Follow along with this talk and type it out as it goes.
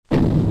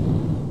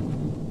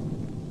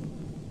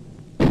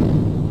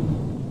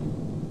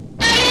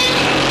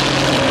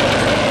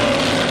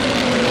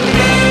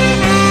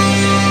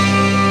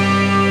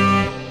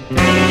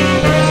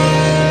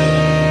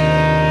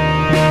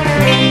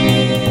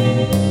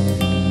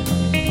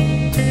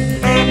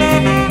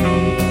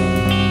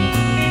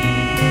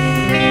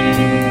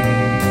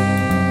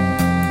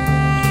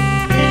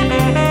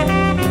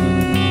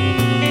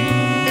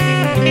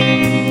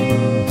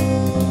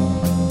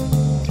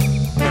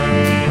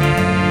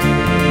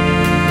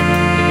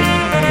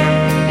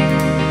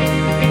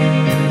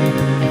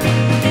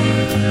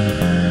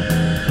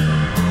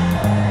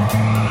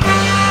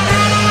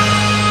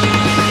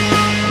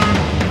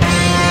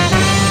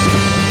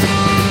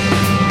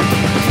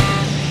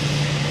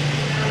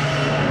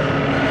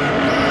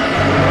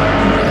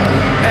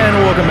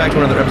back to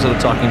another episode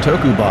of Talking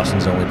Toku,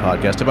 Boston's only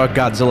podcast about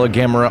Godzilla,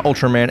 Gamera,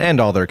 Ultraman, and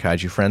all their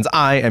kaiju friends.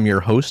 I am your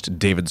host,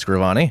 David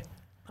Scrivani.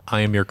 I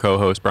am your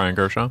co-host, Brian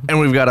Gershaw. And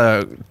we've got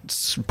a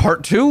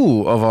part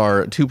two of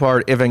our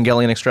two-part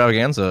Evangelion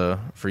Extravaganza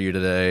for you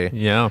today.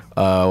 Yeah.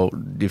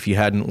 If you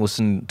hadn't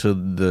listened to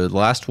the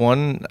last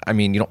one, I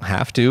mean, you don't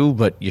have to,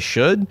 but you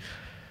should.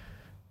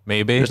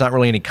 Maybe. There's not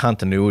really any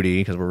continuity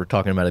because we're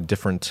talking about a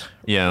different,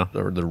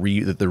 or the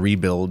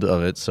rebuild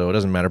of it, so it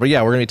doesn't matter. But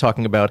yeah, we're going to be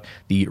talking about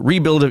the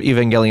Rebuild of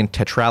Evangelion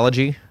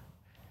tetralogy.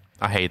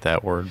 I hate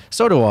that word.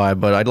 So do I,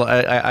 but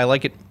I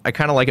like it. I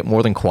kind of like it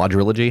more than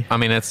quadrilogy. I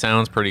mean, it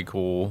sounds pretty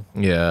cool.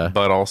 Yeah.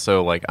 But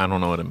also, like, I don't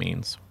know what it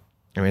means.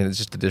 I mean, it's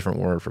just a different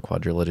word for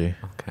quadrilogy.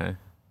 Okay.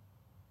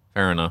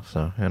 Fair enough.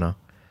 So, you know.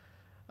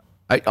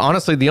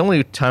 Honestly, the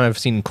only time I've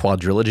seen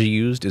quadrilogy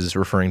used is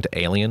referring to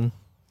Alien.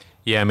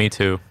 Yeah, me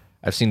too.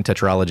 I've seen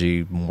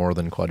tetralogy more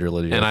than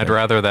quadrilogy. And I'd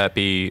rather that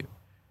be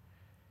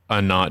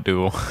a not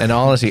dual. And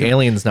honestly,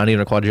 Alien's not even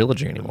a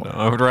quadrilogy anymore. No,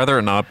 I would rather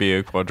it not be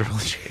a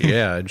quadrilogy.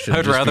 Yeah, it should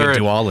just be a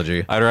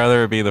duology. I'd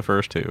rather it be the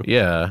first two.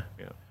 Yeah.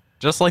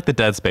 Just like the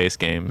Dead Space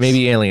games.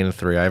 Maybe Alien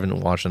 3. I haven't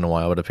watched in a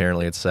while, but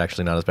apparently it's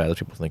actually not as bad as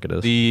people think it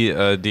is.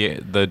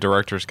 The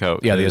director's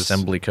cut. Yeah, the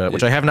assembly cut,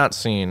 which I have not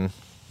seen.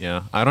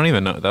 Yeah, I don't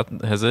even know.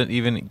 Has it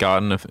even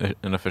gotten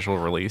an official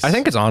release? I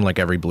think it's on like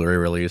every Blu-ray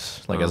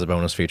release, like as a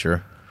bonus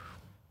feature.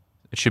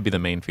 It should be the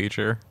main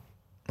feature.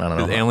 I don't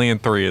know. Alien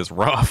 3 is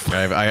rough.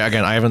 I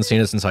haven't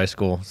seen it since high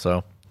school,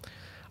 so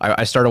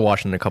I started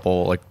watching a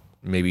couple, like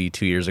maybe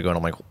 2 years ago, and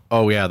I'm like,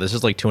 oh yeah, this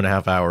is like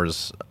 2.5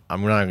 hours.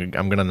 I'm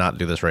gonna not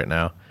do this right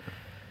now.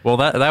 Well,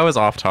 that was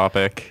off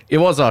topic. It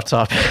was off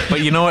topic,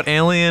 but you know what?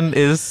 Alien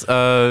is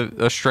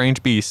a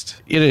strange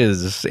beast. It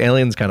is.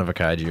 Alien's kind of a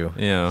kaiju.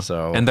 Yeah.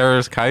 So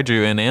there's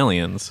kaiju in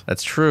Aliens.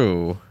 That's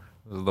true.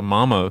 The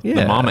mama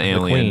alien. The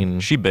queen.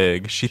 She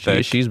big. She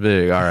thick. She's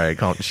big. All right.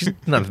 She's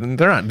not.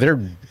 They're not. They're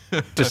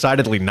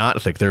decidedly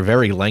not thick. They're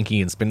very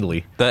lanky and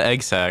spindly. The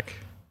egg sac.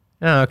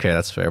 Oh, okay,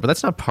 that's fair. But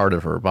that's not part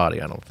of her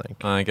body, I don't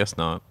think. I guess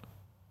not.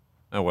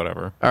 Oh,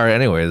 whatever. All right.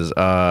 Anyways,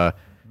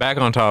 back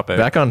on topic.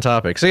 Back on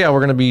topic. So yeah,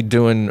 we're gonna be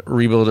doing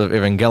Rebuild of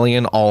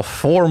Evangelion, all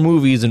 4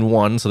 movies in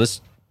one. So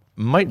this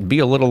might be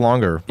a little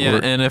longer.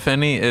 Yeah, and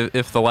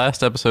if the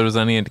last episode is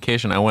any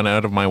indication, I went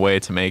out of my way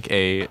to make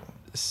a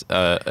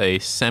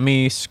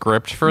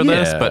semi-script for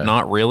this, but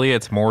not really.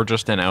 It's more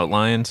just an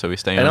outline, so we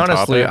stay on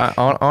topic.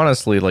 And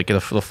honestly, like the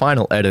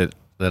final edit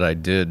that I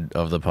did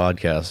of the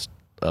podcast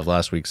of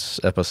last week's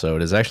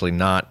episode is actually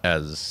not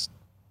as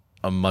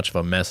much of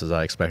a mess as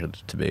I expected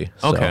it to be.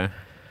 So. Okay.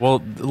 Well,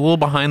 a little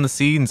behind the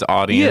scenes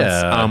audience.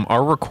 Yeah.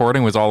 Our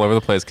recording was all over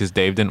the place because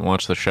Dave didn't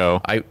watch the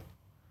show.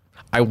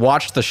 I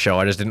watched the show.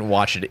 I just didn't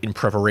watch it in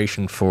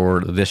preparation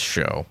for this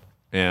show.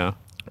 Yeah.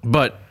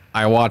 But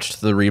I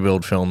watched the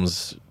Rebuild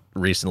films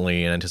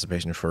recently in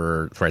anticipation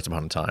for Thrice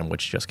Upon a Time,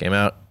 which just came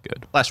out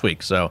last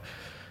week. So,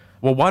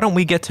 well, why don't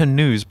we get to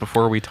news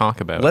before we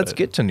talk about it? Let's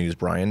get to news,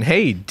 Brian.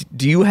 Hey,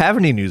 do you have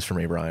any news for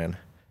me, Brian?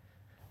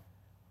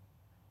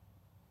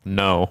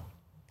 No.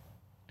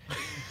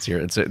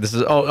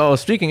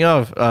 Speaking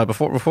of,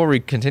 before we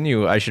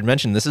continue, I should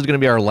mention this is going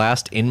to be our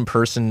last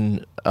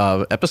in-person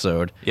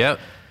episode. Yep.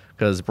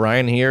 Because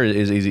Brian here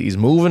he's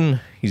moving.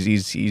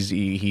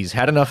 He's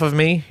had enough of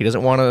me. He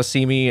doesn't want to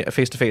see me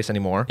face to face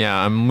anymore.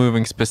 Yeah, I'm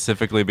moving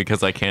specifically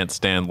because I can't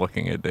stand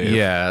looking at Dave.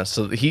 Yeah,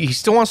 so he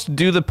still wants to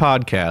do the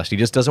podcast. He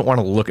just doesn't want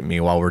to look at me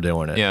while we're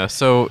doing it. Yeah.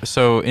 So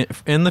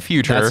in the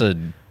future,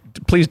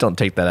 please don't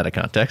take that out of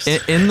context.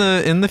 In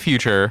the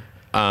future,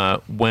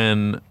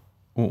 when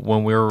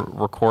we're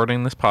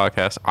recording this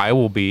podcast, I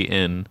will be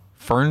in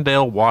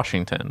Ferndale,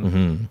 Washington.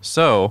 Mm-hmm.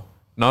 So.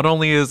 Not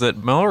only is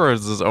it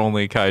Melrose's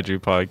only kaiju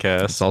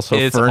podcast, it's also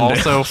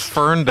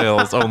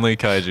Ferndale's only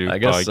kaiju I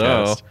guess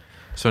podcast.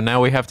 So now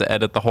we have to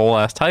edit the whole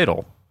ass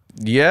title.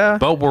 Yeah.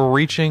 But we're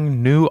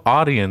reaching new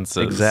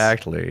audiences.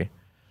 Exactly.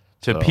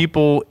 To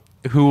people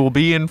who will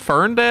be in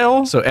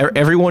Ferndale. So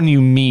everyone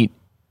you meet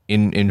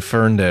in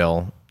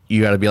Ferndale,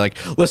 you got to be like,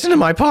 listen to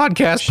my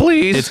podcast,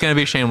 please. It's going to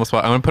be a shameless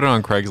plug. I'm going to put it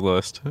on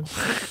Craigslist.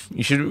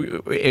 You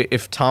should,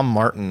 if Tom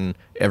Martin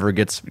ever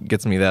gets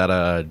me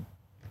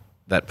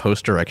that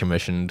poster I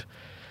commissioned,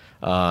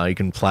 you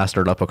can plaster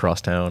it up across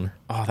town.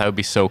 Oh, that would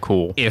be so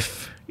cool.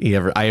 If he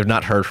ever, I have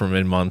not heard from him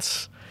in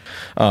months.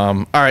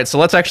 All right, so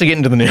let's actually get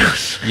into the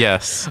news.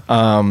 Yes.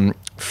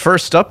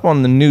 First up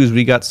on the news,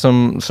 we got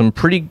some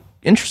pretty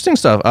interesting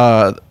stuff.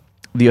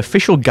 The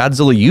official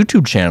Godzilla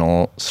YouTube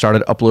channel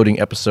started uploading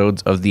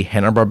episodes of the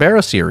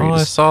Hanna-Barbera series. Oh,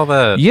 I saw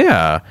that.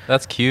 Yeah.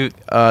 That's cute.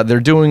 They're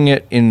doing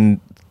it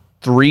in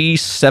 3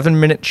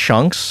 7-minute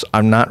chunks.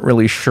 I'm not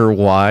really sure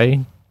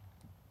why.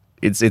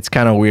 It's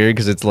kind of weird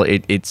because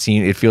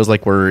it feels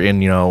like we're in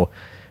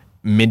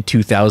mid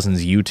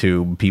 2000s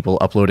YouTube, people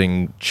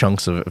uploading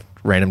chunks of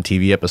random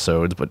TV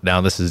episodes, but now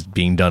this is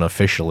being done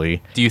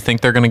officially. Do you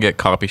think they're gonna get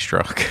copy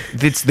struck?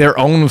 It's their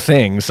own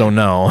thing, so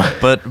no.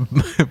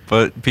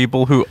 But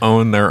people who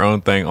own their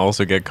own thing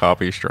also get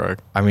copy struck.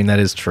 I mean, that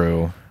is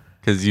true.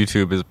 Because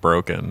YouTube is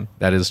broken.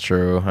 That is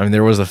true. I mean,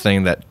 there was a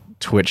thing that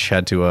Twitch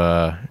had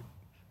to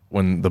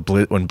when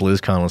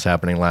BlizzCon was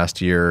happening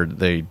last year,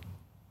 they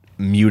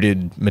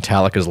muted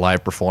Metallica's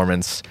live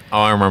performance. Oh,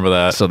 I remember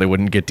that. So they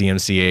wouldn't get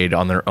DMCA'd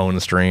on their own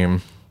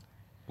stream.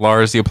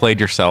 Lars, you played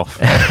yourself.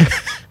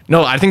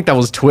 No, I think that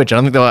was Twitch. I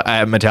don't think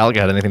Metallica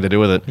had anything to do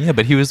with it. Yeah,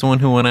 but he was the one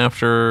who went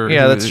after.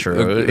 Yeah, that's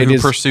true. Who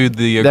pursued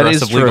the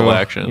aggressive legal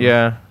action.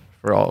 Yeah,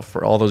 for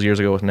all those years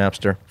ago with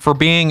Napster. For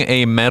being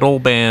a metal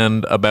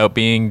band about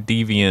being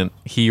deviant,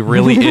 he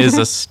really is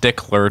a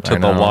stickler to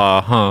the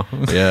law, huh?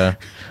 Yeah,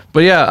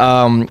 but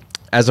yeah.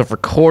 As of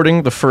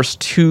recording, the first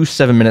 2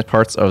 7-minute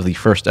parts of the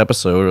first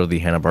episode of the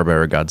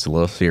Hanna-Barbera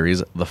Godzilla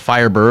series, The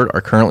Firebird,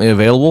 are currently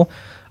available.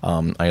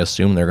 I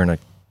assume they're going to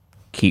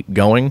keep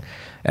going.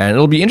 And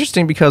it'll be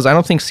interesting because I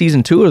don't think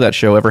season 2 of that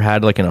show ever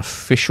had like an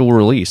official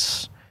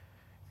release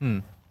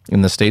in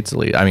the States.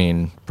 I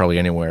mean, probably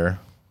anywhere,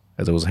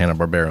 as it was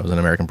Hanna-Barbera. It was an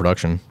American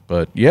production.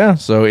 But yeah,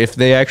 so if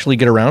they actually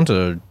get around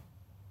to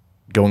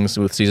going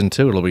with season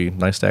 2, it'll be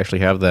nice to actually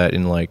have that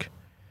in like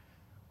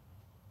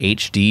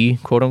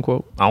HD, quote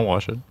unquote. I'll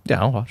watch it.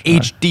 Yeah, I'll watch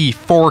it. HD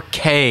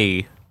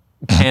 4K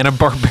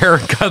Hanna-Barbera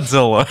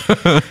Godzilla.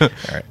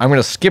 All right. I'm going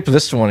to skip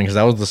this one because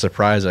that was the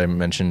surprise I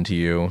mentioned to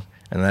you,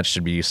 and that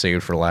should be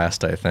saved for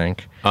last, I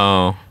think.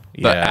 Oh,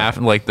 yeah.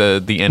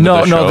 The end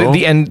of the show? No,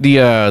 the end,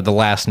 the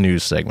last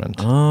news segment.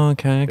 Oh,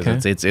 okay.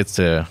 It's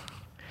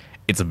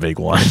a big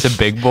one. It's a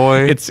big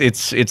boy.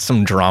 It's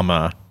some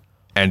drama,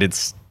 and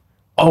it's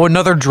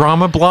another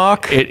drama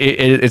block.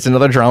 It's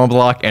another drama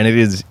block, and it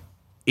is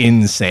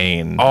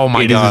insane. Oh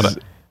my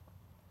God.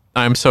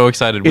 I'm so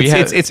excited.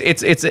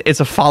 It's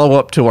a follow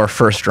up to our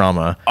first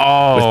drama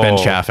with Ben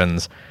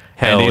Chaffins.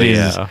 Hell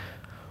yeah.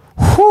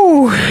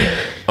 Whew.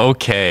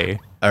 Okay.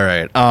 All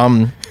right.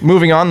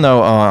 Moving on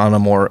though, on a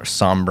more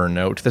somber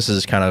note, this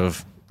is kind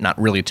of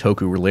not really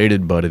Toku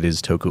related, but it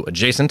is Toku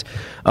adjacent.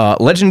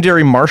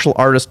 Legendary martial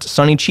artist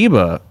Sonny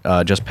Chiba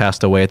just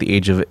passed away at the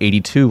age of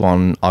 82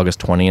 on August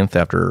 20th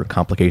after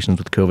complications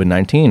with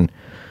COVID-19.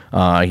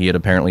 He had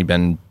apparently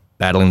been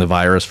battling the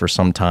virus for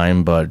some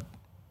time, but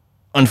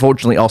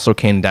unfortunately also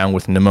came down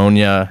with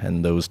pneumonia,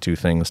 and those two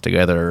things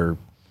together,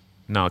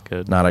 not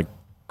good. Not a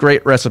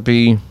great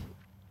recipe,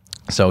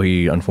 so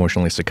he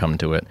unfortunately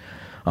succumbed to it.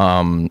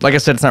 Like I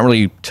said, it's not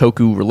really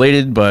Toku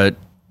related, but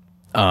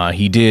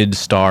he did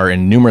star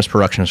in numerous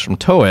productions from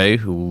Toei,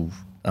 who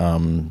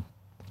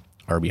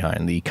are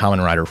behind the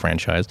Kamen Rider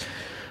franchise,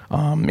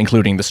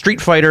 including The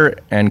Street Fighter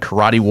and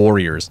Karate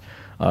Warriors.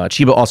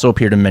 Chiba also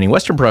appeared in many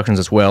Western productions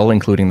as well,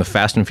 including the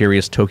Fast and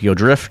Furious Tokyo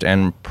Drift,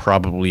 and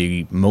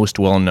probably most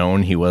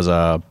well-known, he was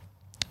the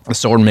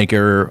sword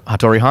maker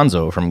Hattori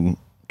Hanzo from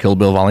Kill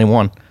Bill Volume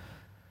 1.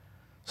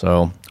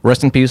 So,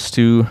 rest in peace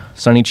to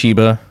Sonny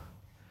Chiba.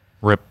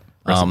 Rip.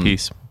 Rest in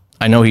peace.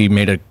 I know he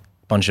made a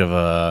bunch of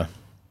a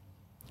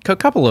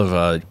couple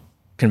of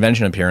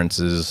convention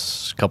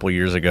appearances a couple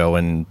years ago,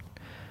 and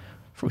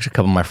a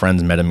couple of my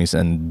friends met him,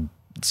 and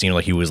it seemed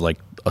like he was like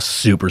a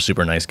super,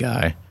 super nice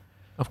guy.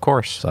 Of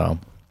course. So,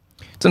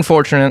 it's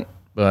unfortunate,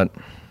 but,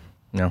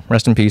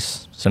 rest in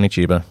peace, Sonny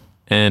Chiba.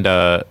 And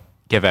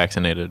get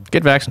vaccinated.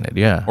 Get vaccinated,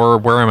 yeah. Or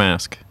wear a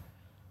mask.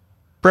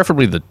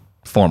 Preferably the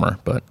former,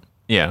 but...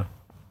 Yeah.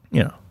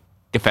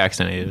 Get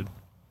vaccinated.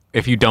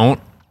 If you don't,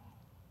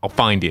 I'll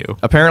find you.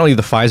 Apparently,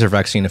 the Pfizer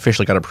vaccine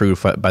officially got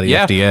approved by the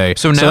FDA.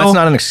 So now that's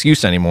not an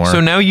excuse anymore.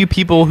 So now you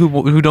people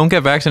who don't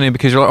get vaccinated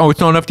because you're like, it's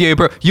not FDA,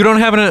 bro. You don't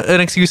have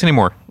an excuse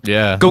anymore.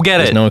 Yeah. Go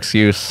get it. There's no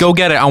excuse. Go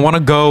get it. I want to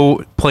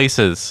go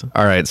places.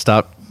 All right,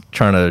 stop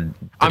trying to...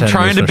 I'm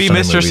trying to be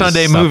Mr.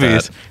 Sunday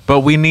movies, but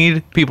we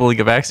need people to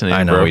get vaccinated.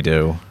 I know we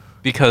do.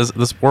 Because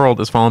this world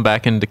is falling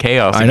back into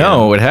chaos again. I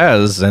know, it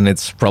has, and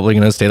it's probably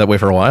going to stay that way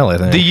for a while, I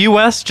think. The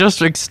U.S.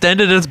 just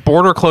extended its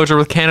border closure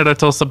with Canada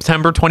till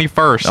September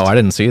 21st. Oh, I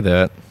didn't see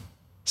that.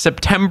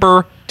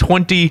 September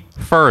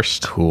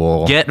 21st.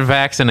 Cool. Get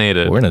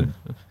vaccinated. We're going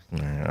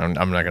to...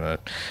 I'm not going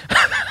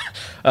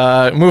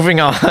to... moving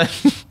on,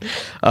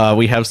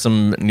 we have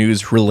some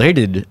news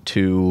related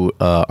to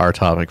our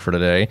topic for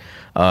today.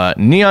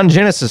 Neon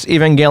Genesis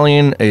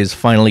Evangelion is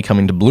finally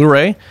coming to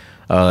Blu-ray.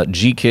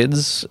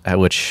 G-Kids,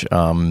 which...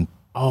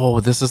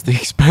 this is the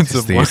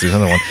expensive one. This is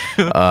another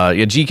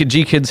one.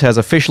 G-Kids has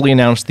officially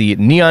announced the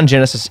Neon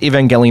Genesis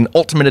Evangelion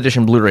Ultimate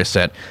Edition Blu-ray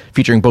set,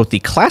 featuring both the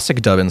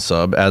classic dub and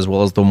sub, as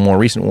well as the more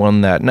recent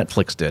one that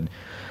Netflix did.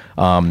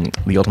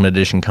 The Ultimate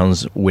Edition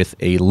comes with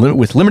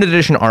with limited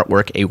edition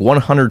artwork, a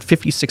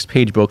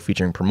 156-page book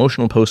featuring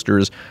promotional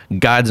posters,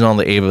 guides on all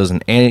the Evas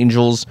and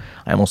Angels.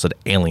 I almost said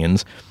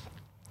aliens.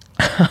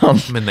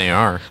 I mean, they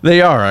are.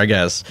 They are, I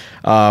guess.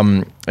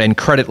 And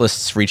credit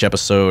lists for each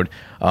episode.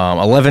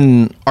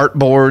 11 art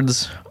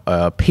boards,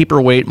 a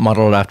paperweight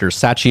modeled after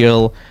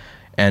Sachiel,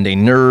 and a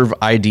Nerve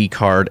ID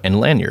card and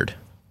lanyard.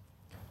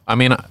 I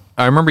mean,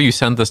 I remember you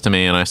sent this to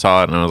me, and I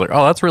saw it, and I was like,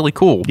 oh, that's really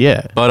cool.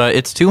 Yeah. But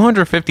it's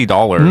 $250.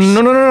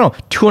 No.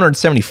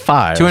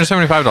 $275.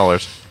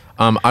 $275.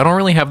 I don't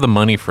really have the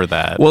money for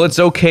that. Well, it's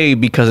okay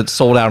because it's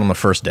sold out on the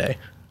first day.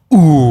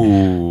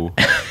 Ooh.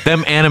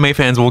 Them anime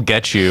fans will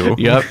get you.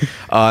 Yep.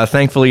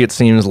 Thankfully, it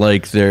seems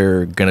like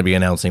they're going to be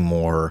announcing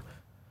more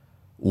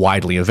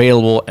widely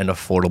available and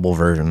affordable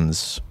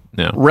versions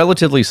Yeah.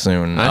 relatively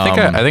soon. I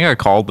think I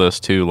called this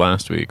too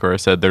last week, where I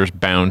said there's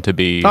bound to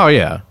be Oh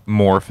yeah,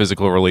 more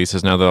physical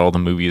releases now that all the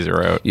movies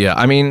are out. yeah.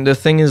 I mean, the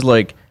thing is,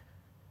 like,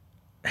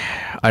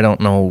 I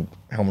don't know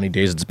how many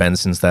days it's been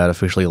since that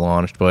officially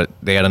launched, but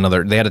they had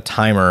a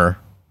timer,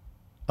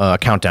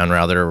 countdown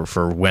rather,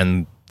 for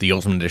when the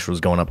Ultimate Edition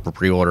was going up for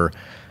pre-order,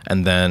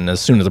 and then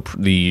as soon as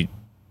the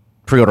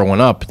pre-order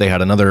went up, they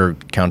had another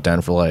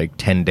countdown for like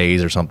 10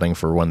 days or something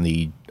for when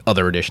the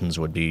other editions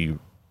would be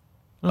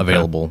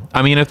available.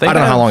 I mean, if I don't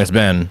know how long it's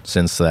been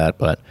since that,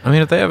 but I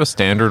mean, if they have a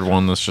standard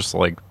one that's just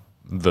like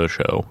the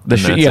show, the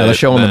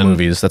show and the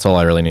movies, that's all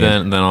I really need.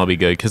 Then I'll be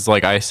good, because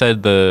like I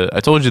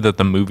told you that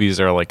the movies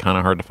are like kind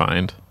of hard to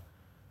find.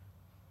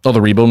 Oh, the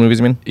Rebuild movies,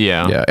 you mean?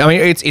 Yeah. Yeah. I mean,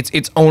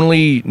 it's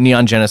only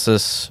Neon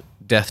Genesis,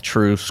 Death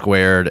True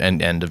Squared,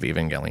 and End of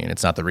Evangelion.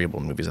 It's not the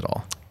Rebuild movies at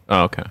all.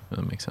 Oh, okay,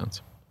 that makes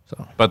sense.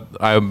 So, but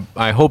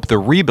I hope the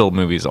Rebuild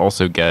movies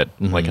also get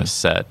like a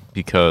set,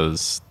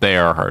 because they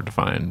are hard to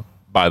find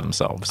by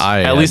themselves.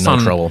 At least on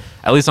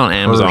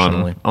Amazon.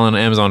 Personally. On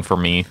Amazon for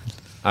me.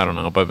 I don't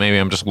know, but maybe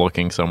I'm just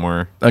looking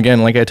somewhere.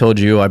 Again, like I told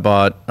you, I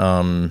bought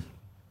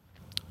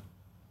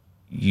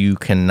You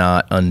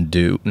Cannot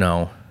Undo.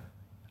 No,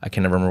 I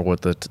can never remember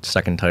what the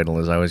second title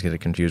is. I always get it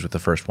confused with the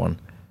first one.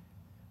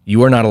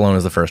 You Are Not Alone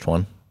is the first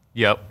one.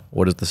 Yep.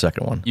 What is the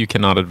second one? You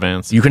Cannot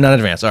Advance. You Cannot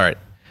Advance. All right.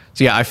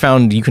 So yeah, I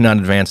found You Cannot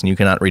Advance and You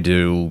Cannot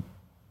Redo.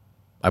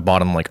 I bought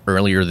them like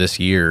earlier this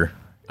year,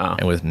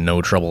 and with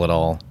no trouble at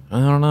all. I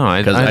don't know.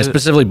 I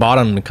specifically bought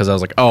them because I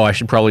was like, oh, I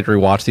should probably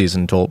rewatch these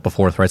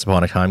before Thrice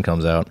Upon a Time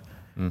comes out.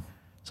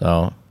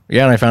 So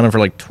yeah, and I found them for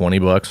like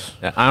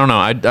 $20. I don't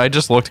know. I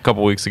just looked a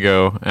couple weeks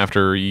ago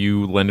after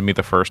you lended me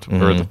the first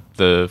or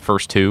the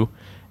first two,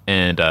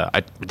 and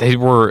they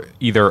were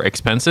either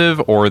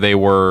expensive or they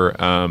were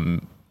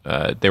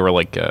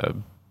like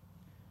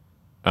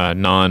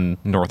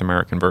non-North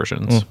American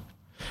versions.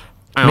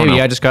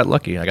 Maybe I just got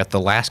lucky. I got the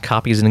last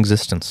copies in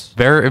existence.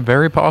 Very,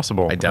 very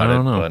possible. I doubt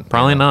don't it, know. but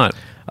Probably not.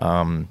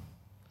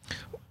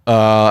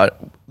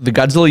 The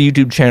Godzilla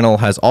YouTube channel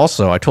has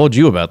also, I told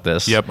you about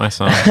this. Yep, I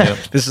saw it. Yep.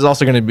 This is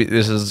also going to be,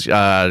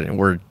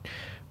 we're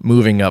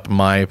moving up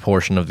my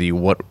portion of the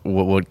what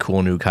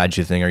cool new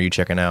kaiju thing are you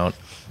checking out?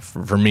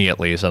 For me, at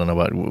least. I don't know,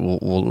 but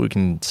we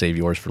can save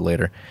yours for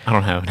later. I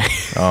don't have any.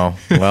 Oh,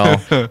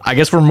 well, I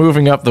guess we're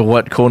moving up the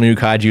what cool new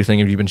kaiju thing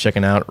have you been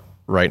checking out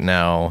right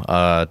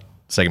now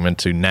segment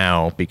to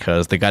now,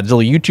 because the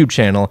Godzilla YouTube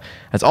channel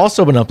has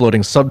also been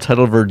uploading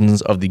subtitled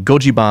versions of the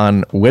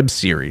Gojiban web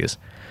series.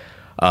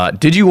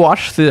 Did you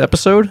watch the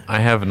episode?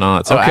 I have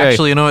not. So Okay.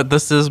 actually, you know what?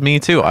 This is me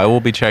too. I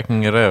will be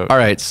checking it out. All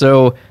right,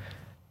 so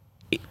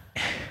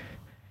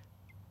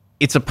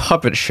it's a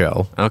puppet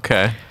show,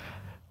 Okay.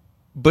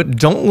 but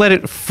don't let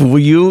it fool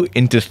you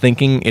into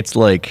thinking it's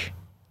like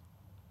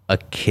a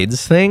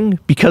kid's thing,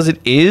 because it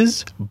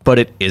is, but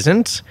it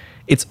isn't.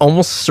 It's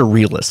almost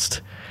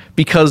surrealist.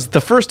 Because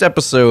the first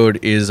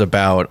episode is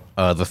about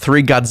the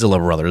three Godzilla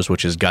brothers,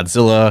 which is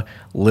Godzilla,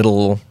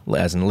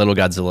 as in Little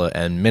Godzilla,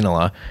 and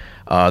Minilla.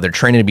 They're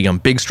training to become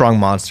big, strong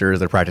monsters.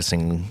 They're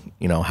practicing,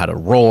 how to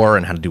roar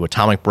and how to do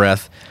atomic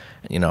breath.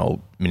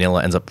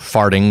 Minilla ends up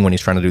farting when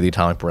he's trying to do the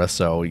atomic breath.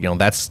 So,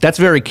 that's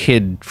very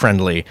kid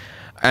friendly.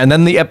 And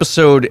then the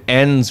episode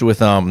ends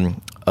with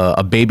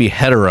a baby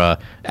Hedorah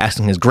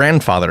asking his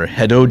grandfather,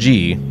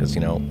 Hedoji, because,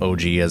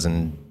 OG as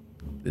in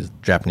is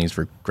Japanese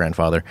for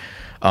grandfather,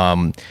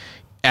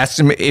 asks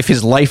him if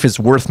his life is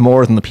worth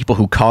more than the people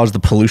who caused the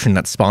pollution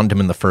that spawned him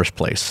in the first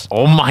place.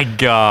 Oh my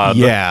god.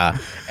 Yeah,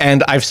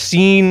 and I've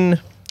seen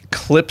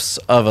clips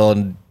of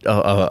an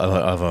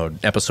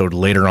episode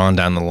later on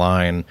down the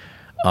line.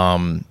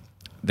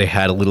 They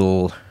had a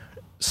little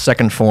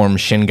second form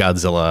Shin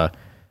Godzilla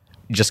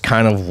just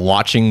kind of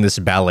watching this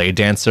ballet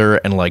dancer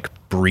and like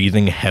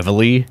breathing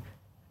heavily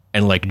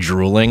and like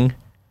drooling.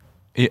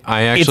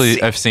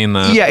 I've seen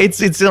that. Yeah,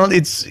 it's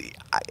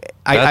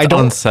I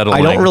don't unsettling.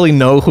 I don't really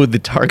know who the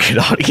target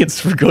audience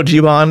for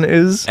Gojiban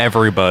is.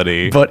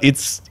 Everybody. But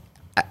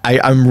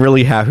I'm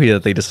really happy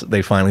that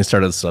they finally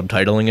started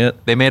subtitling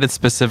it. They made it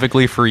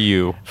specifically for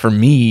you. For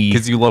me,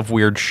 because you love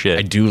weird shit.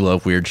 I do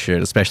love weird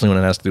shit, especially when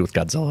it has to do with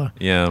Godzilla.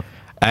 Yeah.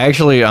 I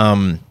actually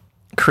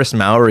Chris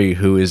Mowry,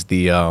 who is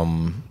the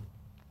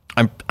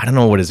I don't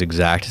know what his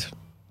exact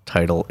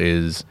title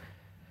is,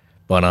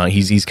 but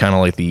he's kind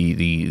of like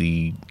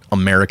the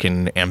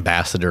American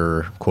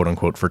ambassador, quote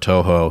unquote, for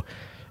Toho.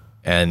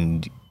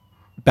 And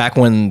back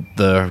when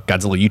the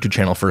Godzilla YouTube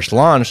channel first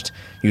launched,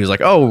 he was like,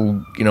 "Oh,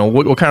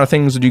 what kind of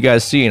things did you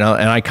guys see?" And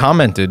I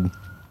commented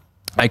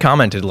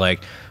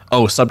like,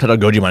 "Oh, subtitle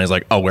Gojiman." He's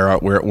like, "Oh, we're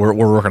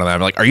working on that." I'm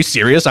like, "Are you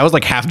serious?" I was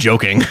like half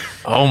joking.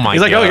 Oh my!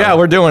 He's like, god. "Oh yeah,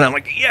 we're doing it." I'm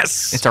like,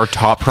 "Yes, it's our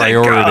top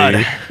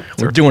priority."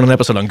 We're doing an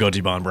episode on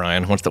Gojiban,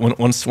 Brian. Once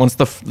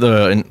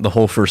the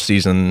whole first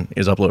season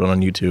is uploaded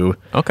on YouTube.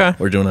 Okay,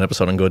 we're doing an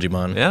episode on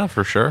Gojiban. Yeah,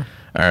 for sure.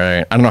 All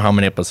right, I don't know how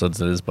many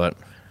episodes it is, but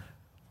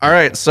all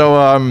right. So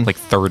like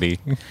 30.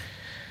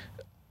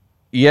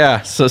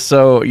 Yeah,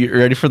 so you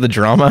ready for the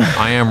drama?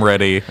 I am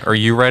ready. Are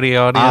you ready,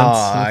 audience?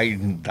 I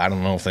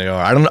don't know if they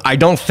are. I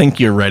don't think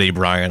you're ready,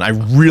 Brian. I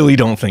really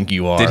don't think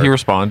you are. Did he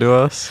respond to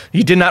us?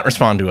 He did not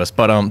respond to us,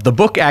 but the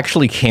book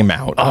actually came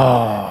out.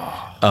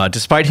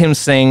 Despite him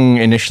saying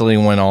initially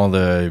when all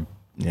the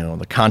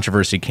the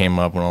controversy came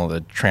up, when all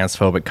the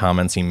transphobic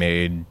comments he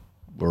made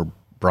were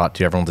brought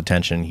to everyone's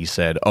attention, he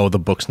said, "Oh, the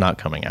book's not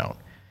coming out."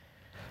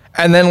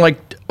 And then like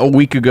a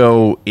week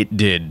ago, it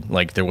did.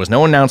 Like there was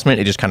no announcement.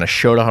 It just kind of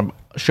showed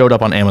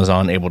up on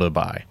Amazon, able to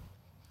buy.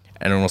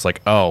 And everyone was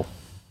like, "Oh,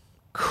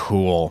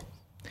 cool."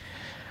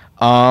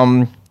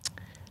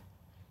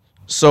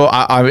 So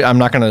I'm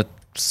not gonna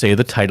say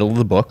the title of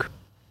the book.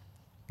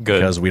 Good.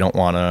 Because we don't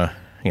want to,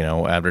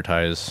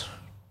 advertise,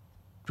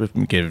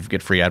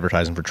 get free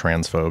advertising for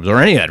transphobes or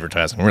any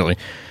advertising, really.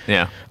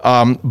 Yeah.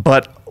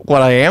 But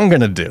what I am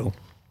gonna do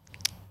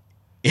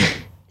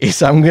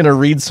is I'm gonna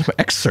read some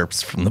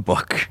excerpts from the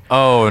book.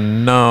 Oh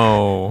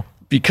no.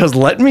 Because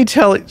let me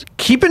tell you,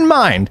 keep in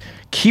mind,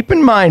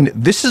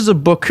 this is a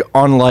book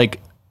on like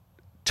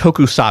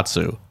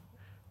tokusatsu,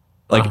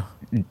 like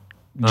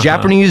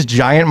Japanese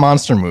giant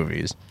monster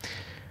movies.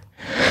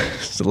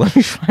 So let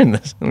me find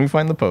this. Let me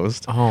find the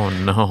post. Oh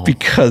no.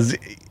 Because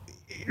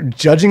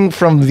judging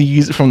from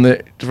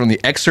the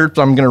excerpts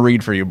I'm going to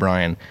read for you,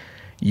 Brian,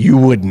 you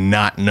would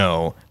not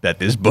know that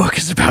this book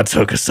is about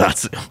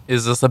tokusatsu.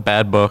 Is this a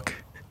bad book?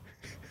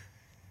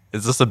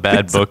 Is this a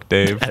bad book,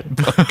 Dave? Bad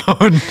book. Oh,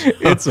 no.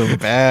 It's a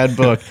bad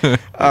book.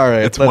 All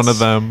right. It's one of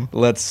them.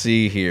 Let's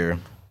see here.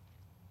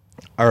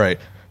 All right.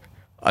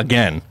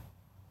 Again,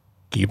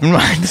 keep in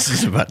mind this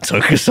is about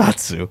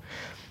tokusatsu.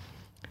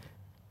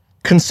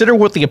 Consider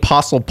what the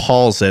Apostle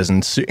Paul says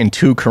in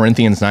 2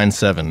 Corinthians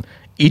 9:7.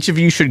 Each of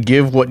you should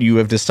give what you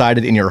have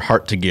decided in your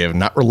heart to give,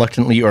 not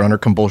reluctantly or under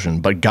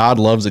compulsion, but God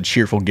loves a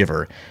cheerful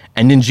giver.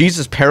 And in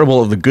Jesus'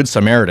 parable of the Good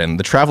Samaritan,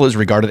 the traveler is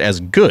regarded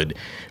as good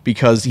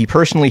because he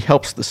personally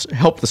helped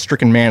the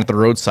stricken man at the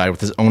roadside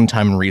with his own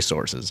time and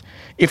resources.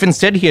 If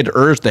instead he had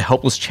urged the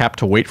helpless chap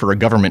to wait for a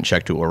government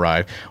check to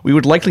arrive, we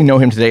would likely know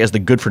him today as the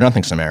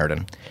good-for-nothing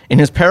Samaritan. In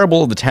his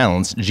parable of the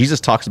talents, Jesus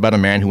talks about a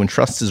man who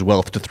entrusts his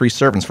wealth to 3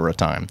 servants for a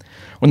time.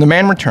 When the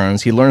man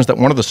returns, he learns that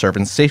one of the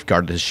servants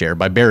safeguarded his share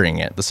by burying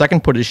it, the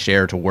second put his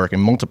share to work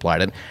and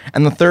multiplied it,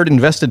 and the third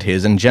invested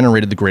his and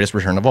generated the greatest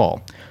return of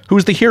all. Who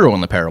is the hero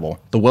in the parable?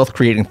 The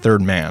wealth-creating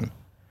third man.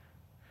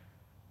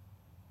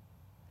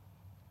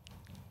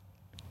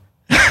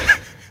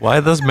 Why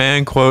this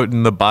man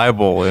quoting the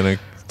Bible in a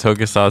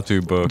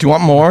tokusatsu book? Do you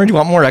want more? Do you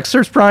want more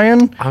excerpts,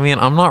 Brian? I mean,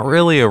 I'm not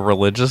really a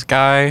religious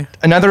guy.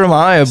 Neither am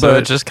I, So but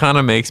it just kind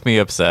of makes me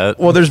upset.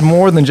 well, there's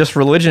more than just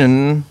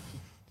religion.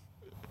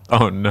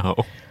 Oh no.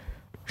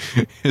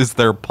 Is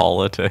there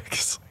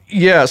politics?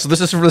 Yeah, so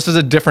this is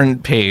a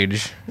different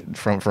page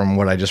from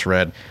what I just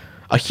read.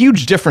 A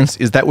huge difference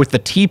is that with the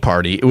Tea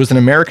Party, it was an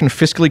American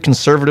fiscally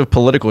conservative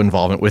political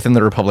involvement within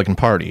the Republican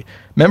Party.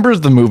 Members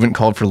of the movement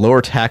called for lower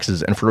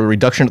taxes and for a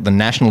reduction of the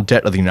national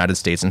debt of the United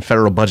States and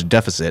federal budget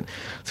deficit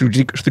through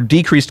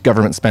decreased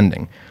government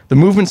spending. The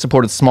movement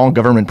supported small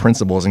government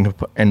principles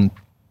and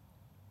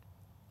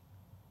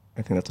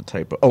I think that's a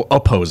typo. Oh,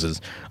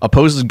 opposes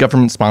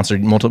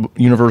government-sponsored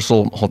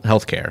universal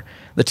health care.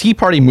 The Tea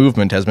Party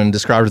movement has been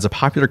described as a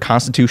popular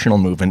constitutional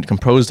movement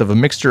composed of a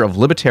mixture of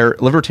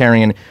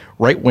libertarian,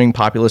 right-wing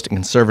populist, and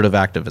conservative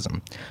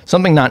activism,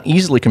 something not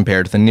easily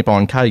compared to the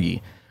Nippon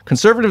Kaigi.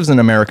 Conservatives in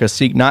America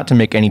seek not to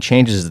make any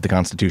changes to the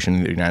Constitution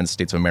of the United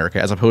States of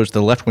America as opposed to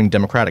the left-wing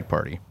Democratic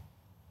Party.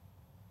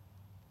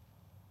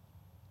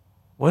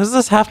 What does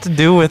this have to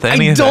do with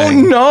anything? I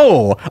don't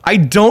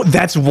know.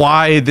 That's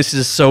why this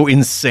is so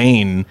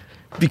insane.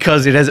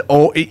 Because it has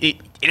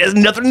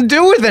nothing to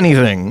do with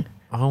anything.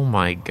 Oh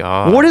my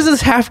god. What does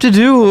this have to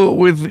do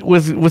with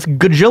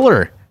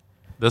Godzilla?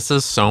 This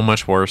is so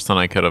much worse than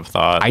I could have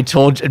thought. I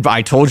told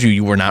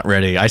you were not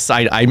ready. I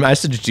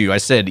messaged you. I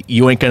said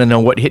you ain't gonna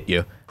know what hit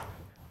you.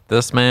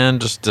 This man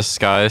just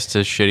disguised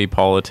his shitty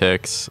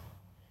politics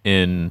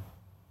in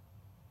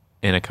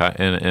a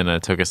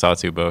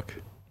tokusatsu book.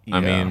 Yeah. I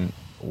mean,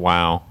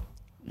 wow.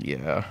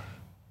 Yeah.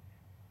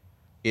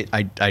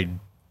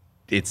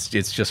 It's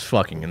just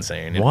fucking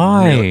insane.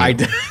 Why?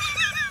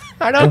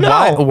 I don't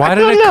know. Why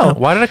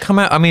did it come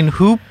out? I mean,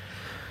 who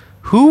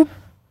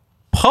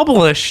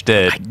published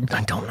it?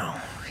 I don't know.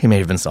 He may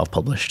have been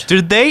self-published.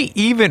 Did they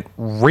even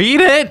read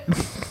it?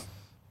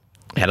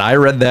 Had I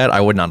read that, I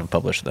would not have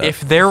published that.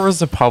 If there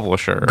was a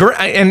publisher.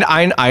 And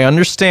I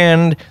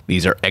understand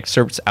these are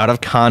excerpts out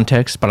of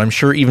context, but I'm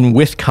sure even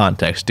with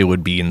context, it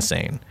would be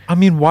insane. I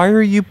mean, why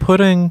are you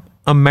putting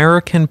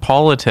American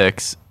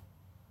politics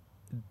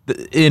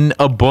in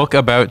a book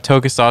about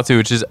tokusatsu,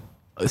 which is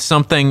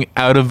something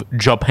out of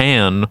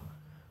Japan?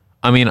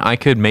 I mean, I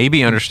could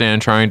maybe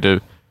understand trying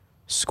to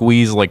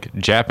squeeze like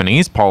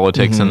Japanese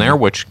politics in there,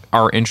 which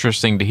are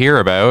interesting to hear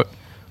about.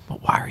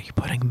 But why are you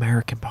putting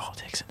American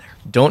politics in there?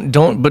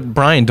 But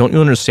Brian, don't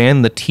you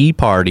understand? The Tea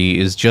Party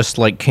is just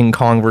like King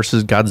Kong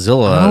versus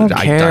Godzilla. I don't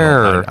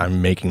care.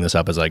 I'm making this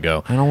up as I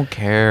go. I don't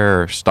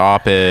care.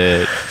 Stop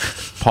it.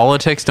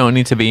 Politics don't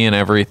need to be in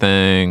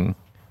everything.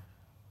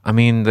 I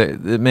mean,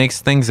 it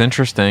makes things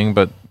interesting,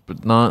 but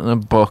not in a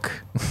book.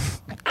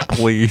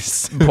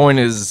 Please. The point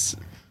is,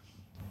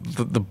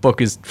 the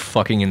book is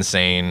fucking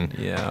insane.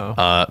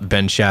 Yeah.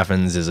 Ben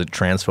Chaffins is a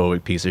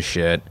transphobic piece of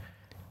shit.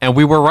 And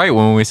we were right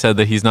when we said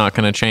that he's not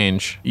going to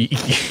change.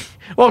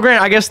 Well,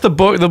 Grant, I guess the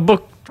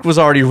book was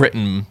already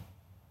written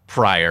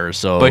prior,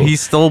 so. But he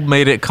still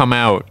made it come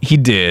out. He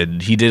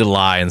did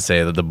lie and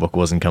say that the book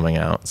wasn't coming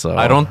out. So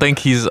I don't think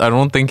he's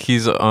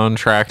on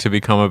track to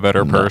become a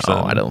better person.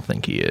 No, I don't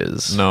think he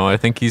is. No, I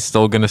think he's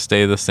still going to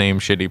stay the same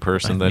shitty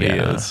person that he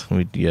is.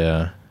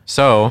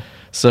 So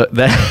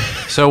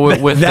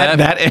with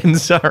that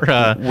ends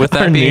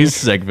our news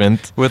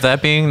segment. With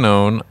that being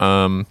known,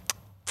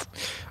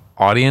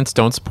 audience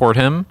don't support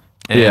him.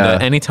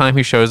 And anytime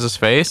he shows his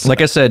face,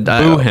 like I said,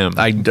 boo him.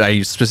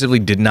 I specifically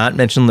did not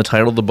mention the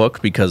title of the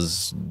book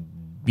because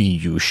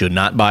you should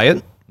not buy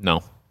it.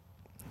 No.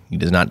 He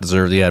does not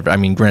deserve the ad. I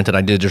mean, granted,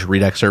 I did just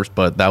read excerpts,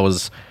 but that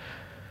was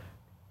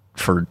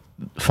for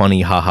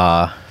funny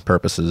haha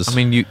purposes. I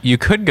mean, you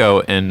could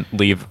go and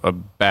leave a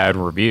bad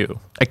review.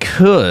 I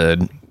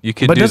could. You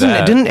could but do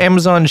that. Didn't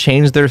Amazon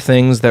change their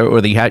things that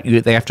where you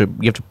have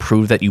to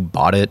prove that you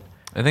bought it?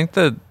 I think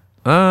that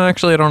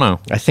actually I don't know.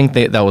 I think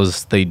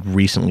they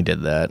recently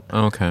did that.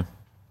 Okay.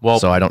 Well,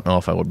 so I don't know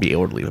if I would be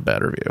able to leave a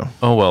bad review.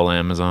 Oh well,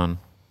 Amazon.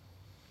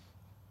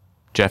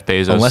 Jeff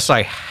Bezos. Unless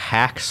I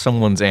hack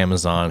someone's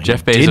Amazon.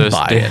 Jeff Bezos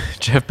buy it.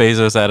 Jeff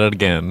Bezos at it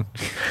again.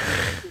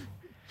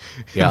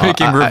 Yeah,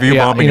 making review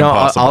bombing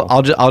impossible.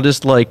 I'll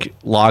just like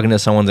log into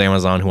someone's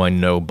Amazon who I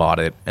know bought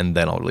it, and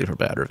then I'll leave a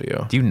bad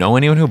review. Do you know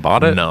anyone who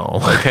bought it? No.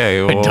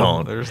 Okay, well, I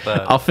don't. There's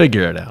that. I'll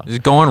figure it out.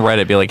 Just go on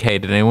Reddit, be like, hey,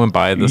 did anyone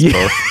buy this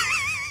book?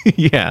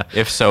 Yeah.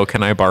 If so,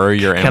 can I borrow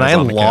your Amazon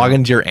account? Can I log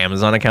into your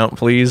Amazon account,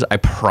 please? I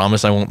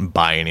promise I won't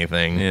buy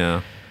anything.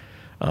 Yeah.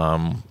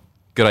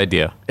 Good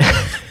idea.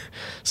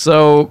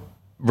 So,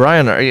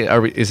 Brian,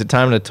 is it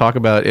time to talk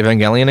about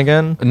Evangelion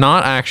again?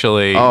 Not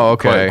actually. Oh,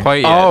 okay.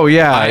 Quite yet. Oh,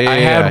 yeah. I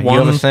had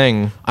one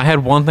thing. I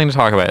had one thing to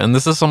talk about, and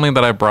this is something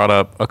that I brought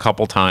up a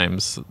couple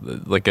times,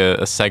 like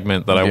a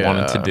segment that I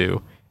wanted to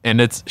do, and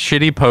it's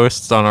shitty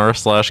posts on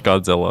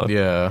r/Godzilla.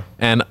 Yeah.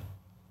 And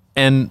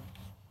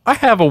I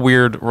have a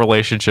weird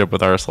relationship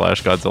with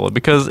r/Godzilla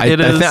because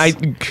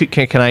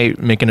can I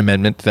make an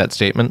amendment to that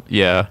statement?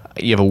 Yeah.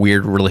 You have a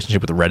weird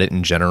relationship with Reddit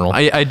in general.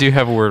 I do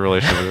have a weird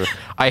relationship with it.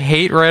 I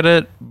hate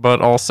Reddit, but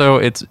also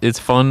it's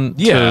fun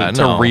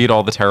to read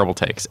all the terrible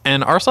takes.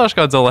 And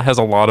r/Godzilla has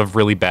a lot of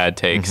really bad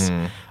takes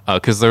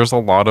because there's a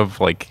lot of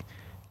like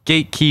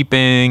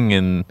gatekeeping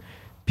and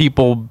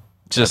people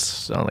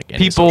just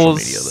people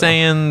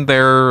saying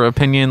their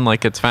opinion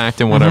like it's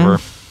fact and whatever.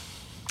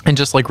 And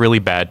just like really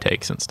bad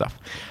takes and stuff.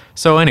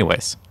 So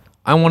anyways,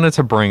 I wanted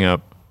to bring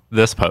up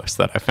this post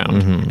that I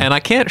found. And I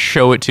can't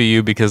show it to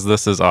you because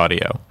this is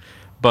audio.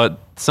 But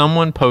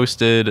someone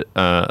posted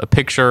a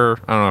picture.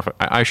 I don't know if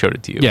I showed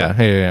it to you.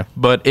 Yeah.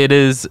 But it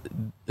is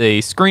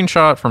a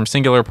screenshot from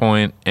Singular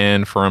Point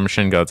and from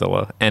Shin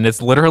Godzilla. And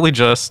it's literally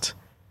just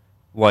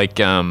like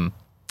the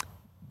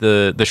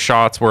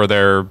shots where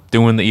they're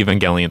doing the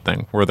Evangelion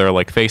thing. Where they're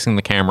like facing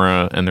the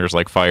camera and there's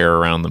like fire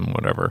around them,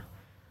 whatever.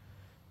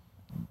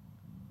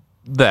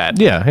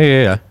 That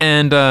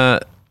and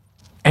the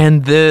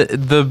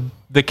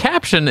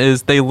caption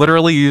is they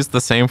literally use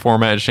the same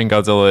format as Shin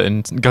Godzilla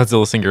and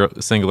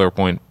Godzilla Singular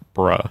Point,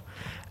 bruh.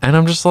 And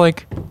I'm just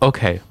like,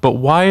 okay, but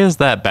why is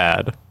that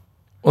bad?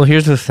 Well,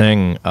 here's the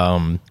thing: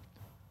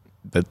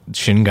 that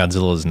Shin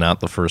Godzilla is not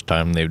the first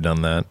time they've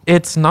done that.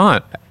 It's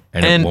not,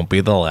 and it won't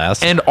be the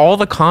last. And all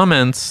the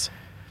comments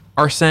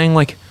are saying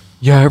like,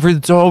 yeah,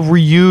 it's all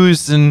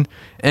reused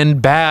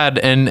and bad,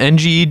 and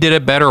NGE did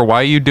it better.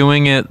 Why are you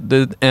doing it?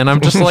 And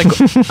I'm just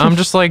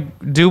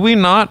like, do we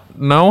not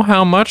know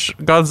how much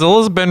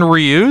Godzilla's been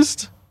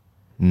reused?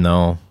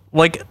 No.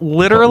 Like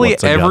literally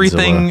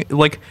everything.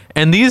 Like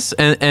and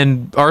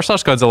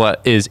r/Godzilla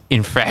is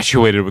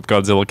infatuated with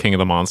Godzilla King of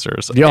the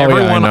Monsters.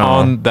 Everyone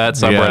on that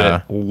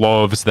subreddit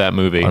loves that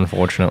movie.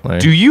 Unfortunately.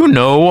 Do you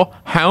know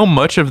how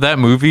much of that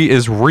movie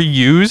is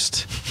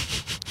reused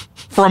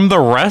from the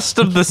rest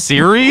of the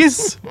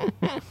series?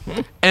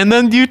 And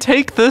then you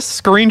take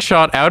this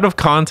screenshot out of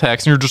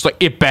context and you're just like,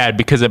 it bad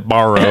because it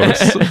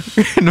borrows.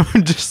 And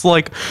I'm just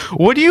like,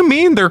 what do you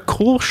mean? They're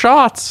cool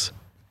shots.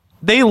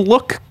 They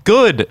look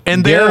good.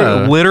 And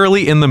they're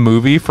literally in the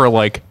movie for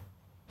like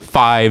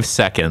 5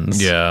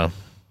 seconds. Yeah.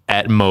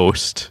 At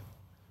most.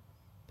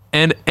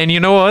 And you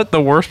know what?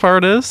 The worst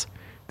part is,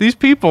 these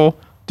people,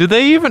 do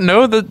they even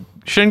know that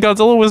Shin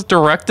Godzilla was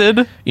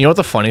directed? You know what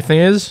the funny thing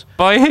is?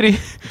 By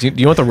Hideaki. Do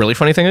you know what the really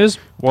funny thing is?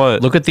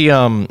 What? Look at the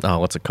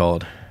what's it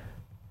called?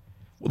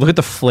 Look at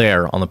the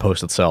flare on the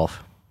post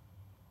itself.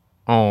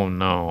 Oh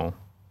no.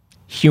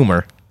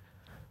 Humor.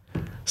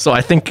 So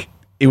I think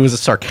it was a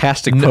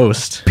sarcastic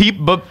post.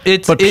 But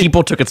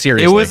people took it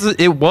seriously.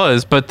 It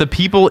was, but the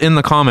people in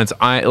the comments,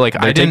 I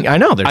didn't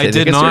know they did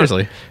take it not,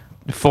 seriously.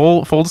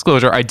 full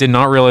disclosure, I did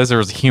not realize there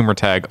was a humor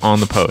tag on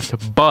the post.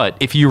 But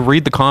if you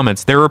read the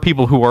comments, there are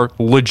people who are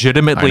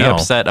legitimately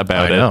upset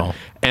about it.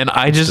 And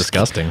it's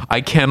disgusting.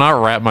 I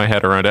cannot wrap my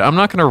head around it. I'm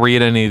not going to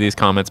read any of these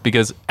comments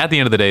because at the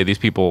end of the day, these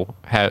people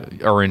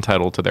are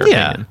entitled to their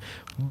opinion.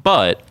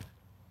 But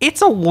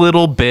it's a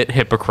little bit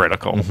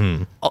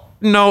hypocritical.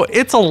 No,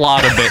 it's a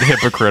lot of bit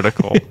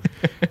hypocritical.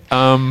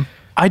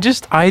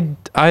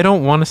 I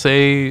don't want to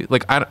say,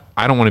 like,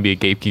 I don't want to be a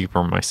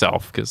gatekeeper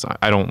myself because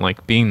I don't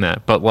like being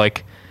that. But,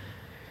 like,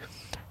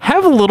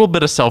 have a little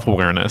bit of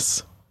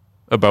self-awareness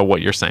about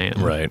what you're saying.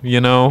 Right. You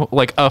know?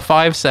 Like, a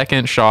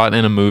 5-second shot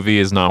in a movie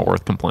is not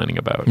worth complaining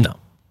about. No.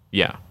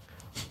 Yeah.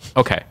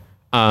 Okay.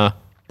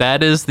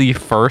 That is the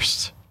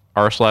first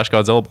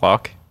r/Godzilla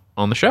block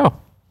on the show.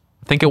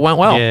 I think it went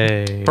well.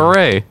 Yay.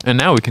 Hooray. And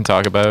now we can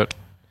talk about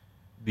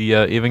the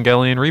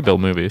Evangelion Rebuild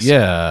movies.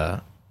 Yeah.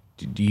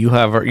 Do you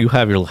have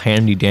your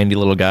handy dandy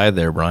little guide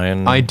there,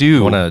 Brian? I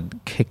do. Want to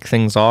kick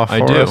things off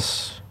for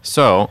us?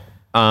 So,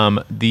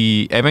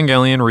 the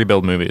Evangelion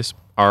Rebuild movies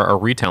are a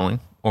retelling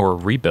or a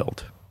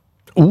rebuild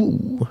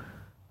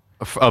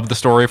of the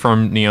story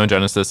from Neon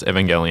Genesis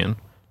Evangelion.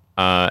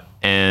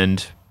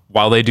 And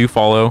while they do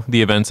follow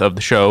the events of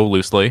the show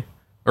loosely,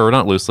 or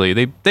not loosely,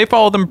 they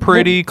follow them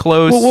pretty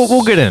close.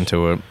 We'll get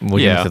into it. We'll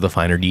get into the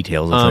finer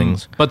details of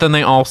things. But then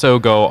they also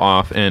go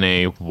off in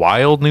a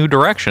wild new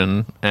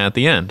direction at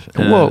the end.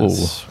 Whoa.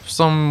 It's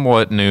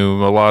somewhat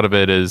new. A lot of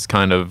it is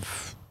kind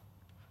of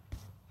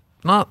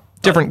not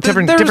different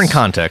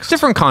context.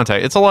 Different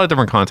context. It's a lot of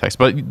different context,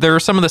 but there are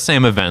some of the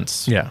same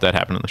events that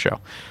happen in the show.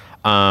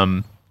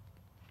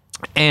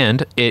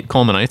 And it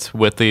culminates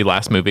with the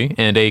last movie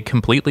and a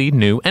completely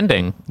new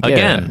ending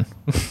again.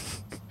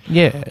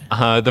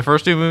 Yeah. The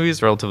first two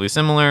movies relatively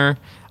similar,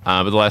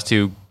 but the last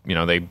two,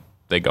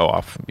 they go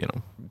off,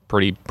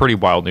 pretty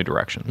wild new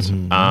directions.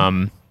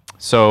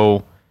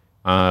 So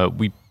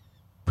we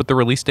put the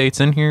release dates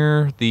in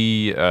here.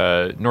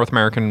 The North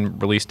American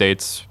release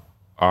dates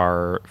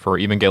are for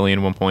Evangelion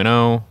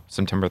 1.0,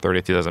 September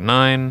 30th,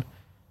 2009,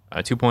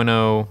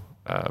 2.0,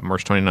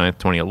 March 29th,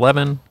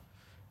 2011.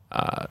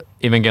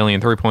 Evangelion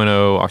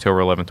 3.0, October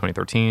 11th,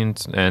 2013,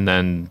 and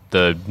then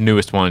the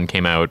newest one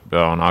came out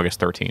on August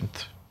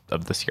 13th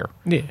of this year.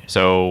 Yeah.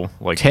 So,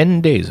 like 10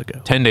 days ago.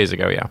 10 days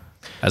ago, yeah.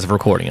 As of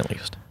recording, at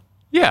least.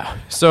 Yeah.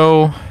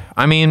 So,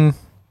 I mean,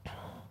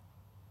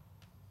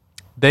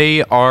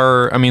 these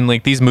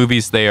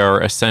movies, they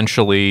are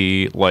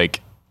essentially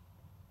like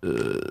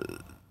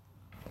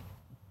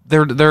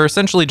they're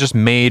essentially just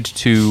made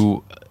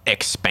to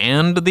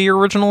expand the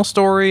original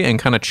story and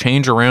kind of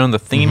change around the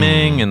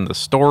theming and the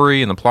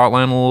story and the plot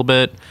line a little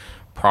bit,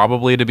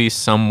 probably to be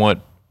somewhat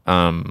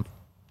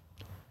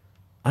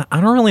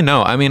I don't really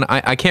know. I mean,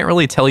 I can't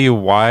really tell you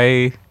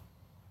why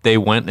they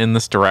went in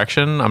this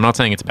direction. I'm not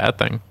saying it's a bad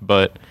thing,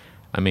 but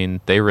I mean,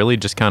 they really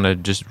just kind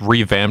of just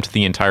revamped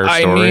the entire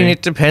story. I mean,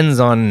 it depends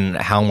on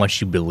how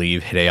much you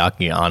believe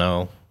Hideaki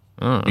Anno,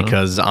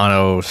 because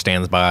Anno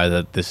stands by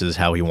that this is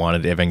how he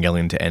wanted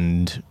Evangelion to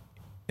end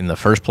in the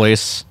first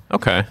place.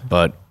 Okay.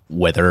 But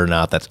whether or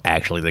not that's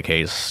actually the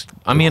case,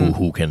 I mean,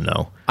 who can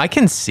know? I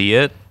can see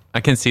it. I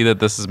can see that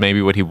this is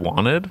maybe what he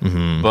wanted,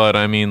 but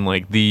I mean,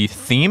 like, the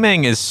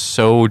theming is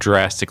so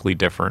drastically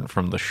different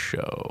from the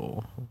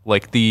show.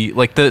 Like the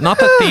not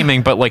the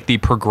theming, but like the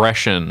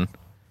progression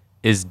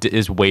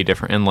is way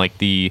different, and like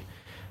the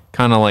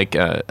kind of like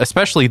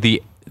especially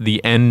the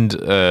end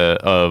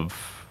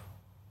of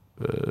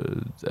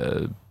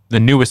the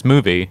newest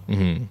movie.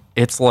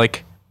 It's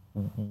like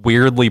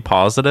weirdly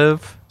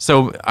positive.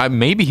 So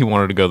maybe he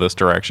wanted to go this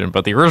direction,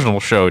 but the original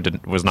show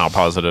was not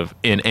positive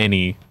in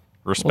any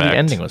respect. Well, the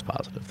ending was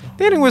positive, though.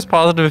 The ending was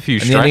positive if you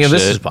stretched it. The ending of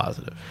this is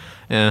positive.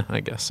 Yeah, I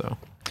guess so.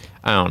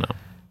 I don't know.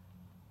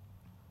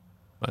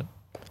 But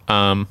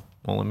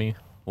well, let me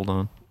hold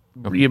on.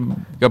 You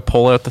Go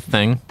pull out the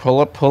thing. pull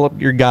up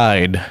your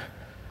guide.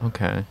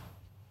 Okay.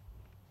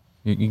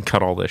 You can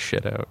cut all this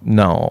shit out.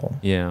 No,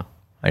 Yeah.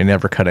 I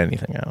never cut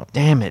anything out.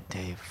 Damn it,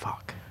 Dave.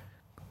 Fuck.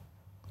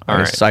 All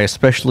right. I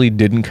especially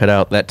didn't cut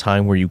out that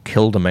time where you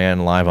killed a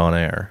man live on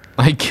air.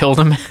 I killed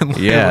him.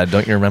 Yeah,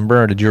 don't you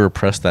remember, or did you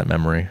repress that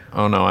memory?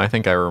 Oh no, I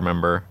think I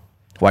remember.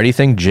 Why do you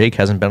think Jake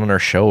hasn't been on our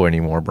show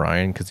anymore,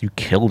 Brian? Because you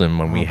killed him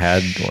when we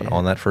had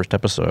on that first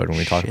episode when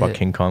we talked about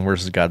King Kong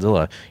versus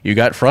Godzilla. You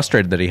got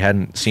frustrated that he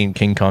hadn't seen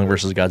King Kong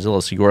versus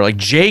Godzilla, so you were like,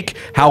 "Jake,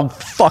 how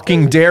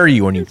fucking dare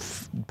you!" And you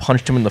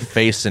punched him in the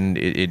face, and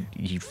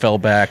he fell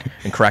back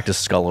and cracked his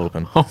skull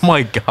open. Oh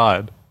my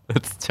god,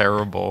 that's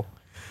terrible.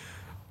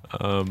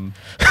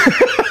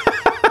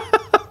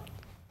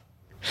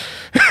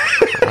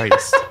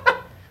 Christ.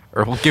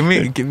 Or well, give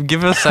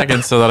it a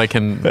second so that I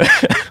can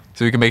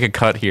so we can make a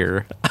cut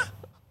here.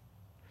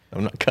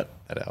 I'm not cutting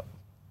that out.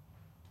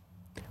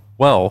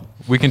 Well,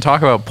 we can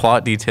talk about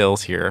plot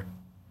details here.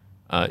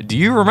 Do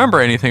you remember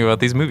anything about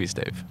these movies,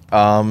 Dave?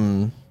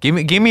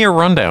 Give me a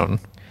rundown.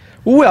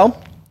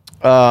 Well,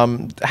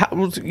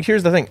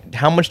 here's the thing.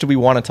 How much do we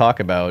want to talk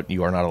about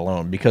You Are Not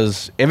Alone?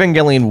 Because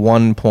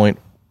Evangelion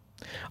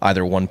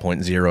either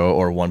 1.0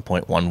 or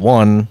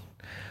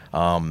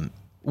 1.11,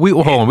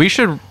 Hold on. We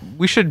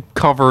should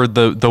cover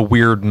the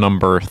weird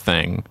number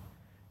thing,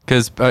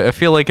 because I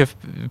feel like if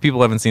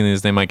people haven't seen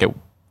these, they might get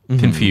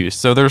confused.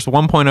 So there's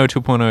 1.0,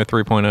 2.0,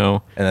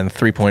 3.0, and then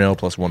 3.0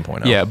 plus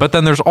 1.0. Yeah, but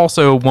then there's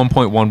also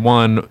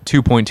 1.11,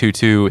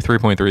 2.22,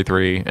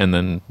 3.33, and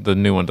then the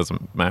new one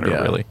doesn't matter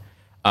really.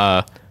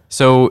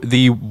 So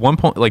the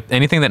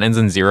anything that ends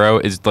in 0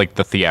 is like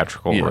the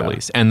theatrical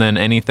release, and then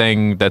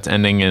anything that's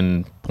ending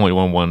in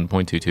 0.11,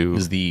 0.22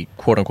 is the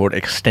quote unquote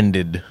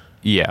extended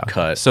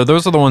cut. So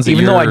those are the ones that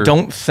even though I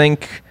don't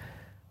think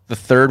the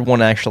third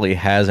one actually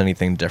has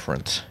anything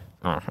different.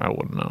 I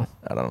wouldn't know.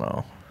 I don't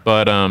know.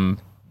 But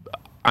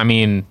I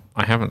mean,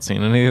 I haven't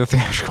seen any of the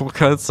theatrical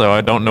cuts, so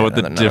I don't know what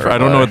I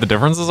don't know what the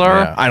differences are.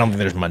 Yeah, I don't think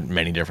there's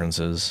many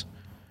differences.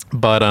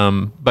 But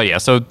yeah,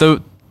 so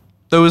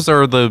those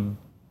are the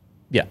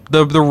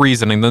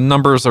reasoning. The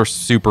numbers are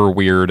super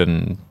weird,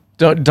 and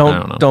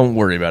don't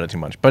worry about it too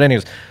much. But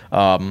anyways,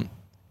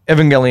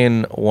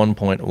 Evangelion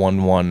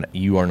 1.11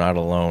 You Are Not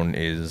Alone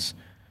is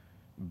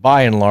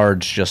by and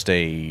large just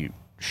a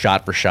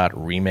shot-for-shot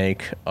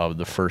remake of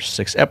the first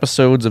 6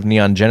 episodes of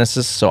Neon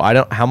Genesis. So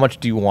how much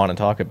do you want to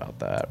talk about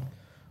that?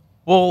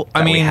 Well,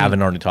 I mean, we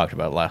haven't already talked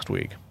about it last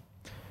week.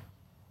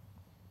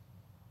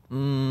 I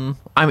mean,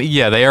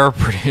 yeah, they are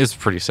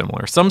pretty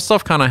similar. Some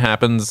stuff kind of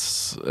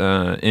happens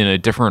in a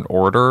different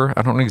order.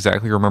 I don't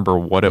exactly remember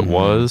what it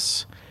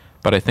was,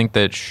 but I think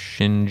that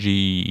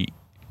Shinji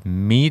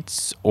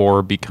meets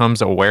or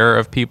becomes aware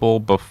of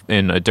people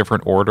in a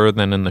different order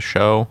than in the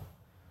show,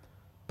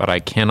 but I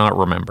cannot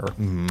remember.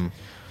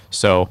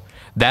 So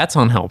that's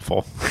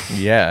unhelpful.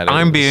 Yeah,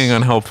 I'm being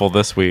unhelpful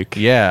this week.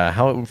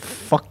 Yeah,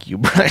 fuck you,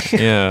 Brian.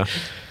 Yeah,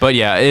 but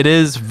yeah, it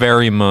is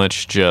very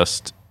much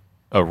just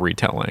a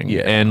retelling.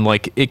 Yeah, and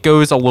like it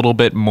goes a little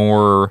bit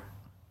more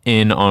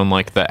in on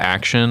like the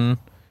action,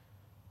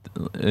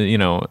 you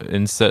know,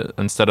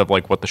 instead of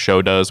like what the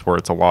show does, where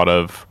it's a lot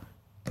of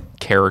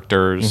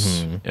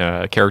characters,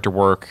 character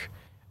work,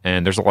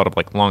 and there's a lot of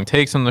like long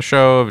takes in the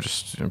show of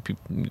just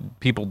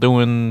people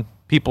doing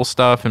people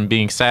stuff and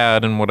being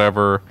sad and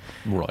whatever.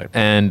 Right.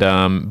 And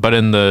but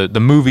in the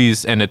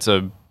movies, and it's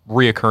a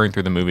reoccurring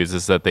through the movies,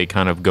 is that they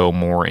kind of go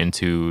more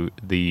into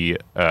the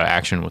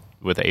action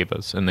with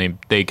Ava's, and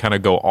they kind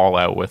of go all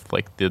out with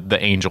like the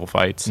angel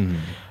fights,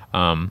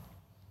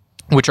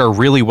 which are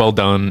really well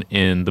done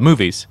in the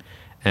movies.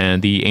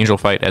 And the angel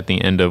fight at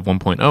the end of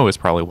 1.0 is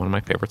probably one of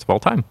my favorites of all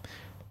time.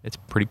 It's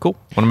pretty cool.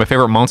 One of my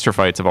favorite monster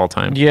fights of all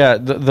time. Yeah,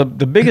 the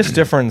biggest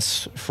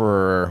difference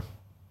for,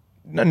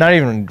 not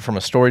even from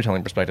a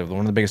storytelling perspective, one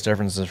of the biggest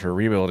differences for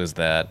Rebuild is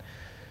that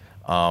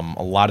a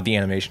lot of the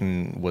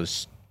animation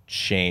was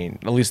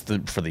changed, at least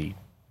for the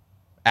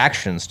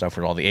action stuff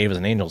for all the Avas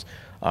and Angels.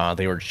 A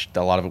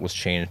lot of it was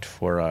changed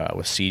for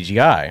with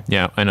CGI.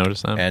 Yeah, I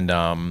noticed that.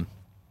 And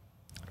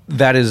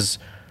that is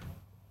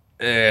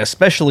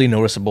especially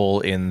noticeable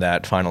in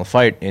that final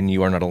fight in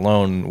You Are Not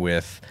Alone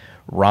with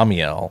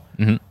Ramiel,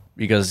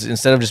 because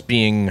instead of just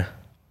being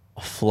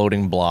a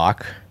floating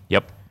block,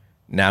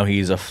 now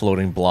he's a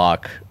floating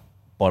block,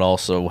 but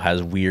also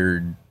has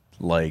weird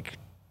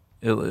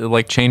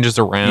it changes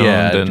around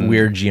and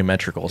weird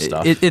geometrical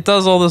stuff. It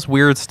does all this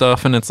weird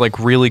stuff, and it's like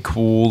really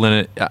cool.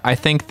 And I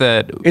think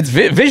that it's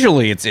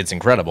visually it's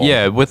incredible.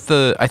 Yeah,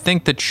 I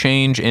think the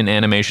change in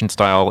animation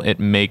style, it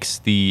makes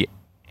the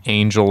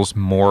angels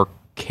more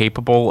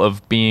capable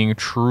of being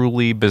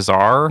truly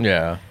bizarre.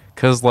 Yeah.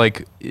 Because,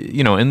 like,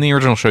 you know, in the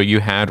original show, you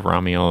had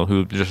Ramiel,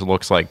 who just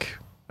looks like,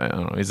 I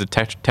don't know, is it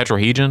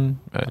tetrahedron?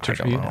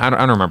 I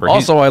don't remember.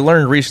 Also, I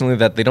learned recently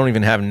that they don't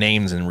even have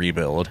names in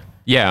Rebuild.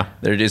 Yeah.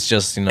 It's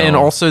just, you know. And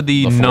also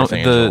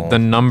the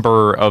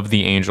number of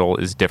the angel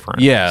is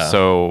different. Yeah.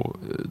 So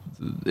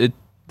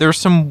there's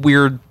some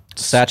weird.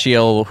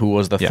 Sachiel, who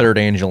was the third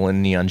angel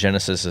in Neon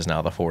Genesis, is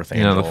now the fourth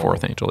angel. The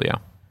fourth angel, yeah.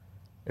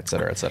 Et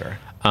cetera, et cetera.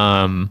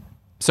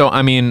 So,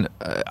 I mean,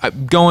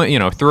 going, you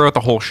know, throughout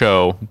the whole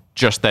show,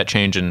 just that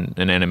change in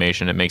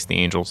animation, it makes the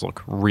angels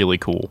look really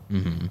cool.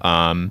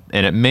 And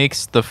it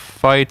makes the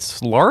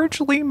fights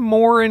largely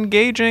more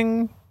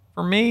engaging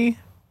for me.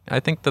 I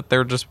think that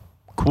they're just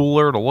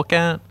cooler to look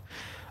at.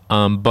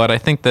 But I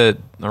think that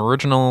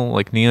original,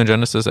 like, Neon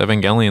Genesis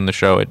Evangelion, the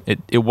show,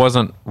 it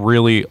wasn't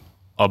really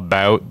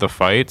about the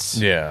fights.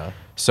 Yeah.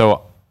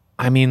 So,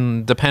 I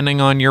mean, depending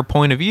on your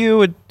point of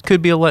view, it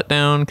could be a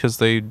letdown because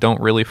they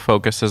don't really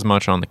focus as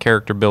much on the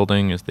character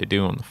building as they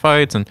do on the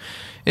fights, and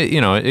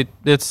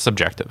it's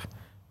subjective.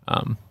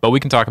 But we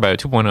can talk about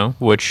 2.0,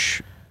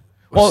 which.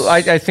 Well,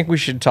 I think we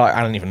should talk.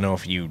 I don't even know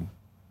if you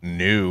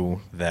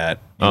knew that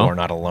You Are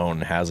Not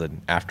Alone has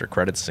an after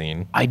credit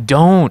scene. I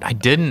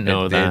didn't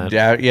know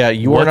that.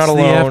 You Are Not Alone.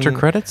 What's the after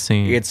credit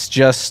scene? It's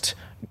just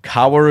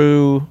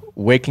Kaworu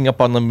waking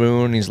up on the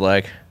moon. He's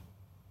like,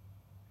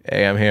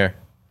 "Hey, I'm here."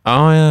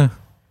 Oh yeah,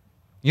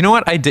 you know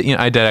what? I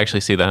did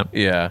actually see that.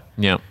 Yeah.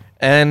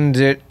 And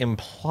it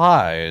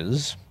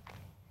implies,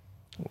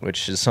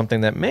 which is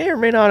something that may or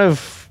may not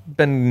have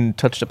been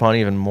touched upon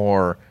even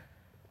more,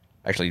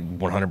 actually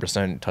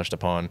 100% touched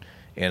upon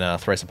in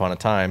Thrice Upon a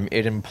Time.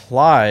 It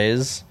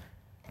implies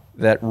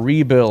that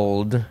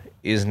Rebuild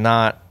is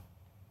not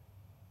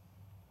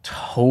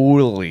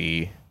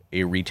totally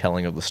a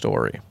retelling of the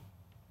story.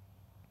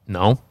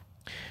 No.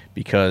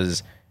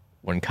 Because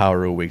when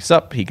Kaoru wakes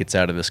up, he gets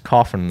out of this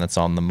coffin that's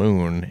on the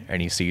moon,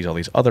 and he sees all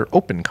these other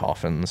open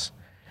coffins,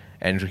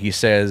 and he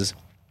says,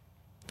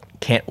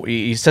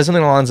 he says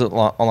something along the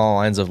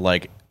lines of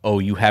like, "Oh,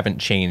 you haven't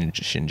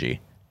changed, Shinji,"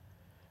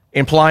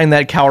 implying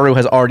that Kaoru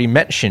has already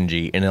met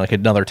Shinji in like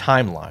another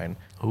timeline.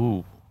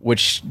 Ooh.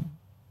 Which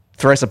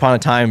Thrice Upon a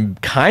Time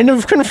kind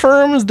of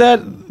confirms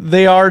that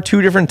they are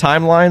two different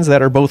timelines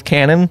that are both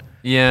canon.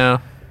 Yeah.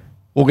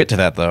 We'll get to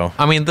that, though.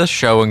 I mean, this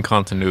show in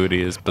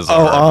continuity is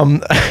bizarre.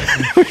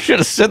 We should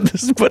have said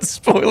this, but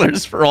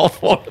spoilers for all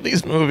 4 of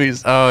these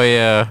movies. Oh,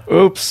 yeah.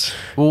 Oops.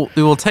 We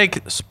will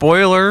take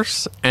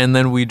spoilers, and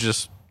then we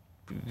just...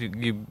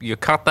 You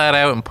cut that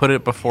out and put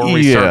it before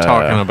we start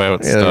talking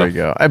about stuff. There we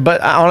go. But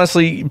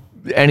honestly,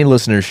 any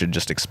listeners should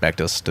just expect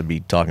us to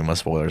be talking about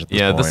spoilers at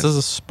this point. This is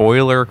a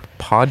spoiler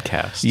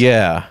podcast.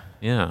 Yeah.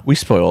 Yeah. We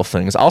spoil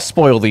things. I'll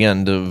spoil the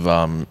end of...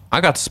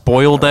 I got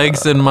spoiled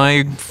eggs in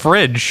my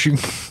fridge.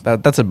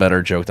 That's a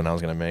better joke than I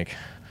was going to make.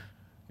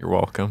 You're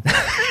welcome.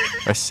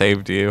 I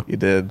saved you. You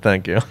did.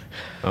 Thank you.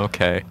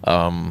 Okay.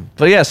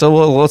 But yeah, so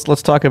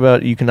let's talk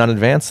about You Cannot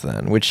Advance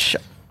then, which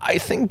I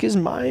think is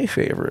my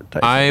favorite.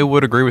 I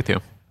would agree with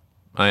you.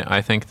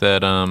 I think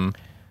that...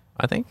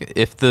 I think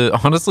if the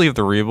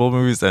Rebuild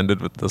movies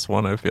ended with this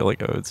one, I feel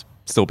like I would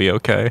still be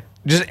okay.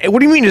 What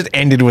do you mean just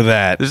ended with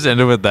that? Just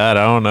ended with that.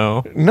 I don't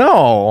know.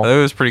 No, That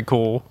was pretty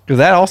cool. because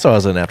that also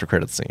has an after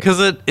credit scene. Because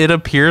it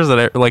appears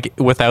that like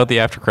without the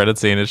after credit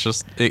scene, it's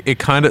just it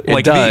kind of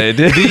like died.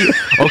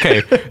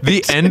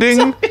 The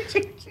ending.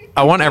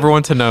 I want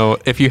everyone to know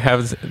if you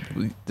have.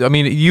 I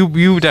mean,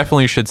 you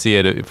definitely should see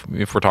it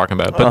if we're talking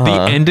about it. But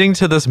the ending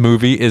to this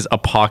movie is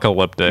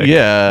apocalyptic.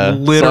 Yeah,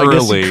 literally. So I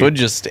guess you could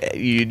just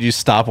you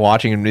stop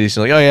watching and be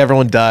like, oh yeah,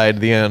 everyone died.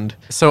 The end.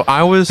 So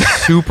I was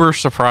super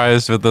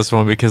surprised with this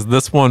one because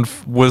this one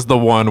was the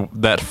one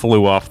that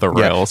flew off the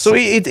rails. So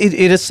it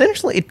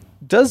essentially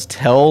does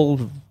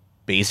tell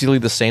basically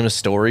the same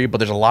story, but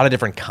there's a lot of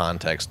different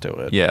context to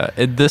it. Yeah,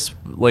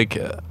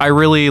 I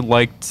really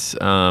liked.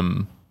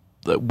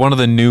 One of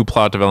the new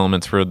plot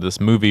developments for this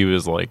movie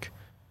was like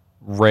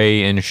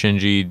Rei and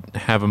Shinji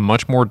have a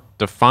much more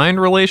defined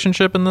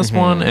relationship in this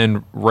one,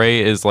 and Rei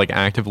is like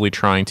actively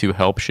trying to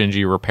help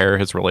Shinji repair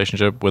his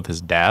relationship with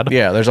his dad.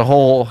 Yeah, there's a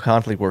whole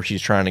conflict where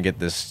she's trying to get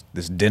this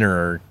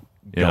dinner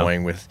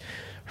going with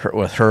her,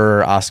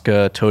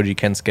 Asuka, Toji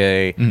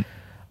Kensuke,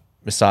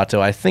 Misato,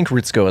 I think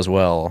Ritsuko as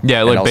well. Yeah,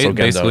 and like also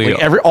basically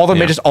Gendo.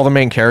 All the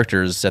main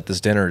characters at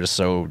this dinner just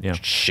so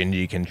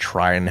Shinji can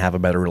try and have a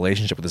better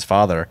relationship with his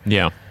father.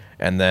 Yeah.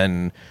 And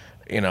then,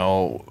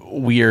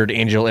 weird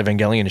Angel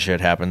Evangelion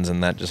shit happens,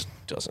 and that just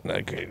doesn't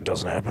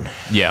happen.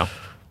 Yeah.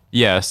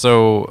 Yeah,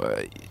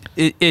 so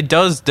it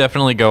does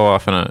definitely go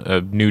off in a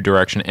new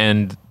direction.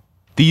 And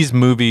these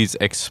movies,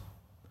 in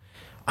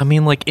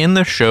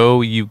the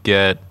show, you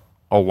get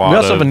a lot of... We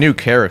also have a new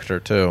character,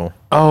 too.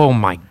 Oh,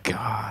 my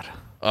God.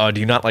 Do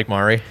you not like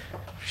Mari?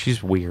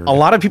 She's weird. A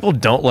lot of people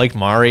don't like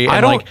Mari.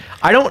 And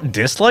I don't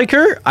dislike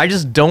her. I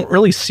just don't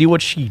really see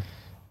what she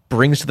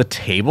brings to the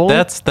table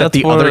that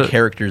the other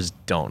characters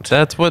don't.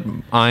 That's what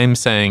I'm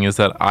saying is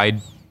that I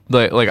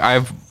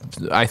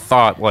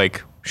thought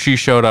like she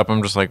showed up.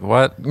 I'm just like,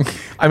 what?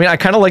 I mean, I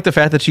kind of like the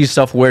fact that she's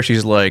self-aware.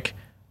 She's like,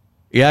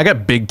 yeah, I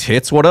got big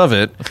tits. What of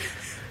it?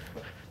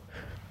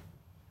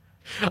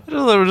 I just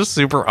thought it was just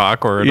super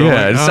awkward.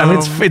 Yeah,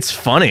 it's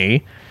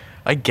funny.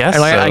 I guess.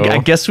 And I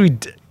guess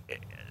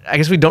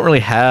we don't really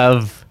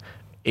have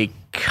a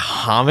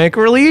comic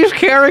relief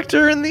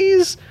character in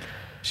these.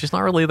 She's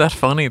not really that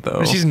funny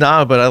though. She's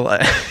not, but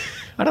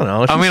I don't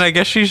know. I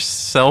guess she's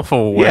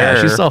self-aware.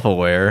 Yeah, she's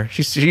self-aware.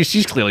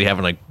 She's clearly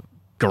having a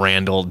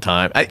grand old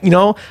time. I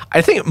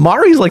think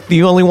Mari's like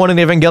the only one in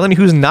Evangelion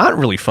who's not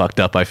really fucked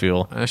up. I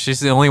feel she's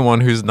the only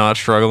one who's not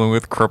struggling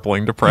with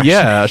crippling depression.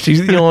 Yeah, she's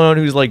the only one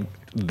who's like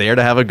there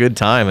to have a good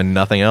time and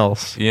nothing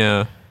else.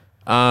 Yeah.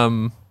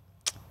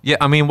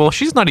 Yeah,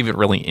 she's not even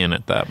really in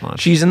it that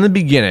much. She's in the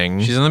beginning.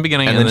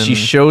 And then she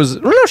shows...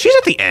 No, she's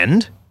at the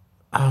end.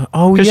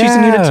 Because she's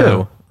in Unit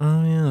 2.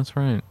 Oh, yeah, that's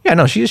right. Yeah,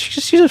 no,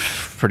 she's a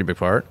pretty big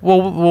part.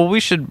 Well, we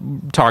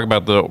should talk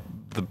about the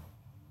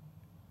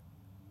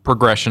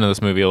progression of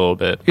this movie a little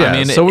bit. Yeah,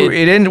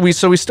 we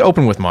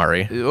open with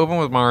Mari. Open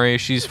with Mari.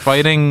 She's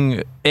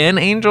fighting an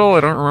angel. I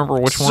don't remember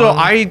which one. So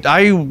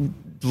I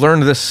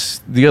learned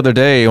this the other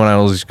day when I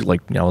was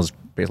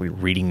basically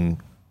reading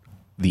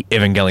the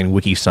Evangelion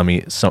wiki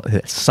summaries.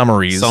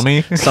 Summies.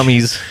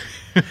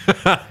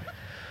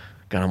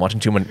 God, I'm watching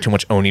too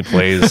much Oni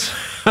plays.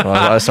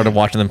 I started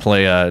watching them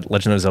play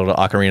Legend of Zelda: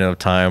 Ocarina of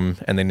Time,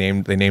 and they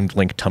named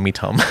Link Tummy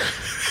Tum.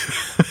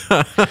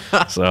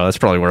 So that's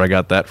probably where I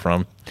got that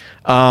from.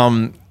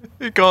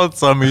 You call it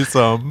Summy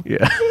Sum.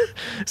 Yeah.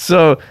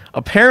 So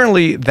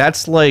apparently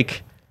that's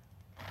like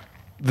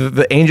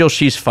the angel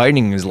she's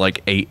fighting is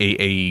like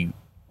a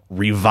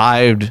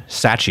revived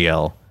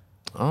Sachiel.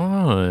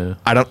 Oh.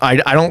 I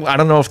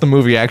don't know if the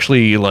movie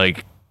actually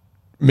like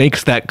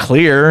makes that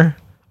clear.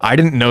 I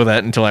didn't know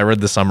that until I read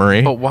the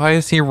summary. But why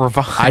is he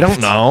revived? I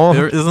don't know.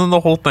 Isn't the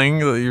whole thing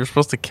that you're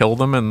supposed to kill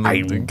them and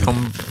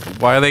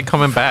why are they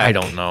coming back? I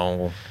don't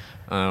know.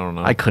 I don't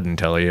know. I couldn't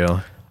tell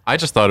you. I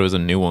just thought it was a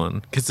new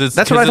one that's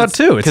what I thought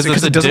too. Because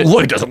it doesn't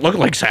look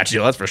like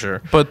Satchel, that's for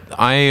sure. But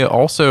I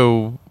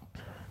also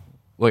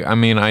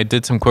I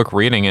did some quick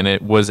reading and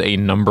it was a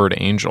numbered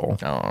angel.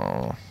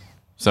 Oh,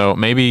 so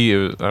maybe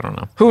I don't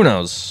know. Who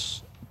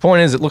knows?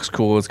 Point is, it looks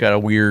cool. It's got a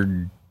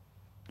weird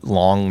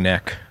long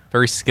neck.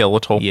 Very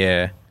skeletal.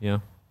 Yeah. Yeah.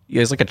 He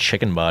has like a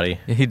chicken body.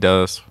 Yeah, he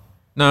does.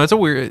 No, it's a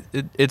weird.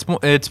 It's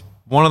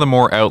one of the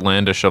more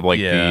outlandish of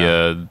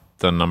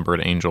the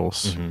numbered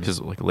angels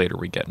because later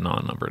we get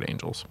non-numbered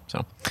angels.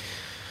 So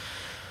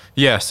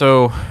yeah,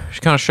 so she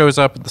kind of shows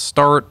up at the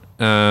start,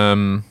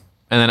 and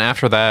then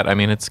after that, I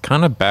mean, it's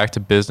kind of back to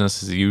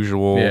business as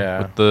usual.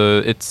 Yeah. With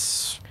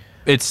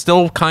it's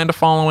still kind of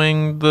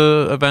following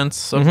the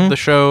events of the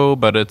show,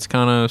 but it's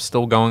kind of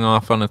still going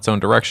off on its own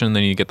direction.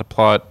 Then you get the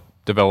plot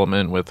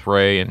development with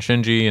Rei and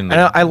Shinji, and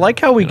I like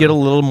how we get a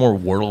little more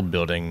world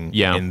building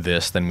in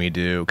this than we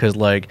do, because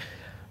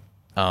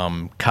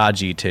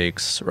Kaji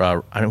takes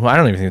I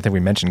don't even think we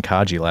mentioned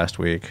Kaji last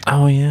week.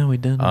 Oh yeah, we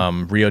did.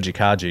 Ryoji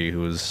Kaji,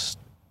 who's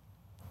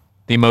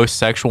the most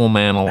sexual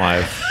man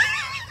alive.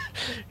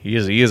 he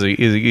is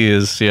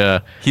yeah.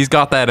 He's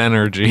got that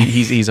energy.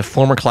 He's a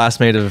former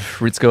classmate of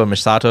Ritsuko and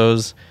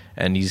Misato's,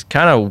 and he's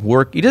kind of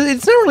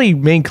it's not really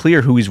made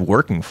clear who he's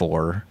working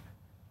for.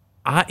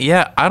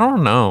 I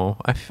don't know.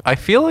 I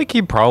feel like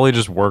he probably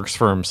just works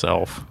for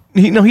himself.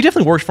 He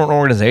definitely works for an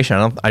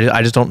organization.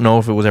 I just don't know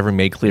if it was ever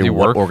made clear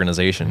what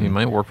organization. He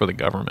might work for the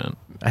government.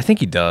 I think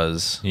he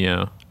does.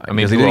 Yeah. I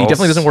mean, he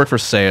definitely doesn't work for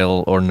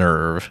Sail or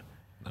Nerve.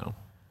 No.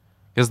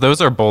 Because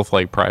those are both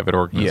like private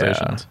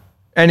organizations.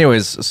 Yeah.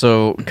 Anyways,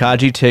 so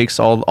Kaji takes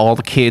all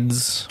the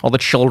kids, all the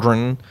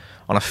children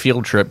on a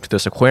field trip to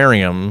this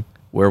aquarium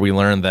where we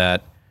learn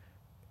that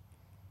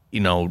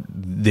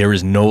there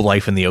is no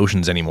life in the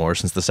oceans anymore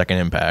since the second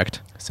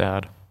impact.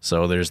 Sad.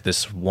 So there's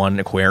this one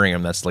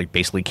aquarium that's like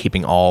basically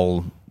keeping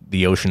all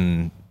the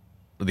ocean's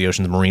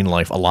marine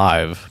life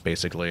alive,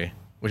 basically,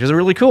 which is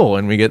really cool.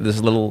 And we get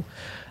this little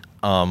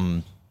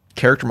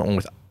character moment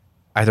with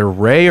either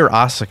Rei or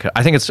Asuka.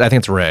 I think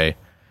it's Rei,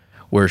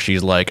 where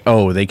she's like,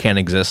 "Oh, they can't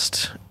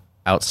exist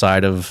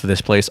outside of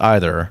this place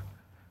either."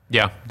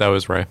 Yeah, that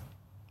was Rei.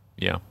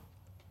 Yeah,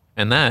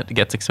 and that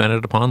gets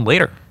expanded upon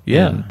later.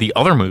 Yeah, in the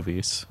other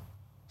movies.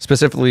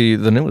 Specifically,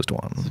 the newest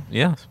one.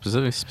 Yeah,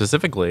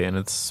 specifically, and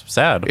it's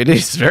sad. It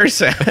is very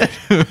sad.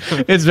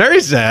 It's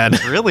very sad.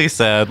 It's really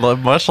sad,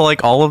 much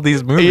like all of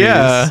these movies.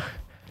 Yeah.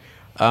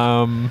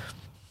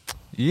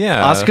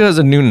 Yeah. Asuka is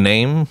a new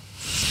name.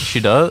 She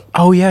does?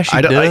 Oh, yeah,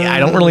 she does. I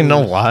don't really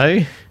know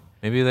why.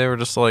 Maybe they were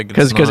just like...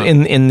 Because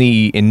in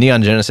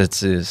Neon Genesis,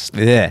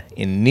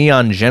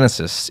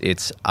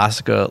 it's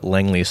Asuka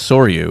Langley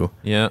Soryu.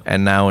 Yeah.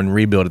 And now in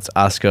Rebuild, it's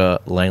Asuka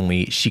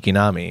Langley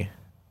Shikinami.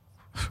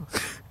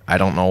 I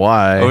don't know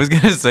why. I was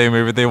going to say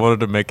maybe they wanted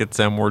to make it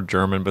sound more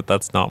German, but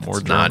that's not more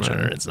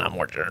German. It's not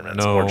more German.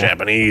 It's more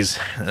Japanese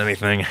than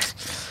anything.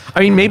 I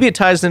mean, maybe it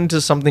ties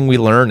into something we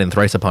learned in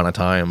Thrice Upon a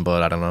Time,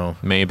 but I don't know.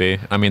 Maybe.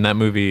 I mean, that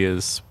movie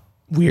is...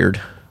 weird.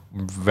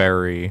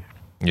 Very...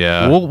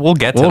 Yeah. We'll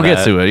get to that. We'll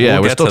get to it. Yeah,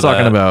 we're still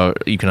talking that.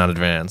 about You Cannot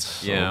Advance.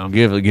 So yeah.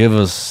 Give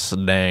us a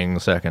dang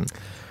second.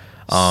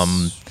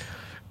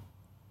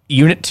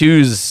 Unit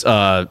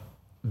 2's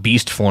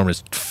beast form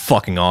is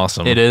fucking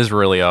awesome. It is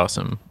really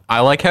awesome. I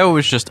like how it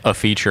was just a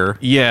feature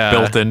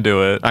built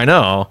into it. I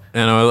know.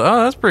 And I was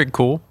that's pretty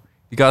cool.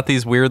 You got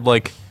these weird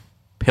like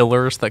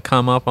pillars that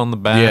come up on the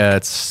back. Yeah,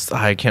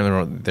 I can't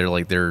remember.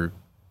 They're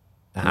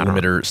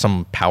limiter,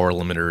 some power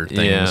limiter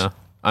things. Yeah.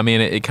 I mean,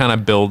 it kind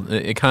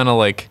of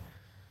like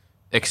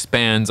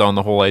expands on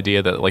the whole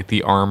idea that like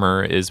the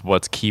armor is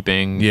what's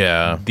keeping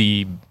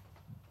the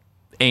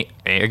I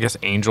guess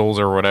angels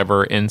or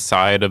whatever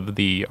inside of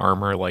the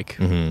armor like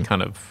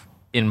kind of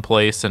in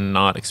place and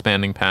not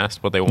expanding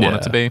past what they want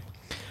it to be.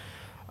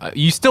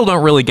 You still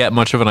don't really get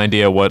much of an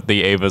idea what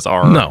the Avas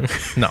are. No,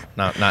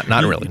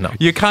 not really. No,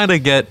 you kind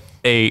of get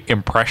a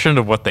impression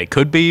of what they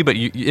could be, but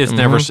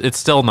it's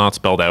still not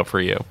spelled out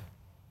for you,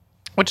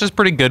 which is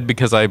pretty good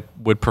because I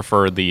would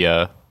prefer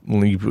the.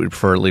 You would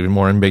prefer it leaving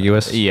more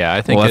ambiguous? Yeah,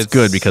 I think that's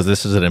good because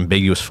this is an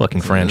ambiguous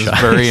fucking franchise.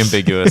 It's very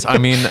ambiguous. I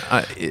mean,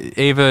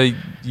 Ava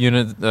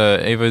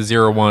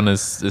 01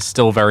 is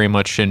still very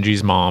much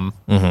Shinji's mom.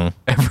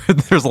 Mm-hmm.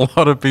 There's a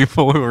lot of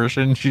people who are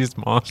Shinji's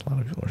mom. A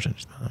lot of people are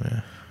Shinji's mom,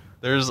 yeah.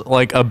 There's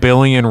like a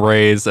billion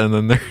Reis, and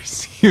then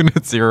there's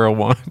Unit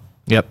 01.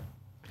 Yep.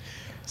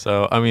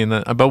 So, I mean,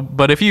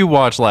 but if you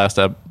watch last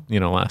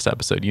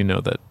episode, you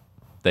know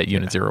that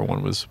Unit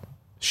 01 was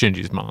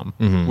Shinji's mom,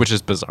 which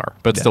is bizarre,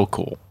 but still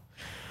cool.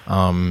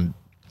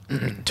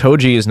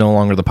 Toji is no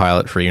longer the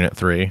pilot for Unit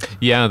 3.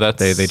 Yeah,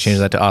 they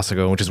changed that to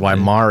Asuka, which is why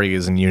Mari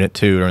is in Unit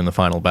 2 during the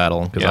final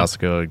battle, because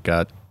Asuka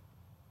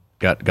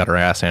got her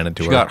ass handed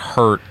to her. She got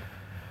hurt,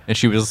 and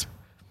she was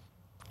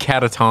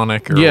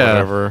catatonic or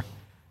whatever.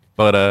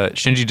 But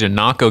Shinji did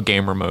not go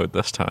gamer mode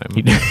this time.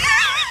 He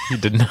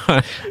did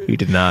not. He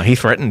did not. He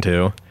threatened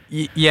to.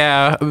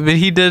 Yeah, but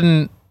he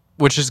didn't,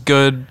 which is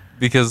good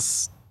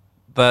because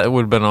that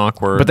would have been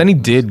awkward. But then he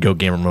did go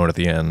gamer mode at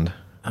the end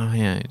Oh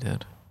yeah, he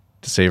did.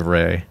 to save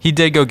Ray. He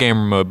did go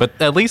gamer mode, but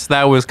at least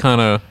that was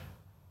kind of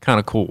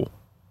cool.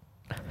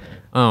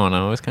 Oh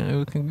no, it was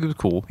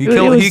cool.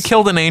 He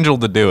killed an angel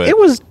to do it. It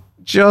was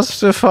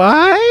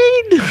justified.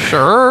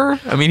 Sure.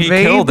 I mean, he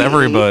killed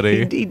everybody.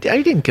 He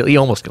didn't kill. He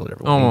almost killed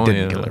everyone. Oh, He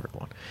didn't yeah. kill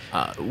everyone.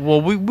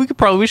 Well, we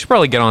should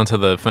probably get on to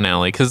the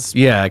finale because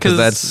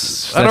That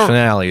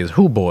finale is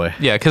who boy.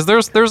 Yeah, because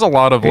there's a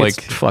lot of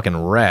It's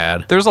fucking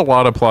rad. there's a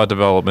lot of plot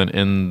development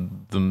in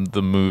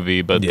the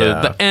movie, but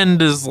the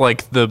end is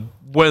like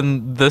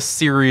when this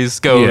series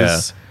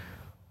goes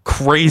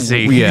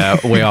crazy.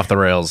 Yeah, way off the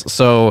rails.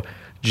 So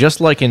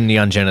just like in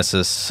Neon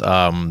Genesis,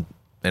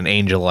 an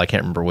angel, I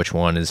can't remember which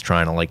one, is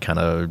trying to like kind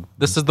of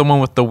This is the one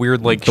with the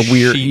weird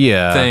sheet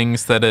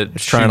things that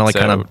it's trying to like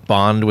kind of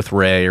bond with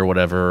Ray or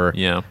whatever.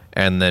 Yeah.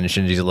 And then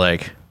Shinji's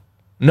like,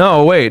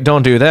 no, wait,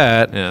 don't do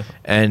that. Yeah.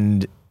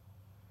 And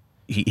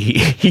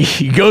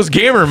he goes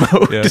gamer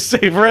mode to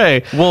save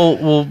Ray.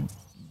 Well,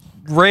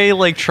 Ray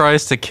like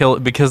tries to kill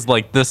it because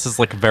like this is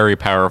like a very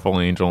powerful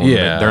angel. And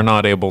Yeah. they're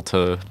not able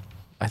to.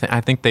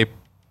 I think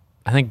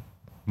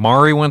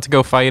Mari went to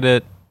go fight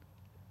it.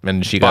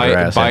 And she got her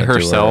ass by handed to her.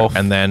 herself.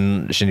 And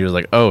then Shinji was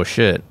like, oh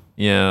shit.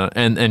 Yeah,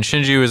 and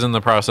Shinji was in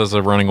the process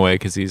of running away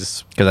because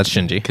Because that's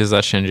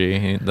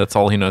Shinji. That's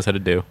all he knows how to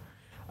do.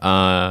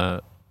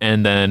 And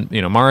then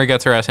Mari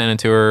gets her ass handed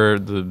to her.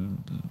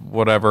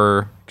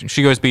 Whatever,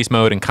 she goes beast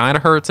mode and kind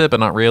of hurts it,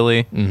 but not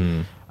really.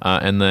 Mm-hmm.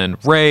 And then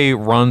Ray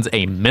runs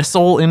a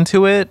missile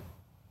into it.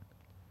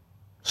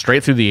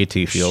 Straight through the AT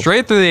field.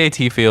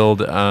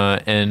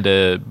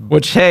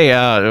 Which,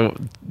 hey,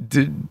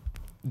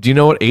 do you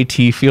know what AT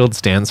field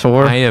stands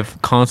for? I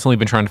have constantly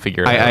been trying to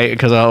figure it out.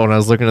 Because when I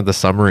was looking at the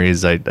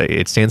summaries,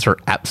 it stands for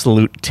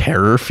Absolute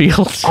Terror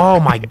Field.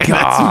 Oh my god,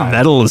 that's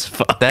metal as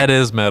fuck. That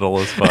is metal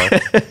as fuck.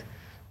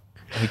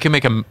 You can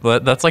make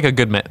that's like a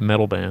good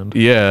metal band.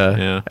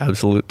 Yeah.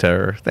 Absolute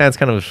Terror. That's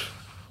kind of,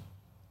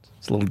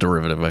 it's a little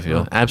derivative, I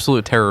feel.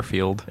 Absolute Terror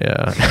Field.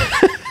 Yeah.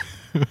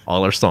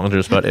 All our songs are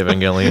just about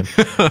Evangelion.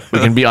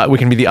 We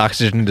can be the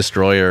Oxygen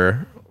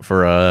Destroyer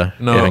for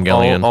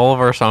Evangelion. All of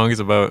our songs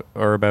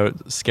are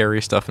about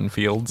scary stuff in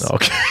fields.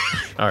 Okay.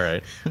 All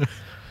right.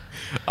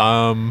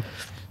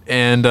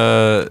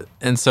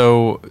 And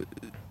so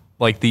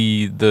like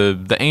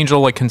the angel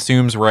like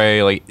consumes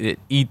Ray, like it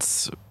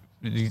eats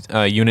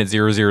Unit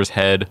 00's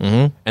head,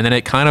 and then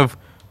it kind of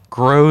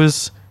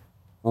grows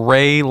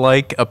Ray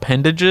like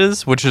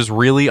appendages, which is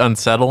really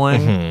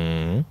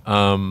unsettling.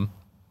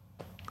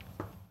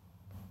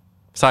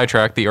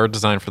 Sidetrack, the art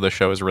design for the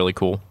show is really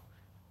cool.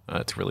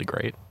 It's really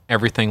great.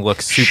 Everything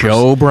looks super.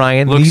 Show,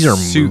 Brian? These are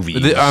movies.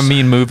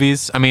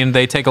 Movies. I mean,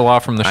 they take a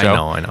lot from the show.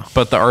 I know.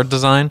 But the art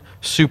design,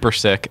 super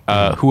sick.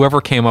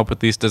 Whoever came up with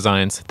these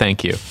designs,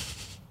 thank you.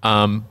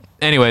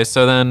 Anyway,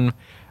 so then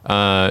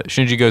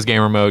Shinji goes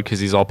gamer mode because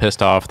he's all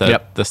pissed off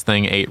that this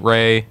thing ate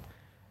Ray.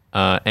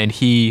 And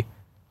he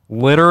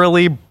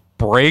literally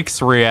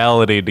breaks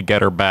reality to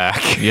get her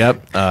back.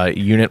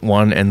 Unit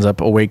 1 ends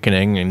up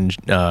awakening, and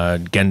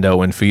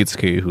Gendo and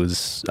Fuyutsuki,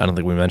 who's, I don't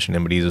think we mentioned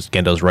him, but he's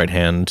Gendo's right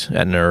hand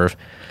at Nerve.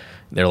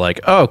 They're like,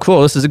 oh,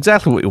 cool, this is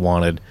exactly what we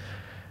wanted.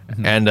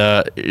 And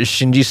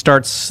Shinji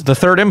starts the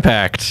third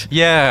impact.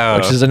 Yeah.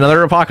 Which is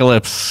another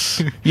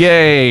apocalypse.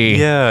 Yay.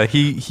 Yeah,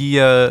 he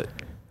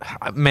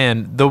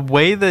man, the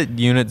way that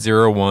Unit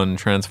 01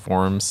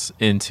 transforms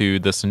into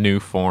this new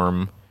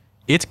form,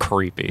 it's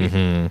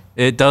creepy.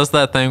 It does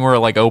that thing where it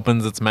like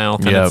opens its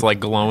mouth and it's like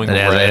glowing and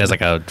red. It has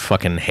like a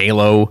fucking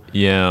halo.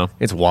 Yeah.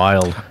 It's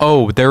wild.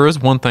 Oh, there is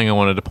one thing I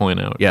wanted to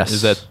point out. Yes.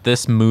 Is that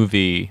this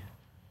movie,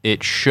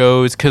 it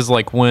shows, because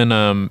like when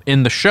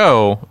in the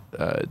show,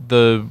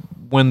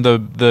 when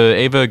the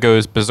Ava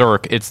goes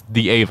berserk, it's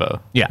the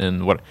Ava. Yeah.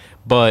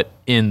 But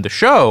in the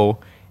show,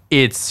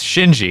 it's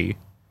Shinji.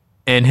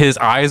 And his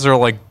eyes are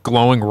like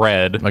glowing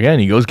red. Again,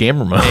 he goes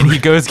gamer mode. And he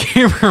goes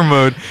gamer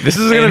mode. This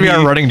is going to be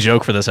our running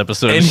joke for this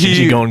episode. And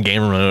Shinji going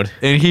gamer mode.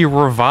 And he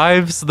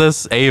revives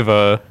this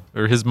Ava,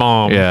 or his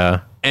mom.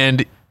 Yeah.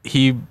 And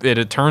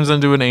it turns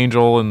into an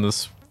angel, and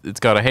it's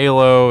got a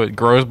halo. It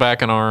grows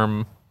back an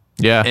arm.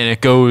 Yeah. And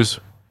it goes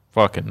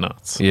fucking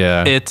nuts.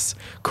 Yeah. It's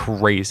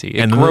crazy.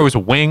 It grows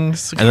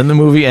wings. And then the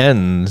movie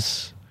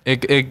ends.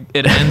 It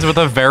ends with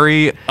a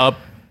very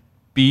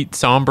upbeat,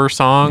 somber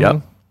song.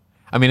 Yep.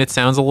 I mean, it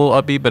sounds a little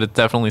upbeat, but it's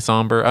definitely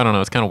somber. I don't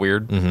know. It's kind of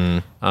weird.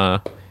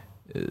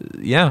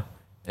 Yeah.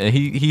 And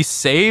he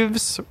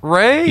saves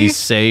Ray? He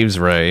saves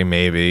Ray,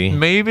 maybe.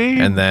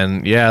 And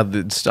then,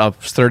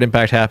 third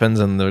impact happens,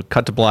 and the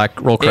cut to black,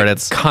 roll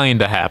credits. It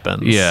kind of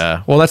happens.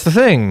 Yeah. Well, that's the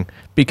thing,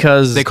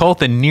 because... They call it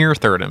the near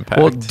third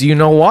impact. Well, do you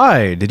know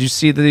why? Did you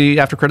see the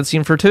after credit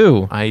scene for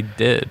 2? I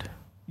did.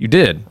 You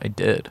did? I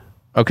did.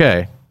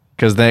 Okay.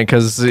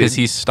 Because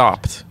he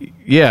stopped.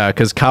 Yeah,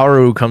 because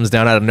Kaoru comes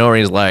down out of nowhere,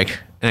 and he's like...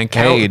 And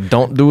hey,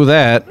 don't do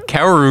that.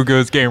 Kaoru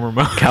goes gamer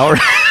mode.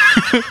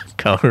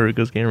 Kaoru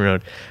goes gamer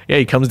mode. Yeah,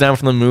 he comes down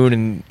from the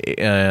moon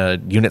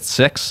in Unit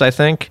 6, I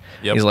think.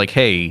 Yep. He's like,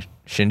 hey,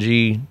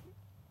 Shinji,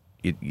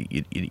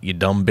 you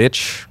dumb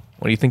bitch.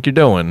 What do you think you're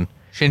doing?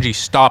 Shinji,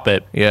 stop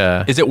it.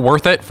 Yeah. Is it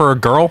worth it for a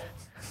girl?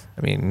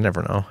 I mean, you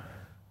never know.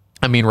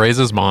 I mean, Ray's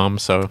his mom,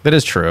 so That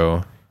is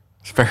true.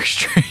 it's very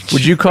strange.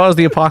 Would you cause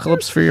the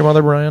apocalypse for your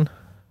mother, Brian?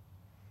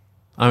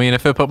 I mean,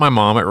 if it put my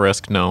mom at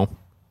risk, no.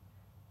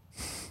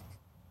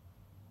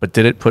 But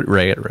did it put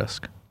Ray at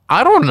risk?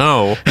 I don't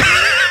know.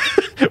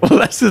 Well,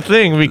 that's the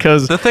thing,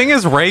 because The thing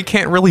is, Ray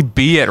can't really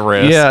be at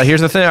risk. yeah,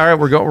 here's the thing. All right,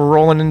 we're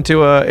rolling into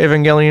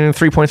Evangelion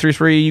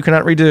 3.33. You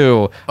cannot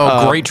redo.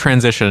 Oh, great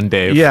transition,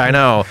 Dave. Yeah, I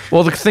know.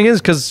 Well, the thing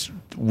is, because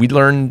we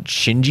learned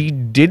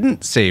Shinji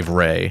didn't save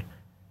Ray.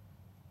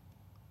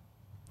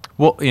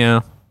 Well,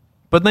 yeah.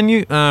 But then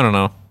I don't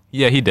know.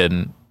 Yeah, he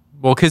didn't.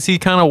 Well, because he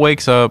kind of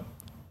wakes up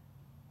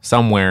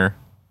somewhere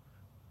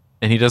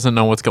and he doesn't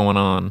know what's going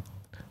on.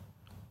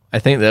 I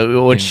think that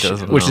which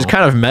is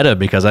kind of meta,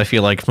 because I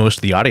feel like most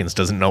of the audience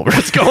doesn't know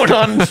what's going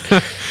on.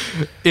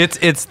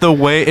 It's the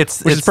way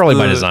it's probably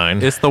by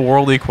design. It's the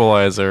world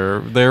equalizer.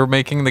 They're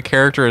making the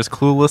character as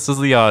clueless as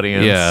the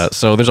audience. Yeah,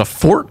 so there's a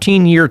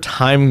 14-year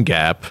time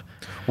gap.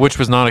 Which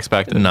was not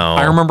expected. No.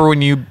 I remember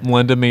when you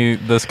lended me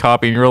this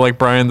copy and you were like,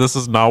 Brian, this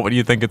is not what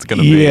you think it's going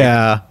to be.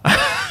 Yeah.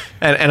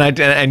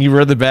 and you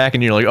read the back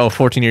and you're like, oh,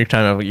 14-year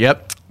time. I'm like,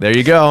 yep, there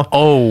you go.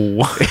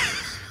 Oh.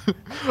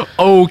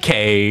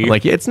 Okay.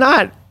 Like, it's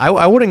not,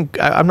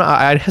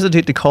 I'd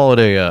hesitate to call it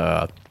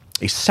a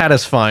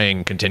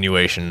satisfying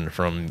continuation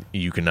from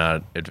You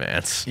Cannot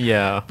Advance.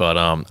 Yeah. But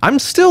I'm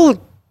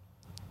still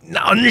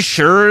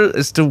unsure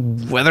as to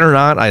whether or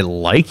not I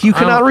like You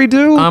Cannot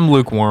Redo. I'm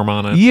lukewarm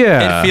on it.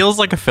 Yeah. It feels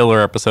like a filler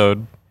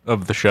episode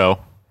of the show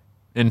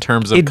in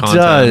terms of content. It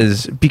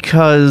does,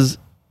 because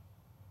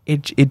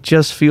it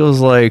just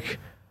feels like,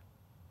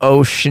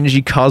 oh,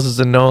 Shinji causes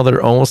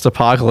another almost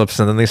apocalypse,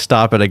 and then they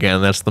stop it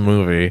again. That's the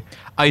movie.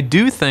 I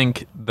do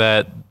think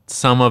that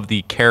some of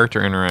the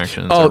character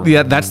interactions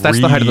that's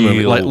the height of the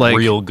movie. Like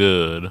real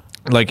good.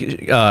 Like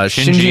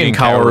Shinji and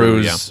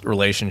Kaoru's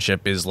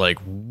relationship is like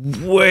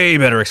way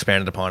better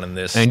expanded upon in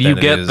this. And you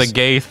get the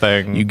gay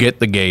thing. You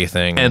get the gay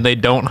thing. And they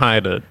don't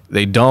hide it.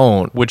 They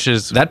don't. Which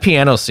is... That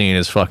piano scene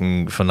is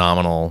fucking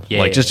phenomenal.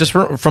 Yeah. Like, just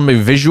from a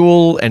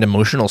visual and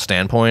emotional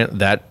standpoint,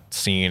 that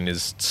scene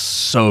is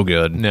so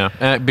good. Yeah.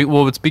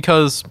 Well, it's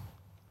because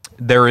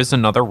there is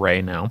another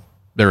Ray now.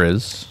 There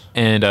is.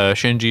 And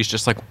Shinji's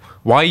just like,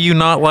 why you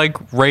not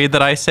like Ray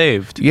that I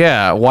saved?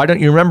 Yeah, why don't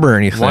you remember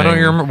anything? Why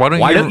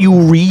don't you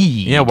read?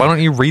 Yeah, why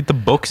don't you read the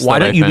books? Why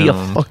don't you be a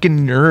fucking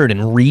nerd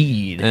and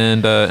read?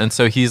 And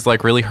so he's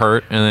like really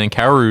hurt, and then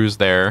Kaoru's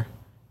there,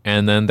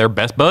 and then they're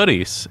best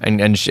buddies. And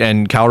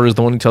Kaoru's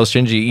the one who tells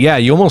Shinji, "Yeah,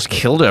 you almost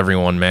killed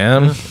everyone,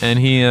 man." And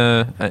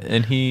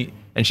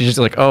she's just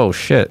like, "Oh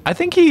shit." I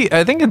think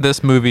in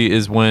this movie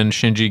is when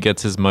Shinji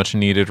gets his much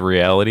needed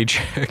reality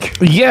check.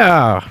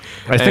 Yeah,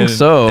 I think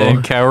so.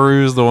 And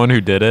Kaoru's the one who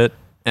did it.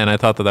 And I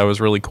thought that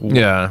was really cool.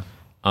 Yeah.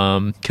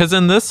 Because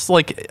in this,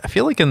 like, I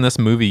feel like in this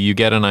movie, you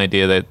get an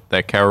idea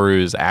that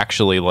Kaoru is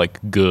actually, like,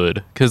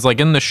 good. Because,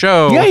 like, in the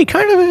show... Yeah, he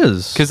kind of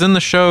is. Because in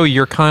the show,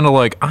 you're kind of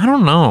like, I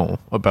don't know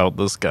about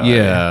this guy.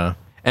 Yeah.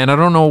 And I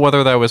don't know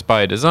whether that was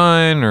by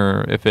design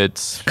or if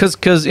it's...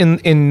 Because in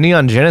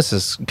Neon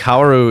Genesis,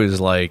 Kaoru is,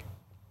 like,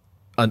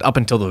 up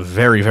until the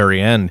very,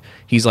 very end,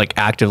 he's, like,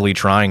 actively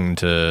trying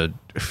to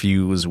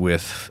fuse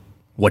with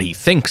what he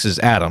thinks is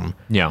Adam.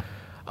 Yeah.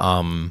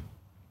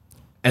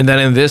 And then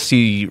in this,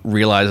 he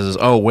realizes,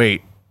 oh,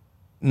 wait,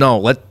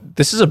 no,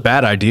 this is a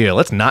bad idea.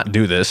 Let's not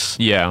do this.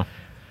 Yeah.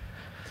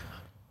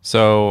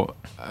 So,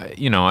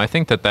 I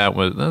think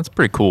that's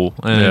pretty cool.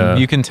 And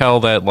you can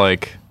tell that,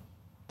 like,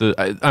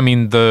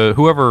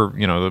 whoever,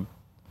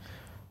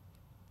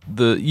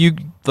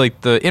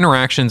 the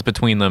interactions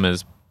between them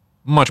is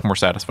much more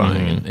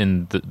satisfying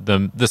in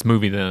this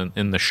movie than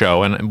in the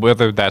show. And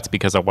whether that's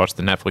because I watched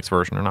the Netflix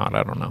version or not,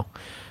 I don't know.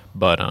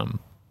 But,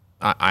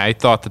 I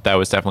thought that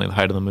was definitely the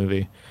height of the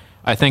movie.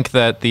 I think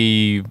that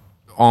the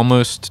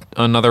almost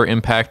another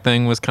impact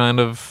thing was kind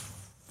of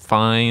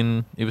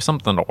fine. It was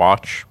something to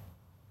watch.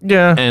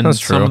 Yeah, and that's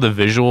true. Some of the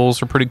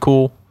visuals are pretty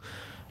cool.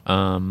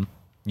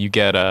 You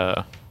get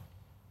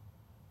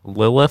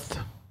Lilith,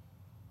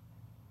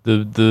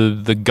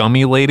 the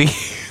gummy lady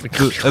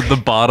at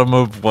the bottom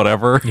of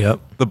whatever. Yep,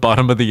 the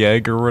bottom of the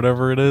egg or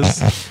whatever it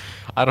is.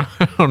 I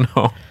don't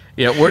know.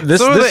 Yeah, this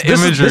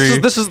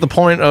is the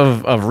point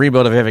of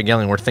Rebuild of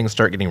Evangelion where things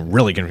start getting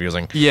really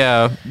confusing.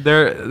 Yeah,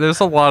 there's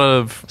a lot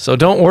of... So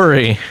don't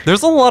worry.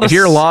 There's a lot if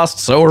you're lost,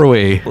 so are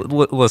we.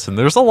 Listen,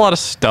 there's a lot of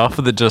stuff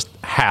that just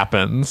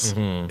happens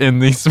in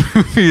these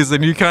movies,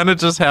 and you kind of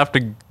just have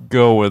to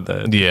go with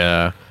it.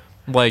 Yeah.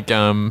 Like,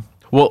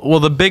 well,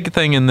 the big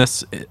thing in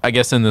this, I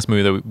guess in this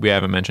movie that we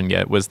haven't mentioned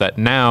yet, was that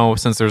now,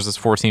 since there's this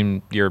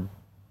 14-year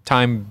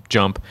time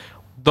jump...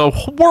 The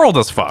world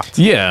is fucked.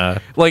 Yeah.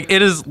 Like,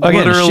 it is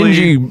literally...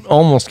 Shinji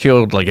almost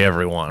killed, like,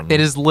 everyone. It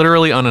is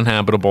literally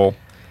uninhabitable.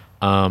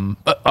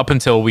 Up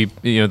until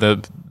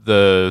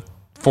the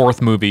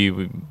fourth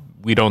movie,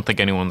 we don't think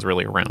anyone's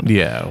really around.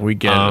 Yeah, we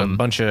get a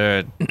bunch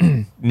of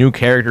new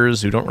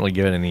characters who don't really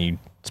get any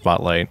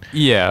spotlight.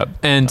 Yeah,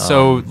 and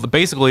so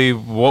basically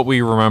what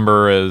we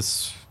remember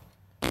is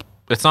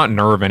It's not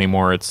Nerve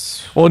anymore.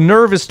 It's Well,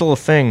 Nerve is still a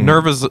thing.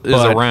 Nerve is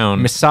but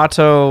around.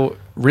 Misato,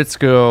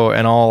 Ritsuko,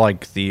 and all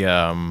like the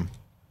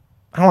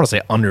I don't want to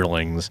say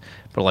underlings,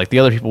 but like the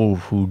other people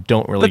who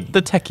don't really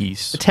the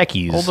techies. the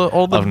techies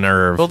all the of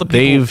Nerve. all the people-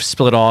 They've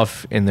split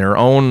off in their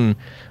own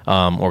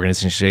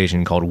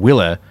organization called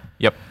Willa,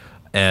 Yep.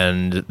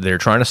 and they're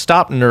trying to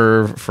stop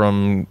Nerve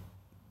from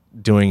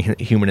doing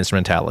human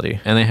instrumentality.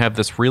 And they have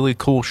this really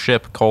cool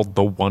ship called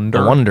the Wonder.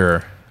 The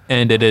Wonder.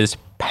 And it is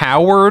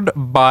powered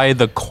by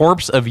the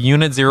corpse of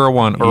Unit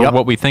 01, or Yep.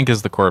 what we think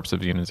is the corpse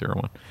of Unit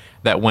 01,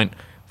 that went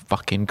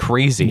fucking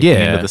crazy at the Yeah.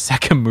 end of the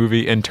second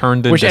movie and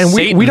turned into And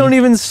Satan. we don't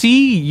even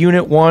see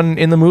Unit 1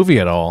 in the movie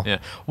at all. Yeah.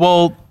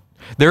 Well,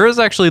 there is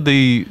actually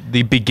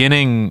the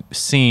beginning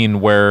scene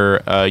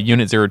where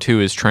Unit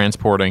 02 is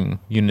transporting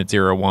Unit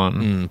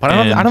 01. But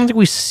I don't think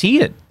we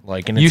see it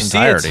like in its You see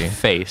entirety. its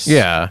face.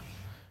 Yeah.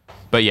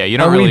 But yeah, you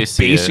don't Or really we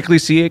see basically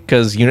see it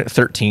because Unit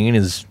 13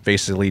 is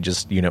basically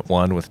just Unit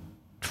 1 with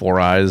 4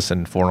 eyes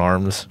and 4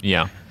 arms. it.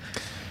 Yeah.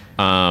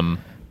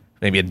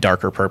 Maybe a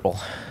darker purple.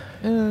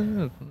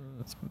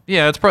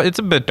 Yeah, it's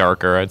a bit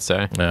darker, I'd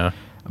say. Yeah.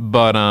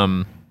 But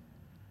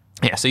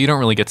yeah, so you don't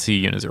really get to see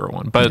Unit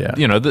 01. But Yeah.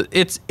 you know,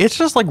 it's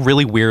just like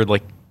really weird.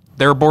 Like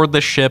they're aboard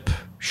the ship.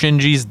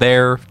 Shinji's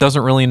there,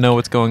 doesn't really know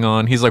what's going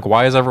on. He's like,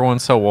 "Why is everyone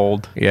so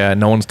old? Yeah,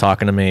 no one's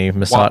talking to me.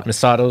 Why-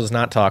 Misato's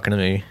not talking to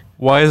me.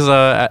 Why is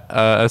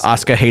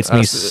Asuka hates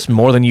me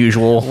more than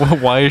usual.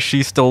 why is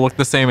she still look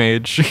the same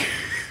age?"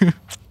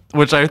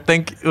 Which I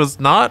think was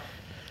not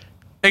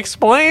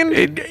explained.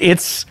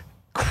 It's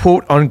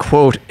quote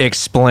unquote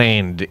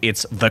explained.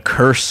 It's the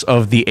curse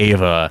of the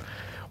Eva.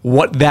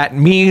 What that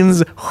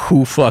means,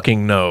 who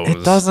fucking knows?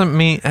 It doesn't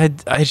mean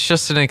it's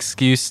just an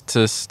excuse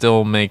to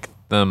still make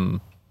them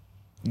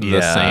the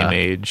Yeah. same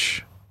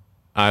age.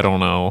 I don't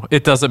know.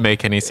 It doesn't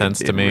make any sense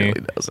to me. It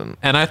really doesn't.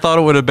 And I thought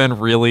it would have been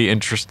really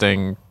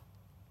interesting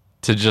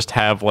to just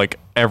have like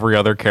every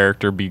other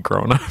character be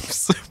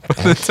grown-ups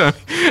by the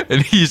time,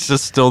 and he's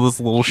just still this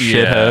little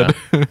shithead.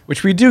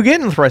 Which we do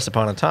get in Thrice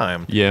Upon a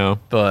Time. Yeah.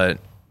 But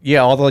yeah,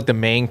 all the like the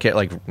main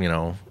like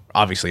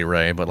obviously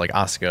Rey, but like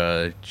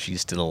Asuka, she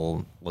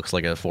still looks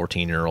like a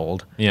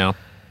 14-year-old. Yeah.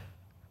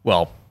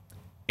 Well,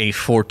 a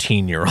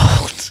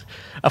 14-year-old.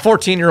 A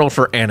 14-year-old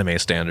for anime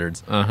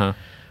standards.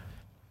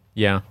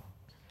 Yeah.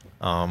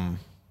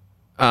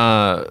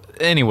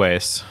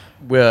 Anyways,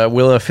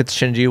 Willa fits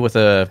Shinji with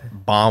a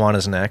bomb on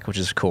his neck, which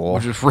is cool.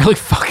 which is really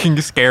fucking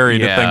scary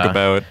to think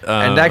about.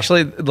 And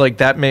actually, like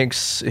that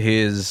makes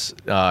his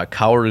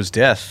Kaoru's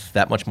death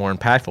that much more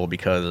impactful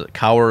because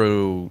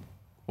Kaoru.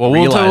 well,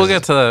 we'll realizes-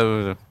 get to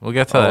that. We'll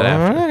get to that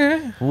after. Okay.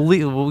 We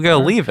gotta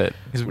leave it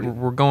because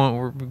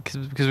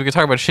because we could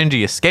talk about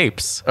Shinji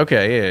escapes.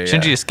 Okay. Yeah.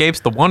 Shinji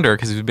escapes the Wonder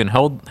because he's been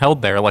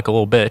held there like a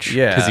little bitch.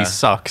 Yeah. Because he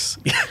sucks.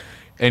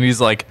 And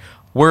he's like,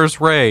 "Where's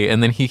Rey?"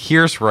 And then he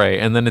hears Rey,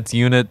 and then it's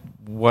Unit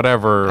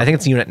whatever. I think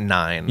it's Unit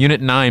 9. Unit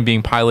 9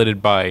 being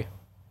piloted by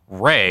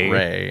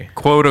Rey,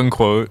 quote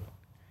unquote.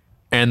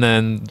 And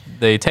then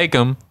they take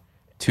him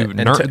to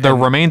the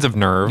remains of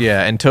Nerve.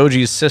 Yeah, and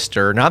Toji's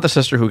sister, not the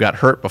sister who got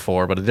hurt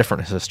before, but a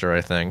different sister,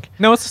 I think.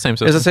 No, it's the same Is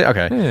system. it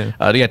okay?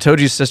 Yeah,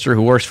 Toji's sister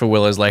who works for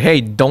Willa is like, hey,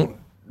 don't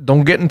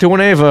get into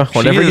an Eva.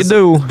 Whatever She you is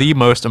do. the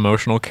most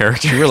emotional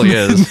character. She really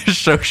is. In the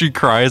show, she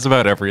cries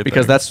about everything.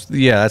 Because that's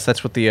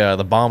what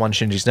the bomb on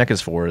Shinji's neck is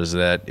for, is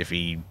that if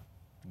he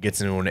gets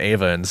into an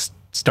Eva and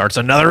starts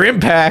another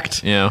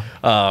impact, yeah.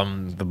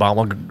 the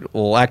bomb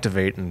will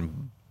activate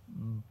and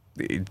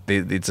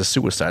it's a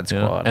suicide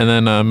squad. And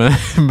then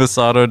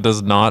Misato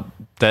does not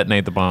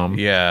detonate the bomb.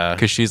 Yeah.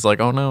 Because she's like,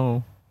 oh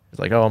no. It's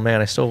like, oh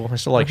man, I still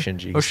like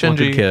Shinji. Oh, He's still a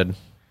good Shinji. kid.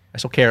 I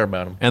still care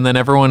about him. And then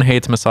everyone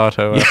hates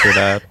Misato after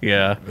that.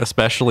 Yeah.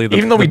 Especially the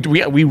Even though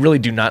we really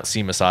do not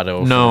see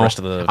Misato for the rest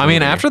of the I mean,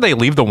 movie. after they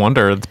leave the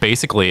Wonder, it's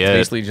basically it.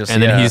 basically just-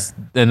 and yeah.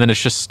 then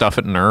it's just stuff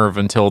at Nerve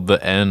until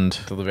the end.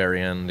 to the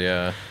very end,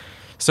 yeah.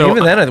 So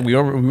Even then, we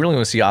really want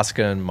to see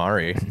Asuka and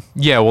Mari.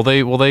 yeah, well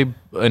they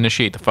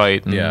initiate the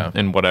fight and, Yeah.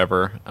 and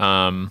whatever.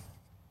 And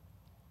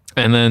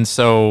then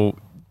so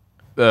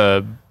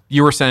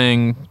you were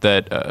saying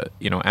that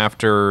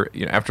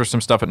after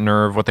some stuff at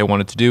Nerve, what they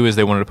wanted to do is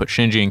they wanted to put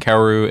Shinji and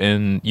Kaoru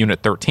in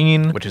Unit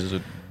 13, Which is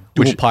a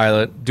dual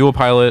pilot. dual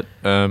pilot.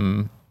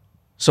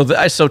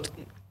 So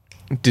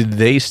did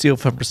they steal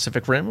from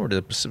Pacific Rim, or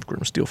did Pacific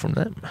Rim steal from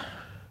them?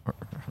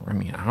 I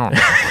mean, I don't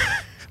know.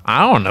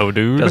 I don't know,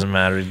 dude. Doesn't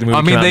matter. The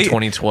movie came out in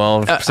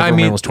 2012. Pacific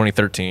Rim was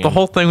 2013. The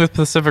whole thing with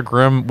Pacific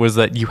Rim was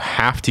that you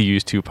have to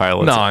use two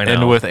pilots. No, I know.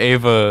 And with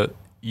Ava,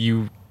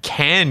 you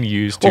can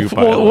use two that was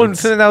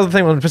pilots. the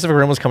thing when Pacific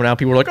Rim was coming out.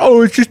 People were like,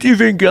 "Oh, it's just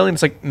Evangelion."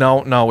 It's like,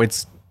 no,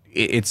 it's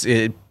It's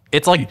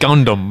like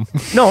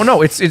Gundam.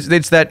 no,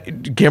 it's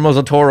that Guillermo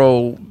del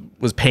Toro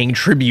was paying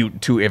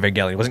tribute to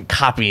Evangelion. He wasn't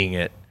copying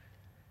it.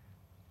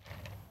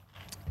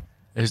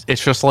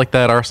 It's just like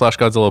that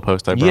r/Godzilla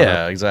post I brought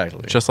Yeah, up.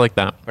 exactly. Just like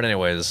that. But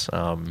anyways,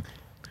 so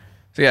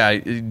yeah,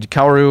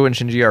 Kaoru and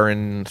Shinji are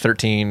in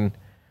 13.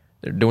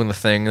 They're doing the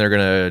thing. They're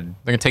They're going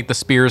to take the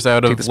spears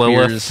out of the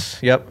Lilith. spears.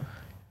 Yep.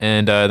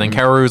 And then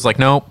Kaoru's like,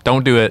 no,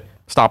 don't do it.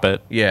 Stop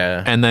it.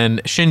 Yeah. And then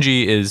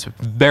Shinji is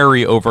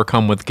very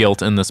overcome with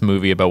guilt in this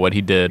movie about what he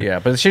did. Yeah,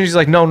 but Shinji's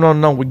like, no,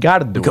 we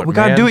gotta do it. We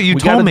gotta do it. You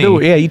we told me. Do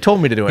it. Yeah, you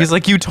told me to do it. He's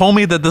like, you told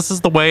me that this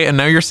is the way, and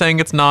now you're saying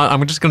it's not.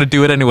 I'm just gonna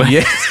do it anyway.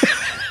 Yeah.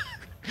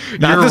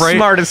 Not the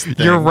smartest thing.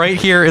 You're right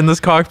here in this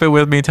cockpit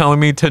with me, telling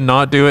me to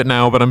not do it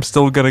now, but I'm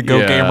still gonna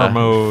go gamer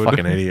mode.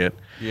 Fucking idiot.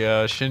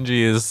 Yeah,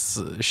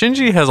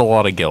 Shinji has a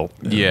lot of guilt.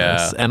 In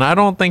this, and I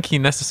don't think he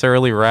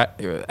necessarily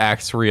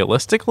acts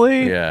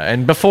realistically. Yeah,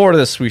 and before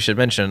this, we should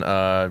mention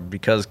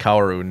because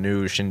Kaoru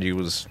knew Shinji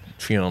was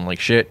feeling like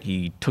shit,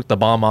 he took the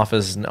bomb off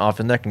his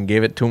neck and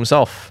gave it to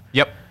himself.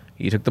 Yep.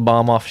 He took the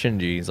bomb off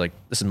Shinji. He's like,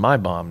 "This is my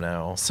bomb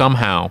now.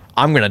 Somehow,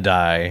 I'm gonna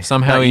die.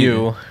 Somehow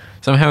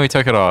Somehow he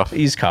took it off.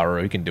 He's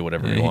Kaoru. He can do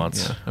whatever he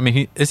wants. Yeah. I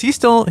mean, he's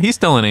still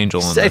an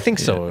angel. I think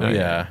so.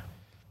 Yeah.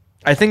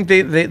 I think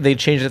they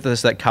changed it to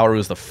this that Kaoru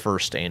is the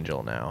first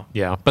angel now.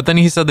 Yeah, but then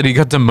he said that he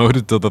got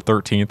demoted to the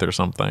 13th or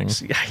something.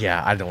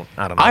 Yeah, I don't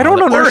know. I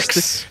don't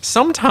understand.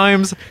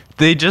 Sometimes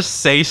they just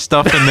say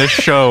stuff in this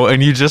show,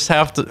 and you just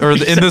have to, or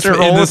in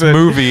this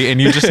movie, and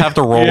you just have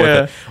to roll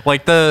with it.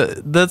 Like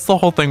that's the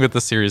whole thing with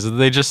the series.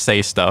 They just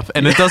say stuff,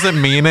 and it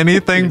doesn't mean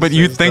anything, but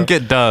you think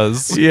it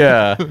does.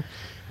 Yeah,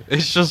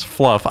 it's just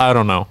fluff. I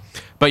don't know.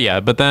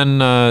 But then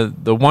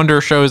the Wonder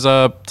shows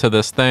up to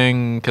this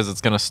thing because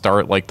it's going to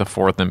start like the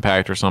fourth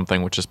impact or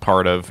something, which is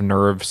part of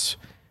Nerve's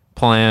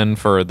plan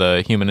for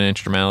the human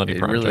instrumentality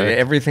project. Really,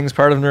 everything's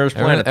part of Nerve's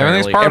plan.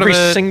 Everything's part of it.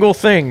 Every single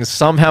thing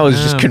somehow is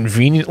just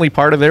conveniently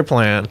part of their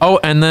plan. Oh,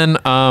 and then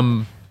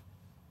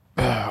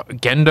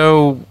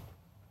Gendo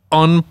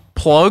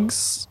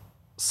unplugs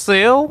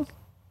Sail.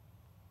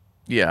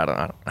 Yeah, I don't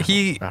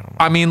know.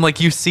 I mean,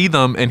 like, you see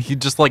them, and he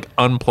just, like,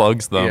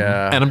 unplugs them.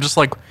 Yeah. And I'm just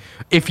like,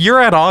 if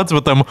you're at odds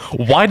with them,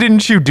 why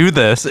didn't you do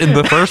this in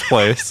the first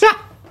place?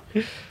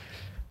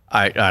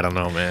 I don't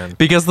know, man.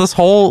 Because this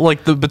whole,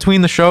 like,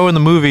 between the show and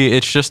the movie,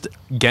 it's just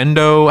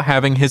Gendo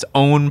having his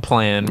own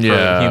plan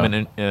for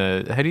human,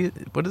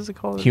 what is it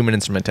called? Human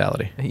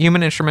instrumentality.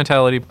 Human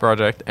instrumentality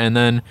project. And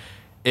then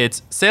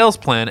it's Sail's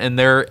plan, and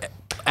they're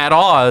at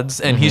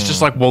odds, and he's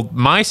just like, well,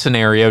 my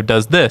scenario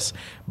does this,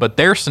 but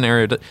their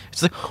scenario does.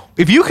 It's like,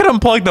 if you could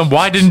unplug them,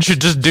 why didn't you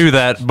just do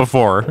that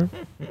before?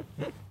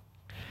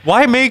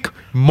 Why make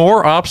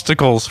more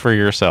obstacles for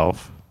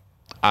yourself?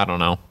 I don't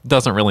know.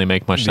 Doesn't really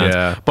make much sense.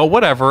 Yeah. But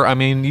whatever. I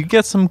mean, you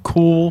get some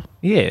cool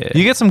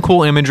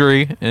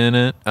imagery in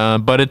it,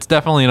 but it's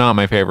definitely not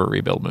my favorite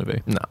Rebuild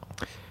movie.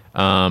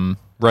 No.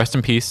 Rest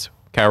in peace,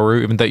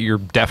 Kaoru, even that you're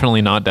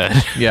definitely not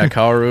dead. Yeah,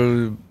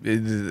 Kaoru,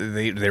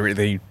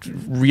 they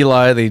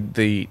realize,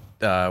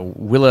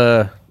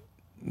 Willa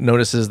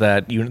notices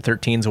that Unit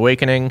 13's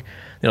awakening.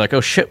 They're like,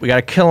 oh shit, we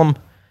gotta kill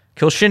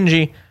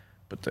Shinji.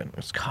 But then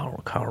it's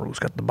Kaoru's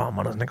got the bomb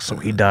on his neck, so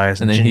he dies.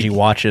 And then Shinji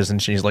watches, and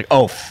Shinji's like,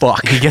 oh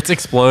fuck. He gets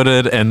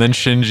exploded, and then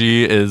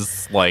Shinji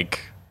is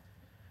like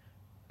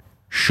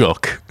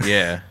shook.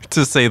 Yeah.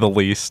 To say the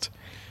least.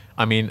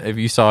 I mean, if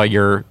you saw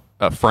your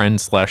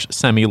friend /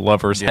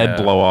 semi-lover's head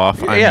blow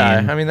off.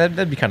 I mean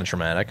that'd be kind of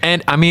traumatic.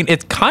 And I mean,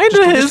 it's kind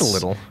of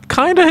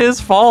his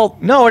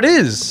fault. No, it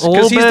is,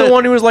 because he's the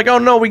one who was like, "Oh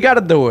no, we got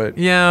to do it."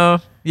 Yeah,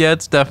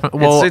 it's definitely.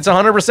 Well, it's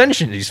 100%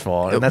 Shinji's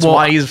fault, and that's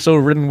why he's so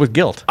ridden with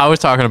guilt. I was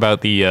talking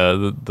about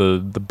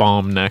the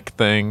bomb neck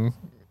thing,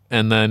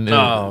 and then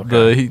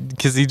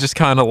because he just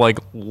kind of like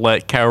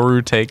let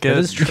Kaoru take it. That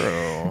is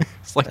true.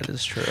 It's like, that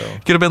is true.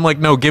 Could have been like,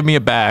 no, give me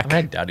it back.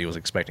 I doubt he was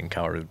expecting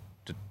Kaoru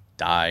to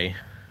die.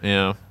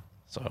 Yeah.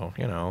 So,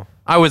 you know.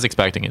 I was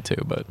expecting it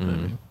too, but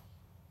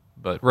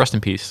but rest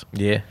in peace.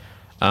 Yeah.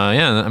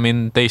 I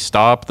mean, they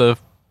stopped the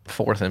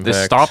fourth impact.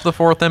 They stopped the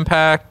fourth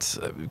impact.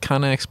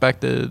 Kind of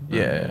expected.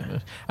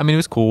 Yeah. I mean, it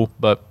was cool,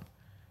 but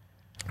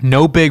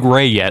no Big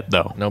Ray yet,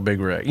 though. No Big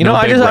Ray. You know,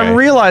 I'm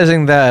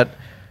realizing that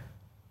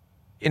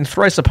in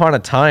Thrice Upon a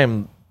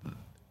Time,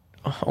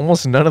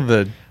 almost none of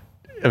the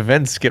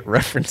events get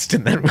referenced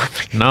in that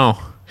movie. No,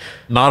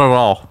 not at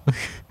all.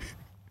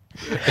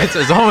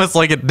 It's almost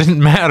like it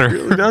didn't matter. It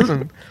really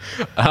doesn't.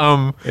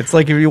 It's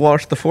like if you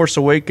watch The Force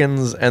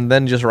Awakens and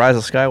then just Rise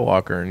of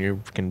Skywalker, and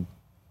you can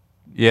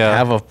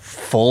have a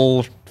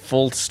full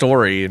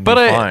story and be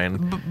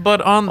fine.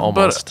 But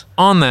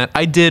on that,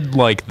 I did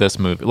like this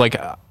movie. Like,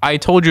 I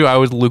told you I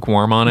was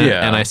lukewarm on it,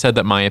 and I said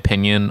that my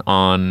opinion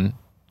on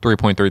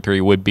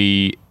 3.33 would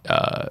be,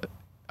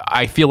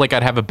 I feel like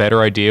I'd have a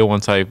better idea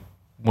once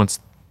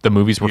the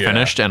movies were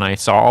finished and I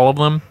saw all of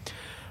them.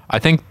 I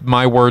think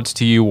my words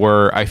to you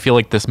were, I feel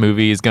like this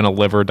movie is going to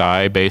live or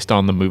die based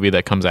on the movie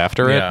that comes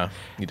after it. Yeah,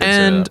 you did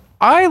and say that.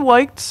 I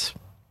liked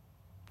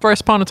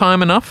Thrice Upon a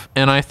Time enough,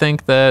 and I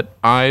think that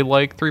I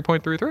like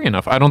 3.33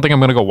 enough. I don't think I'm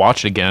going to go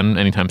watch it again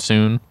anytime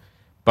soon,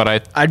 but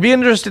I'd be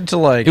interested to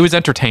like... It was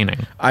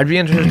entertaining. I'd be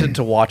interested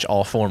to watch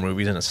all 4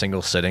 movies in a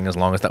single sitting, as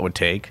long as that would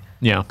take.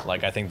 Yeah.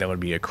 Like, I think that would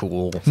be a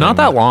cool thing. Not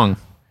that long.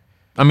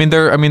 I mean,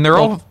 they're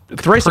all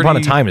Thrice Upon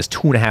a Time is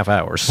 2.5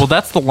 hours. Well,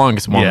 that's the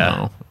longest one,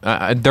 though.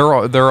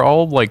 They're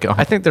all like...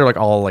 I think they're like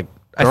all like...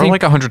 I think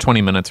like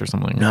 120 minutes or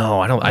something. No,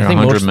 I don't. Like I think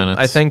 100 minutes.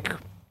 I think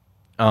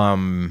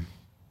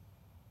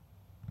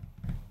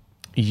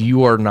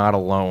You Are Not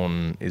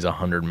Alone is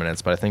 100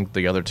 minutes, but I think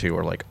the other two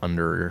are like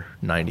under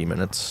 90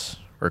 minutes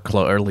or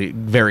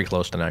very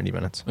close to 90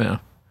 minutes.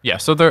 Yeah.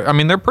 So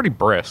they're pretty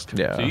brisk.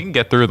 Yeah. So you can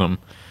get through them.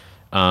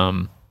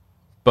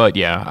 But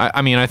yeah,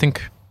 I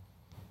think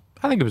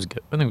it was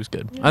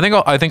good.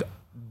 Yeah. I think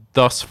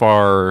thus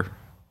far,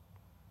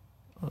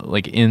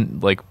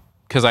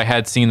 because I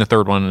had seen the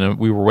third one and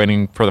we were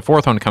waiting for the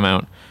fourth one to come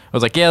out. I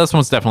was like, yeah, this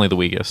one's definitely the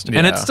weakest,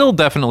 and it's still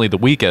definitely the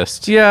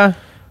weakest. Yeah.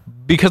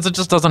 Because it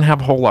just doesn't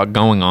have a whole lot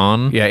going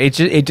on. Yeah, it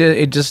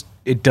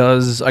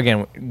does,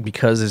 again,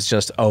 because it's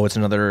just, it's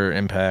another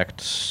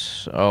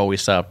Impact. Oh, we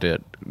stopped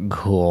it.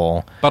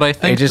 Cool. But I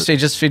think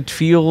it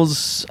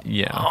feels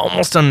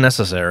almost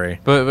unnecessary.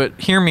 But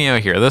hear me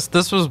out here.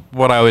 This was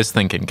what I was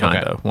thinking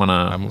kind of when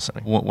I'm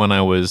listening. When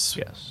I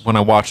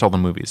watched all the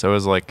movies. I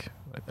was like,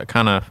 I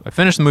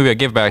finished the movie, I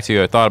gave it back to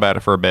you, I thought about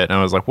it for a bit, and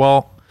I was like,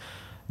 well,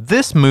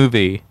 this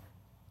movie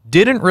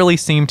didn't really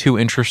seem too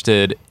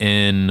interested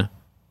in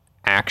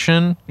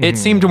action. It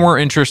seemed more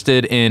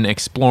interested in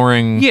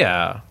exploring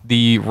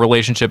the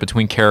relationship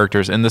between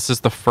characters, and this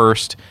is the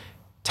first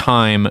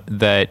time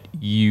that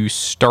you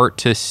start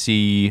to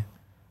see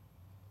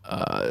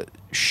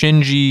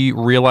Shinji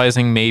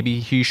realizing maybe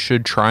he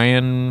should try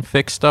and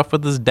fix stuff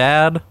with his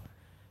dad,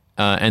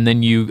 and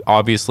then you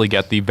obviously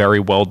get the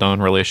very well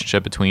done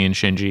relationship between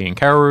Shinji and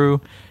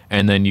Kaoru,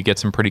 and then you get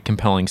some pretty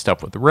compelling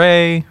stuff with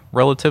Rei,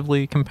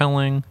 relatively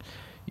compelling,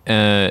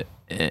 and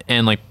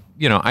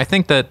I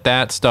think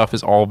that stuff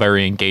is all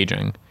very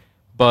engaging.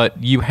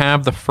 But you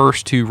have the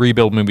first two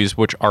Rebuild movies,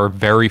 which are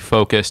very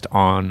focused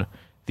on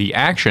the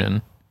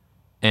action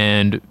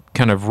and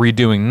kind of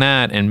redoing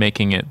that and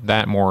making it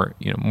that more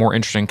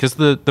interesting. Because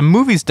the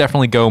movies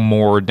definitely go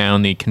more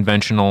down the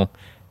conventional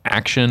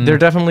action. They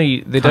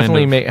definitely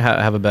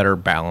have a better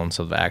balance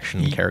of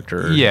action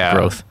character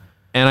growth.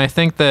 And I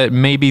think that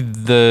maybe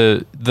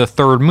the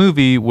third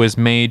movie was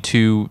made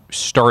to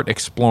start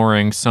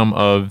exploring some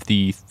of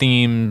the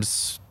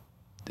themes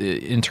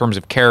in terms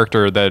of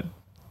character that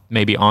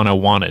maybe Anno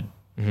wanted.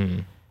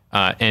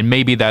 And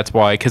maybe that's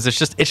why, because it's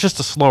just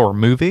a slower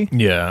movie.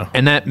 Yeah.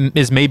 And that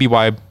is maybe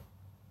why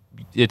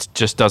it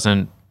just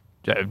doesn't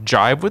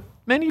jive with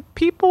many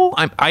people.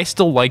 I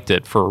still liked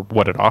it for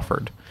what it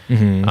offered.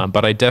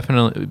 But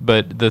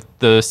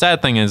the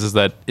sad thing is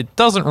that it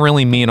doesn't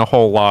really mean a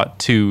whole lot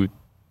to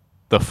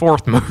the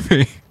fourth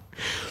movie.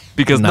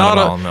 Because not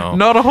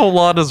a whole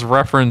lot is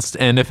referenced,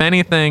 and if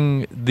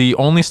anything, the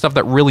only stuff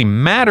that really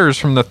matters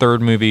from the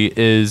third movie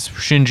is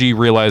Shinji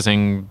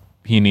realizing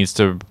he needs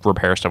to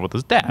repair stuff with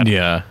his dad.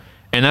 Yeah.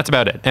 And that's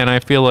about it. And I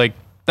feel like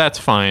that's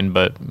fine,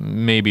 but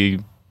maybe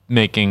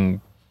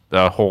making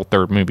a whole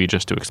third movie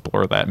just to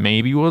explore that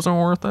maybe wasn't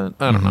worth it.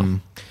 I don't know.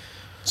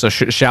 So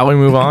shall we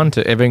move on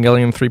to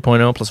Evangelion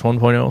 3.0 plus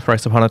 1.0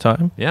 Thrice Upon a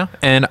Time? Yeah.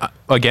 And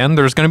again,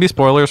 there's going to be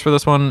spoilers for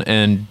this one,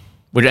 and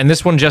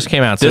this one just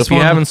came out, so if you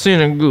haven't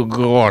seen it,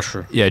 go watch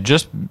it. Yeah,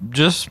 just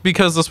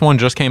because this one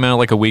just came out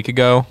like a week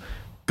ago,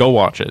 go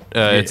watch it.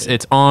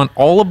 It's on.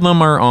 All of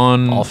them are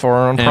on. All four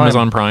are on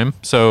Amazon Prime,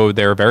 so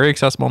they're very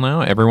accessible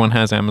now. Everyone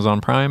has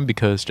Amazon Prime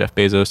because Jeff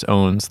Bezos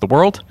owns the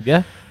world.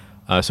 Yeah.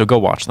 So go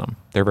watch them.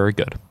 They're very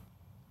good.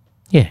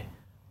 Yeah.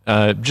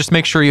 Just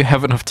make sure you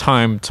have enough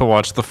time to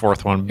watch the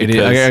fourth one. It is,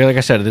 like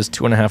I said, it is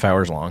 2.5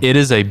 hours long. It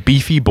is a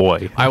beefy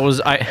boy.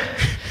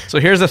 So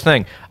here's the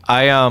thing.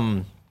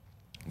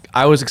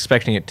 I was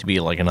expecting it to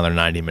be like another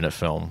 90-minute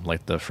film,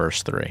 like the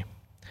first three.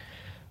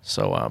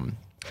 So,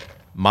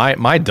 my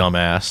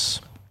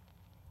dumbass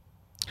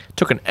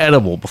took an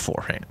edible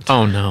beforehand.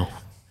 Oh no!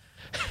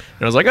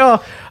 And I was like,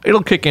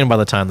 it'll kick in by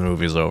the time the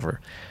movie's over.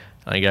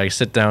 I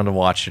sit down to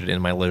watch it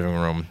in my living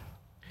room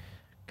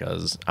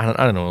because I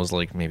don't know. It was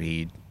like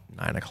maybe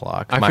 9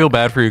 o'clock. I feel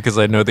bad for you because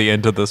I know the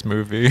end of this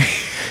movie.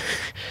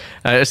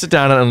 I sit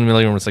down in the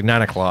living room. It's like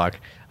 9 o'clock.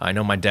 I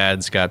know my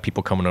dad's got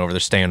people coming over. They're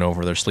staying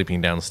over. They're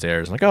sleeping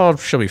downstairs. I'm like,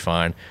 she'll be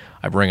fine.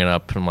 I bring it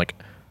up. And I'm like,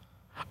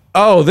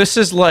 this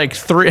is like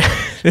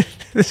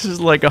this is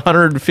like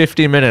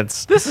 150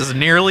 minutes. This is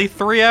nearly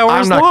 3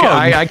 hours long.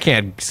 I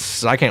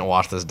can't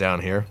watch this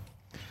down here.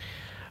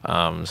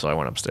 So I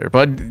went upstairs.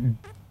 But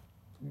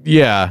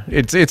yeah,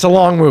 it's a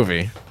long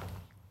movie.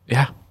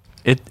 Yeah,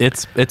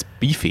 it's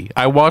beefy.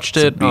 I watched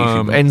it.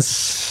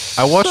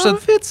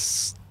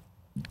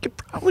 You could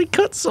probably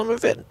cut some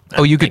of it.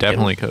 Oh, you could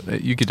definitely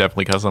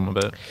cut some of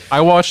it.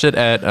 I watched it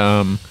at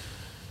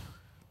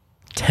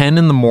 10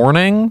 in the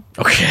morning.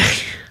 Okay.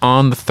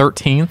 On the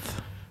 13th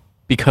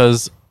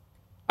because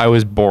I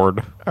was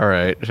bored. All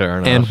right, fair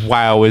enough. And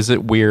wow, is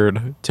it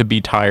weird to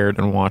be tired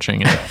and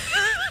watching it.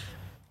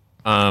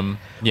 Yeah.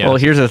 Well,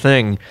 here's the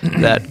thing,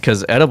 that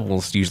because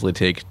edibles usually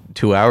take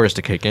 2 hours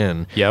to kick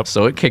in. Yep.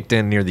 So it kicked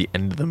in near the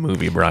end of the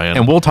movie, Brian.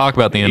 And we'll talk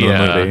about the end of the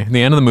movie.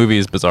 The end of the movie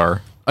is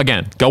bizarre.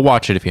 Again, go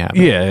watch it if you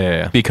haven't.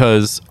 Yeah.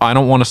 Because I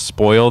don't want to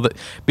spoil that.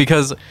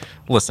 Because,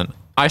 listen,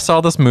 I saw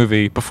this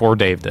movie before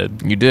Dave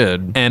did. You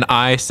did. And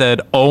I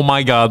said, oh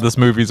my God, this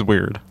movie's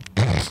weird.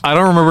 I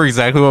don't remember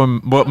exactly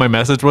what my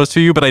message was to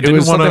you, but I didn't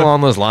want to... It was something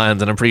along those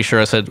lines, and I'm pretty sure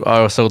I said,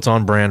 so it's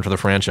on brand for the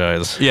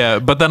franchise. Yeah,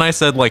 but then I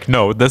said,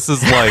 no, this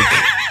is like...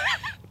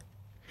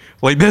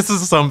 Like, this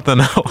is something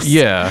else.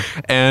 Yeah.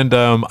 And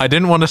I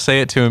didn't want to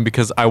say it to him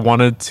because I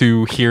wanted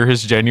to hear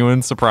his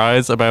genuine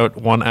surprise about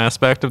one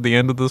aspect of the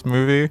end of this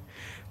movie.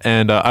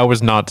 And I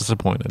was not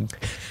disappointed.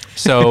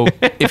 So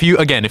if you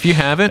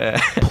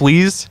haven't,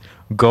 please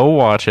go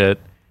watch it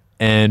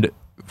and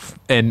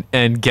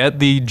get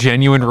the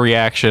genuine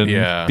reaction.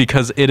 Yeah.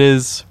 Because it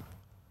is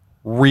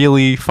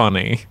really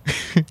funny,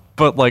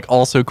 but like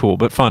also cool,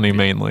 but funny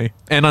mainly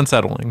and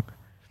unsettling.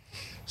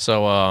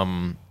 So,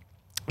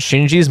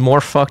 Shinji's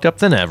more fucked up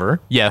than ever.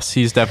 Yes,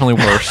 he's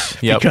definitely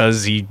worse. Yep.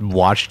 Because he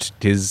watched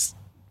his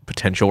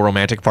potential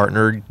romantic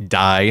partner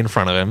die in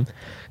front of him,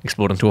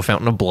 explode into a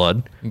fountain of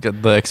blood.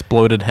 Get the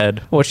exploded head.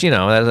 Which, you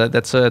know,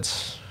 that's an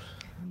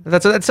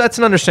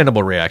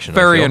understandable reaction.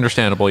 Very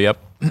understandable. Yep.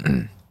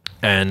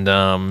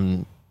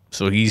 And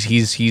so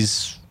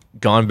he's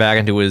gone back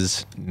into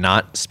his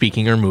not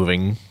speaking or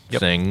moving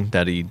thing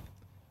that he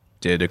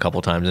did a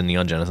couple times in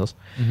Neon Genesis,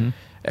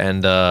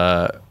 and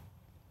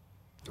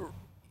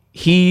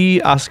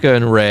Asuka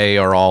and Rei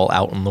are all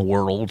out in the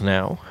world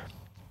now,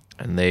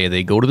 and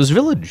they go to this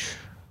village,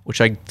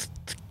 which I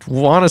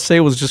want to say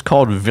was just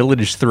called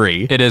Village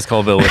 3. It is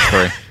called Village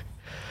 3.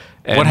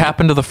 What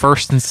happened to the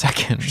first and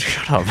second?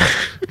 Shut up.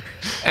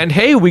 And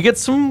hey, we get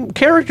some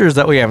characters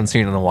that we haven't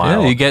seen in a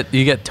while. Yeah, you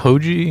get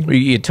Toji.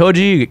 You get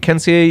Toji, you get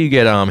Kensuke, you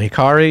get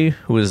Hikari,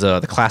 who is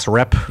the class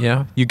rep.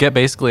 Yeah, you get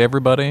basically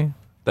everybody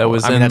that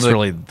was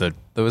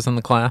that was in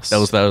the class.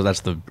 That's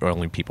the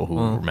only people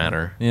who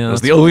matter. Yeah, I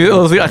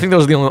think that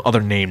was the only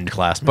other named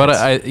classmates. But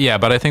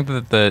I think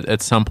that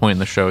at some point in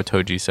the show,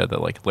 Toji said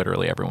that like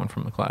literally everyone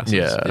from the class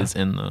is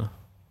in the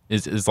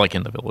is like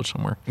in the village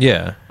somewhere.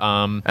 Yeah.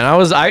 And I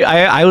was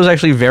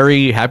actually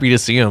very happy to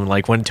see him.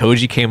 Like when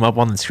Toji came up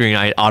on the screen,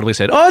 I audibly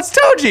said, "Oh, it's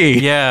Toji!"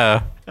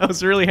 Yeah. I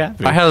was really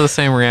happy. I had the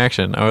same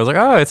reaction. I was like,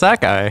 "Oh, it's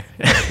that guy.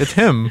 It's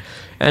him."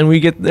 And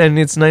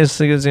it's nice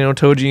because, you know,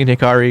 Toji and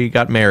Hikari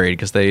got married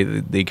because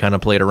they kind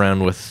of played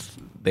around with,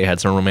 they had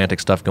some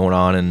romantic stuff going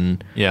on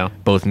in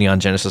both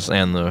Neon Genesis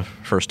and the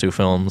first two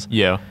films.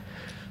 Yeah.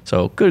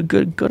 So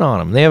good on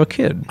them. They have a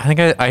kid. I think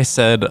I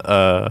said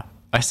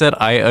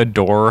I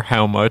adore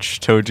how much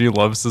Toji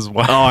loves his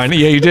wife. Oh,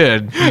 yeah, you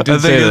did. You did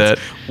say that.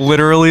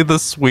 Literally the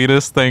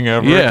sweetest thing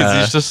ever. Yeah. Because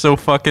he's just so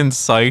fucking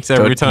psyched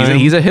every time.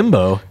 He's a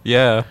himbo.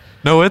 Yeah.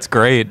 No, it's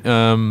great.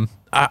 I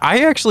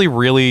actually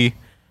really...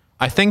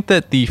 I think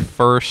that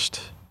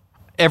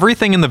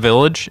everything in the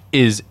village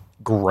is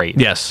great.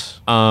 Yes.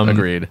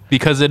 Agreed.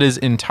 Because it is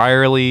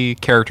entirely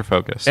character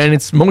focused. And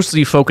it's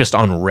mostly focused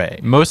on Rei.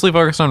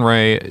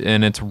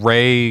 And it's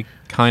Rei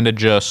kind of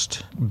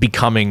just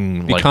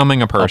becoming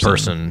a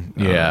person.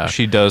 Yeah.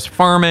 She does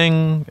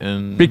farming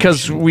and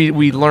because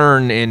we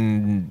learn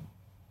in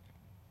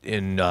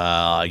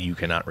you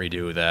cannot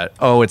redo that.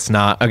 Oh, it's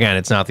not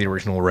the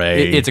original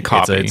Rei. It's a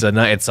copy.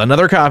 It's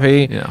another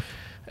copy. Yeah.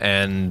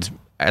 And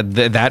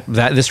that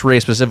this Rei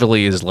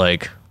specifically is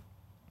like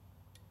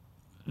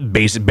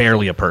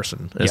barely a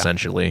person,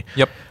 essentially.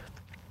 Yep.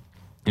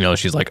 You know,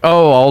 she's like,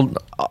 "Oh,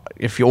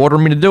 if you order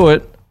me to do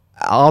it,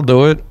 I'll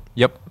do it.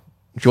 Yep.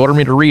 If you order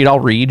me to read, I'll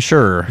read.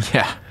 Sure."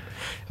 Yeah.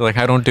 Like,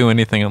 I don't do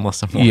anything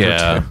unless I'm ordered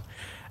to.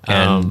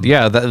 And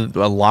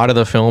a lot of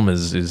the film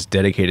is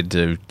dedicated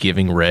to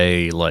giving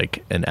Rei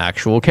like an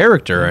actual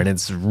character, and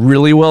it's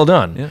really well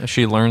done. Yeah,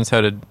 she learns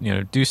how to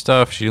do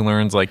stuff. She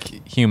learns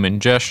like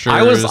human gestures.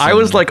 I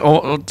was like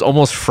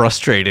almost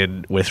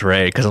frustrated with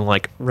Rei because I'm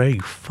like, Rei,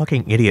 you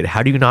fucking idiot!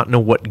 How do you not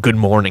know what good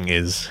morning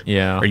is?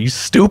 Yeah, are you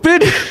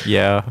stupid?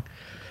 Yeah,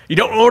 you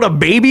don't know what a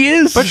baby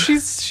is? But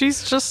she's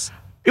just.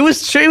 It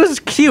was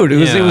cute.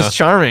 It was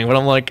charming. But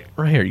I'm like,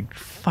 Rei, are you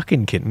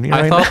fucking kidding me?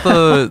 I thought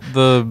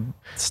the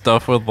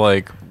stuff with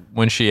like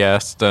when she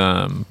asked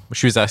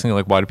she was asking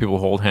like, why do people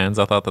hold hands?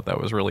 I thought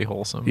that was really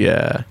wholesome.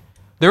 Yeah,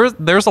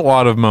 there's a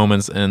lot of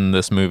moments in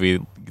this movie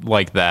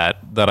like that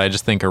I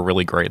just think are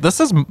really great. This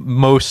is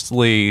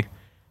mostly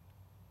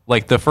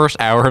like the first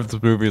hour of the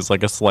movie is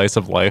like a slice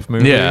of life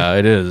movie. Yeah,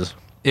 it is.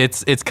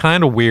 It's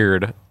kind of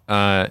weird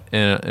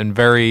and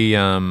very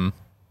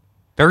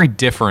very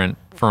different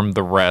from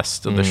the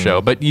rest of the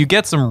show, but you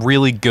get some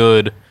really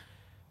good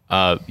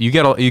you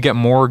get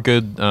more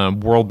good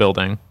world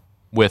building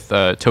with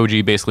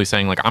Toji basically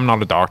saying like, I'm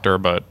not a doctor,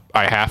 but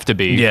I have to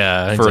be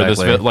for this.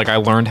 Like, I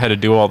learned how to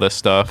do all this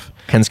stuff.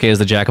 Kensuke is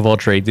the jack of all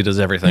trades. He does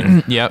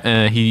everything. Yeah,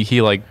 and he's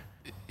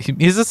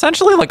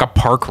essentially like a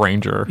park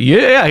ranger.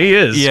 Yeah, he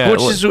is. Yeah,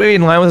 which is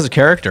in line with his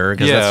character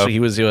because he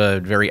was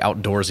a very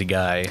outdoorsy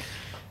guy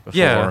before.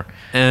 Yeah,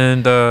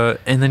 and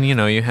then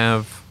you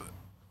have.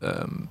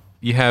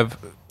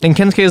 And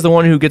Kensuke is the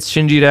one who gets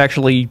Shinji to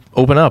actually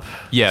open up.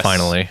 Yes.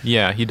 Finally.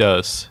 Yeah, he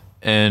does.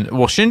 And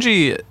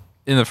Shinji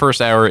in the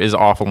first hour is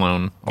off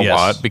alone a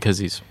lot because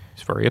he's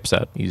very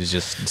upset. He's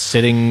just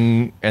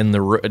sitting in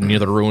near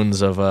the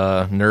ruins of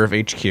Nerve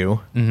HQ.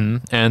 Mm-hmm.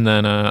 And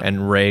then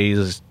and Rei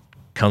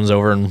comes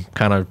over and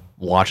kind of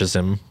watches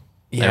him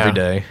every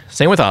day.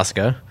 Same with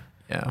Asuka.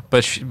 Yeah,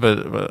 but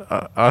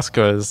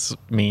Asuka is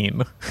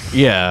mean.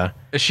 Yeah.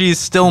 She's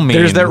still mean.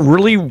 There's that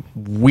really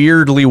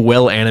weirdly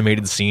well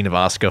animated scene of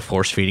Asuka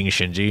force feeding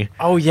Shinji.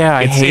 Oh yeah,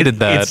 I hated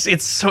that.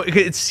 It's so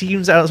it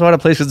seems so out of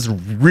place. It's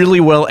really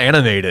well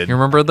animated. You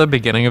remember the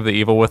beginning of the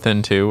Evil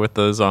Within 2 with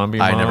the zombie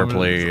mom? I never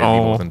played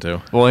Evil Within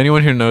 2. Well,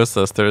 anyone who knows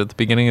this, at the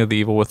beginning of the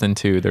Evil Within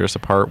 2, there's a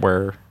part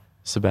where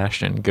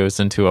Sebastian goes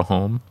into a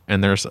home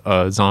and there's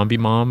a zombie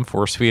mom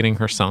force feeding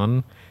her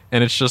son.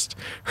 And it's just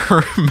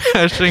her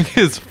mashing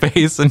his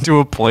face into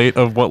a plate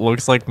of what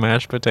looks like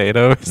mashed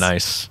potatoes.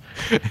 Nice.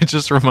 It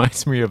just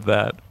reminds me of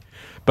that.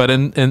 But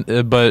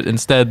but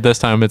instead, this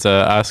time it's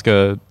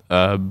Asuka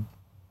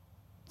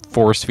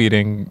force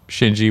feeding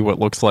Shinji what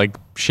looks like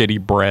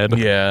shitty bread.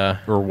 Yeah.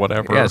 Or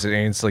whatever. Yeah,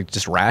 it's like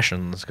just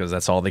rations because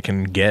that's all they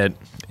can get.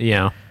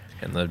 Yeah.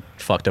 In the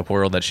fucked up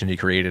world that Shinji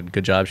created.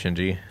 Good job,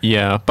 Shinji.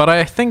 Yeah, but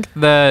I think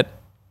that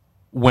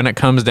when it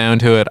comes down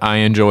to it, I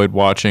enjoyed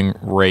watching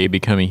Rey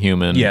becoming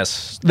human.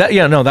 Yes. That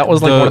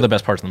was like one of the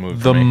best parts of the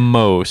movie. The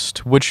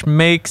most, which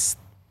makes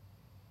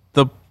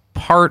the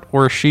part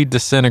where she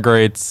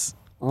disintegrates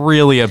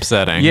really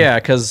upsetting. Yeah,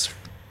 because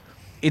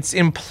it's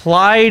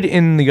implied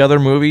in the other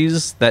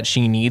movies that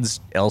she needs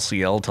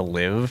LCL to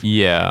live.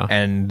 Yeah.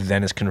 And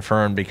then it's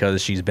confirmed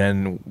because she's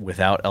been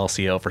without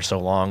LCL for so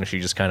long, she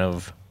just kind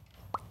of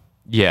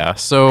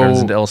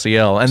turns into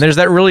LCL. And there's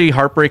that really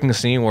heartbreaking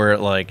scene where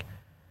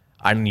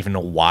I don't even know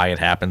why it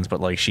happens,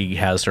 but like she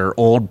has her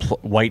old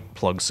white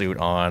plug suit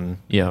on.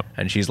 Yeah.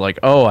 And she's like,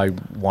 "Oh, I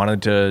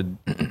wanted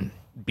to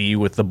be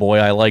with the boy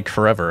I like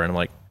forever." And I'm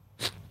like,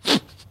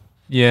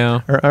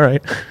 yeah. All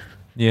right.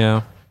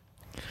 Yeah.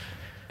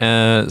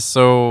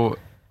 So,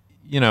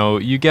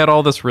 you get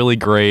all this really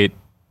great,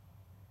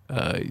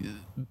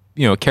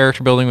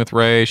 character building with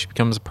Rey. She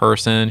becomes a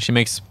person. She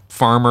makes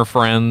farmer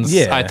friends.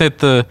 Yeah. I think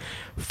the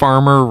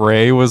farmer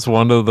Rey was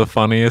one of the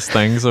funniest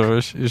things.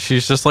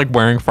 She's just like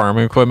wearing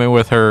farming equipment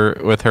with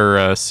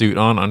her suit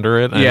on under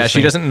it. Yeah,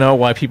 she doesn't know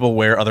why people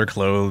wear other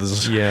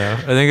clothes. Yeah,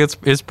 I think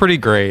it's pretty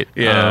great.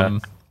 Yeah.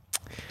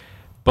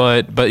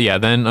 But yeah,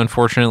 then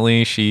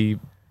unfortunately she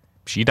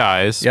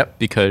dies. Yep.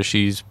 Because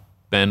she's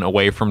been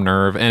away from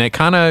Nerve, and it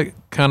kind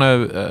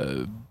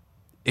of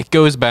it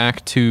goes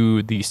back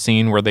to the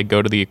scene where they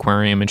go to the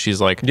aquarium and she's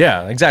like,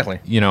 yeah, exactly.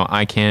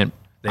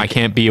 I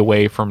can't be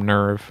away from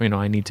Nerve.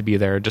 I need to be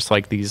there, just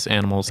like these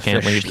animals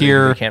can't leave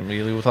here. They can't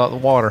leave without the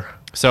water.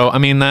 So I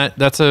mean that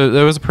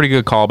was a pretty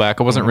good callback.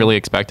 I wasn't really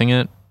expecting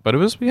it, but it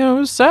was it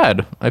was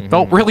sad. I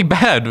felt really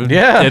bad.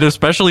 Yeah, and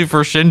especially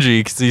for Shinji,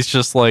 because he's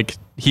just like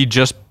he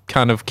just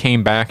kind of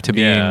came back to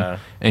being,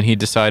 and he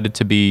decided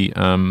to be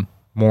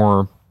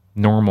more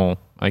normal,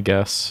 I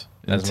guess.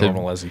 As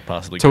normal as he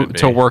possibly could be.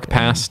 To work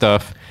past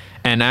stuff.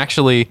 And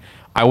actually,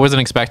 I wasn't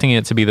expecting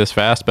it to be this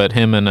fast, but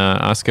him and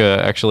Asuka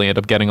actually end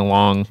up getting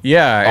along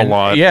a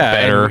lot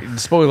better. And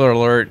spoiler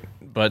alert,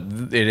 but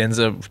it ends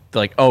up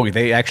like, oh,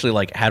 they actually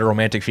like had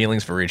romantic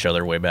feelings for each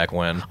other way back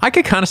when. I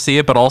could kind of see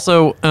it, but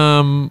also...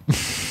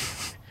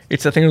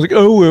 it's the thing like,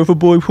 oh, if a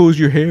boy pulls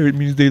your hair, it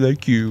means they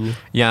like you.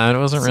 Yeah, it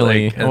wasn't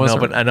really... Like,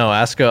 but I know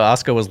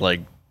Asuka was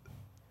like...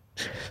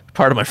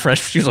 Part of my French,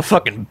 she was a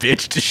fucking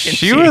bitch to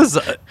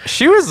Shinji.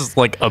 She was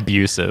like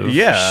abusive.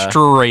 Yeah.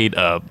 Straight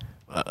up.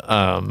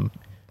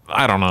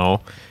 I don't know.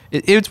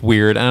 It's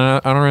weird,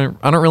 and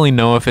I don't really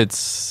know if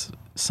it's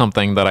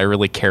something that I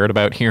really cared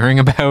about hearing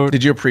about.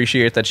 Did you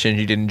appreciate that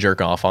Shinji didn't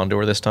jerk off onto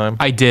her this time?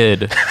 I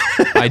did.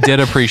 I did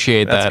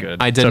appreciate that.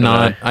 Good. I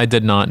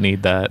did not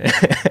need that.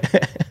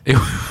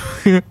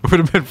 It would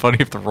have been funny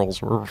if the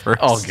roles were reversed.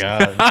 Oh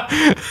god.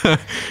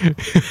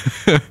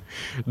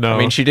 No. I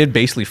mean, she did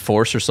basically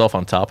force herself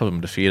on top of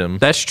him to feed him.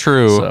 That's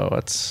true. So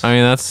it's. I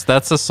mean,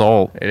 that's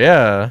assault.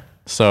 Yeah.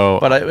 So.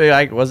 But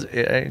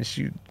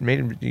she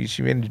made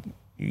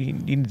you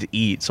needed to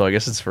eat, so I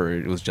guess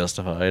it was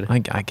justified. I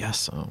guess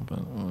so,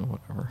 but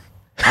whatever.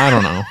 I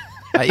don't know.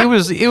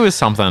 It was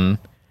something.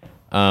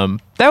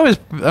 That was.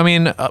 I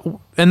mean,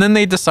 and then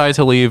they decide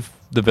to leave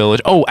the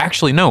village. Oh,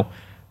 actually, no.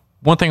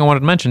 One thing I wanted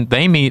to mention,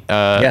 they meet...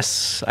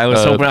 yes, I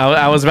was hoping...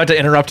 I was about to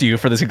interrupt you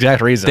for this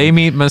exact reason. They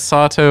meet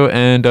Masato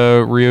and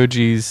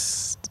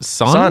Ryoji's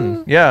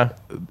son? Yeah.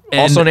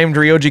 Also named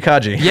Ryoji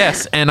Kaji.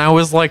 Yes, and I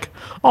was like,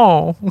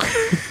 oh...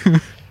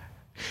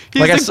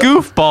 He's a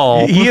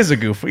goofball. He is a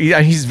goof.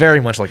 He's very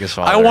much like his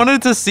father. I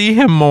wanted to see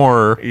him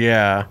more.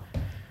 Yeah.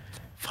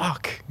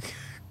 Fuck.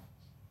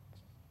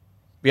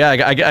 Yeah,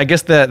 I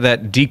guess that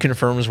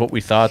deconfirms what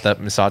we thought, that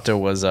Masato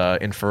was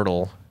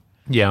infertile.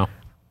 Yeah.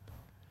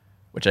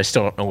 Which I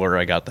still don't know where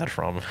I got that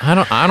from.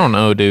 I don't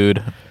know,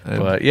 dude.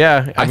 But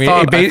yeah, I mean,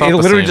 it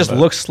literally just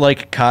looks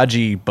like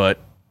Kaji, but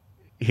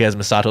he has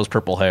Masato's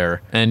purple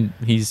hair, and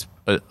he's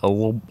a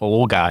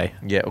little guy.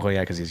 Yeah, well,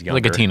 yeah, because he's younger,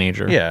 like a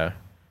teenager. Yeah,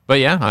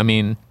 but yeah, I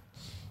mean,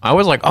 I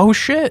was like, oh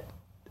shit,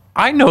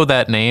 I know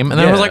that name, and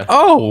then I was like,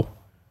 oh,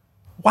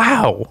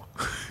 wow.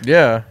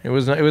 Yeah, it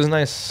was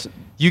nice.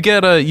 You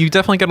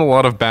definitely get a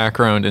lot of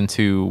background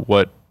into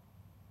what,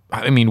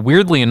 I mean,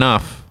 weirdly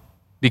enough,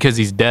 because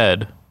he's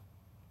dead.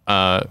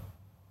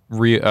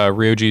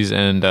 Ryoji's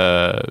and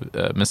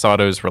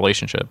Misato's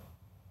relationship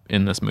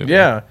in this movie.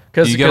 Yeah,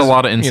 because you get a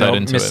lot of insight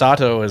into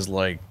Misato is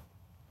like,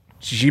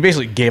 she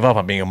basically gave up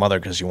on being a mother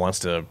because she wants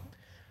to,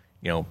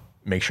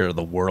 make sure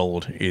the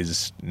world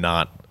is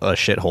not a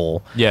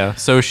shithole. Yeah.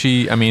 So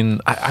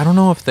I don't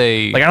know if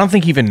they I don't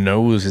think he even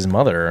knows his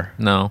mother.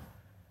 No.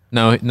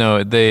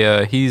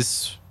 They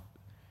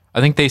I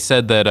think they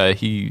said that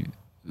he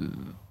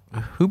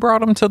who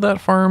brought him to that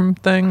farm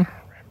thing?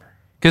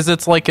 Because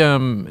it's like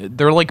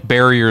they're like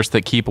barriers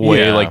that keep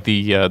away like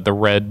the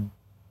red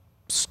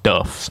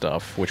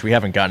stuff, which we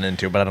haven't gotten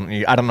into, but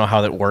I don't know how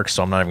that works,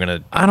 so I'm not even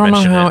gonna. I don't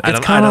know how it. It's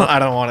kind of. I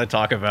don't want to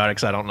talk about it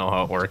because I don't know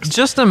how it works.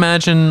 Just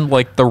imagine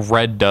like the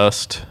red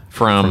dust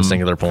from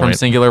Singular Point. From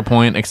Singular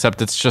Point,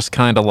 except it's just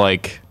kind of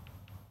like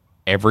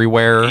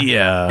everywhere,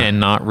 and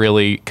not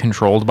really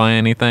controlled by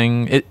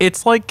anything.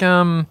 It's like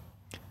I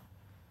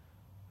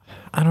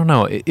don't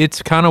know.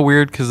 It's kind of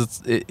weird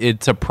because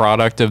it's a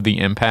product of the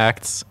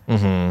impacts,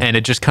 and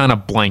it just kind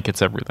of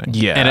blankets everything.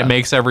 Yeah, and it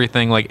makes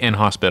everything like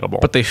inhospitable.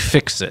 But they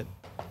fix it.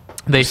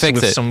 They fix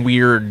with it. Some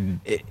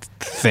weird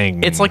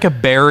thing. It's like a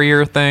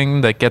barrier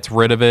thing that gets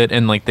rid of it,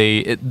 and like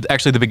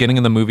actually the beginning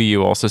of the movie,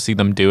 you also see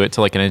them do it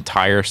to like an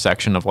entire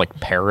section of like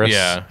Paris.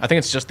 Yeah, I think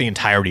it's just the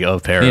entirety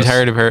of Paris. The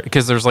entirety of Paris,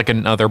 because there's like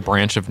another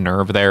branch of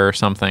nerve there or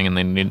something, and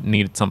they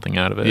needed something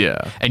out of it.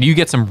 Yeah, and you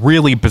get some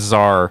really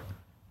bizarre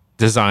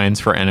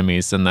designs for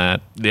enemies in that.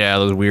 Yeah,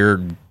 those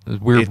weird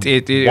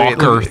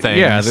walker things.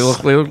 Yeah, they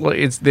look like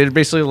they're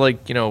basically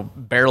like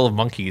barrel of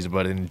monkeys,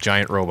 but in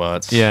giant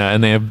robots. Yeah,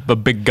 and they have a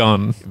big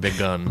gun.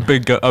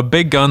 A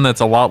big gun that's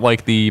a lot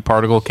like the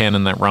particle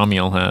cannon that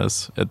Ramiel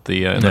has at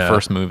the in the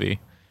first movie,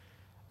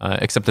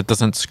 except it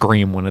doesn't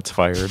scream when it's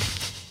fired,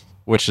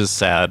 which is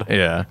sad.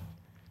 Yeah.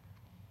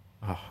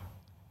 Oh.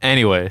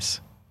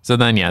 Anyways, so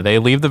then they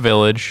leave the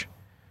village.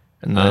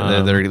 And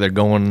they're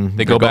going.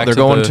 They're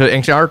going to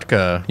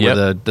Antarctica.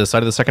 Yep. The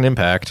site of the second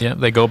impact. Yeah,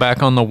 they go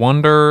back on the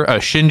Wonder.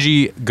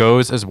 Shinji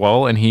goes as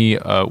well, and he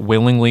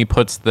willingly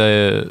puts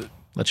the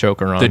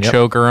choker on. The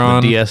choker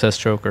on. The DSS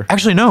choker.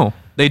 Actually, no,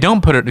 they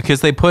don't put it because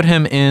they put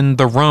him in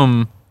the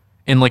room,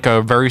 in like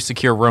a very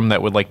secure room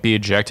that would like be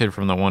ejected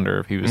from the Wonder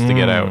if he was to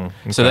get out.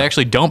 Okay. So they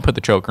actually don't put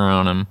the choker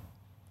on him.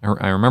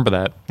 I remember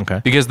that.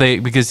 Okay. Because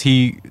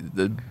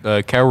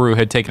Kaoru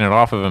had taken it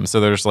off of him,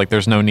 so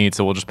there's no need,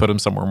 so we'll just put him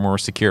somewhere more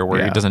secure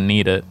where he doesn't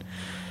need it.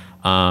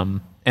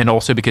 And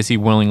also because he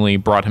willingly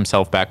brought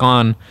himself back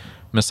on,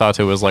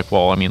 Misato was like,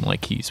 well, I mean,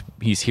 like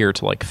he's here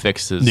to like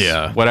fix his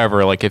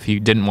whatever. Like if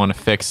he didn't want to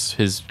fix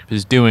his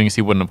doings,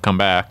 he wouldn't have come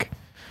back.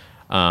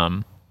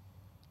 So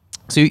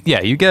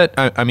you get.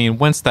 I mean,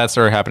 once that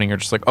started happening, you're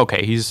just like,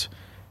 okay, he's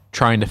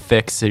trying to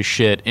fix his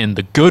shit in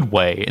the good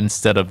way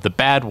instead of the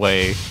bad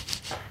way.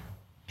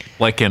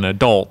 Like an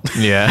adult.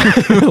 Yeah.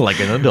 Like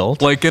an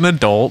adult.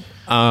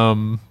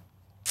 And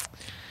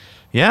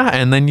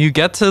then you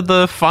get to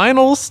the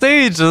final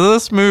stage of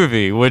this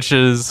movie, which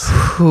is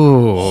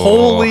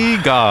holy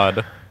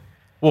God.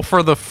 Well,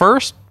 for the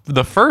first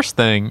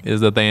thing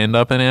is that they end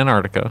up in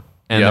Antarctica.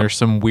 And there's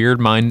some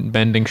weird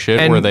mind-bending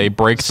shit where they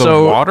break the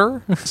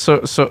water.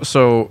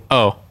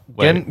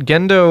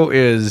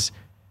 Gendo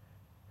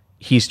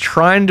he's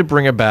trying to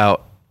bring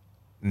about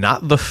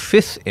not the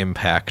fifth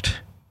impact,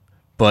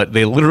 but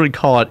they literally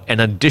call it an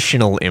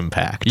additional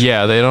impact.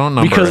 Yeah, they don't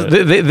number because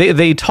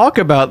they talk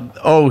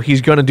about,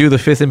 he's going to do the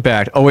fifth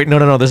impact. Oh wait,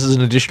 no, this is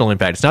an additional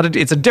impact. It's not.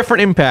 It's a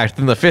different impact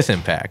than the fifth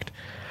impact.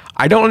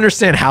 I don't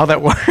understand how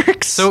that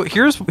works. So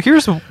here's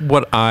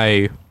what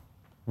I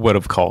would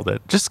have called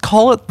it. Just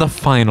call it the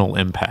final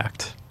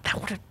impact.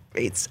 That would have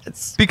made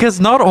sense. Because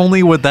not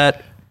only would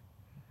that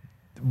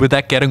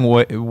getting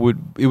away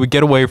would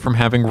get away from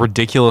having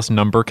ridiculous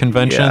number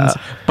conventions,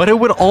 but it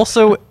would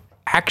also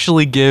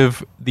actually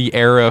give the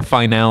era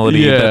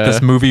finality that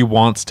this movie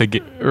wants to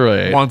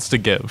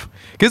give.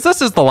 Because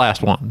this is the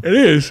last one. It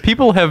is.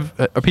 People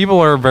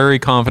are very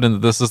confident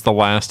that this is the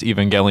last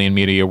Evangelion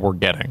media we're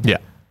getting. Yeah.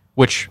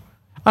 Which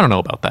I don't know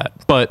about that,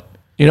 but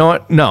you know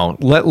what? No,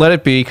 let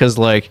it be, because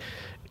like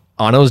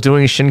Anno's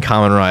doing Shin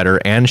Kamen Rider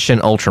and Shin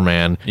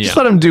Ultraman. Just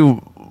let him do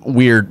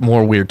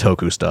more weird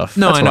Toku stuff.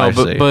 No, I know,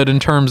 but in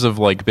terms of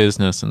like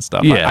business and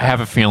stuff, I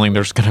have a feeling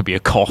there's going to be a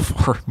call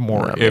for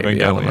more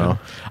Evangelion.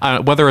 I don't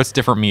know. Whether it's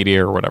different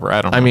media or whatever,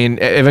 I don't know. I mean,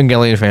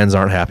 Evangelion fans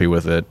aren't happy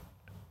with it.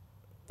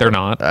 They're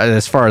not.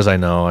 As far as I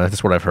know,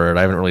 that's what I've heard.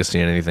 I haven't really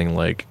seen anything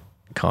like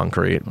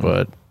concrete,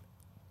 but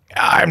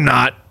I'm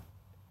not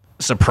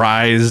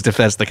surprised if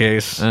that's the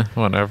case.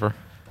 Whatever.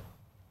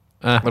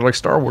 They're like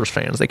Star Wars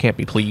fans. They can't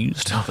be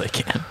pleased. No, they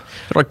can't.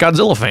 They're like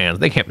Godzilla fans.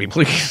 They can't be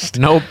pleased.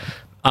 Nope.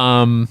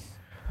 They're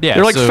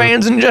like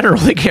fans in general.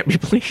 They can't be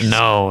pleased.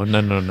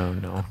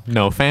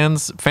 No.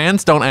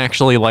 Fans don't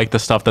actually like the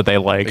stuff that they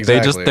like.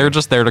 Exactly. They're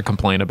just there to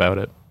complain about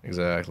it.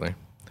 Exactly.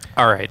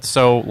 All right,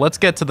 so let's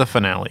get to the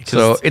finale.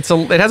 So it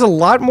has a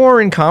lot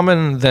more in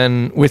common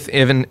than with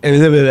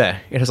It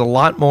has a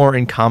lot more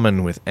in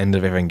common with End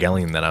of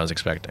Evangelion than I was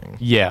expecting.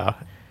 Yeah.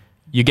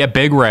 You get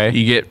Big Ray.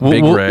 You get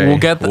Big Ray. We'll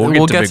get to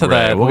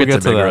that. We'll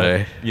get to Big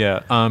Ray.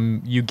 Yeah.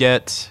 You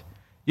get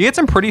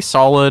some pretty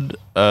solid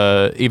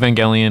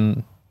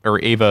Evangelion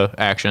or Ava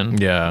action.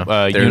 Yeah.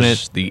 There's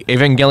Unit. the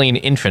Evangelion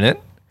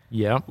Infinite,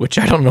 Yeah. which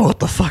I don't know what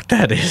the fuck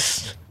that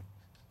is.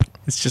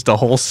 It's just a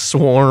whole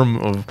swarm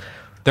of...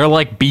 They're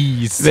like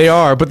bees. They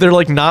are, but they're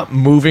like not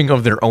moving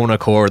of their own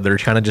accord. They're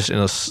kind of just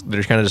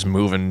they're kind of just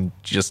moving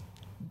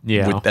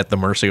at the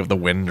mercy of the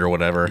wind or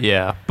whatever.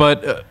 Yeah.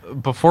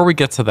 But before we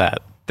get to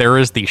that, there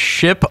is the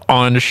ship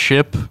on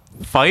ship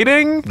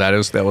fighting. That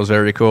was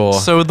very cool.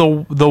 So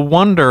the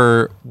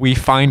Wonder, we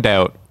find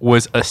out,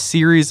 was a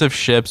series of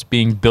ships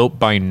being built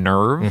by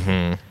Nerve.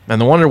 Mm-hmm. And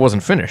the Wonder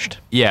wasn't finished.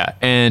 Yeah,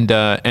 and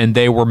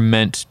they were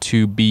meant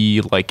to be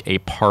like a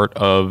part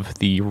of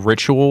the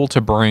ritual to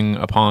bring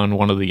upon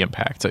one of the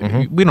impacts.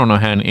 Mm-hmm. We don't know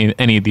how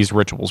any of these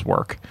rituals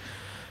work,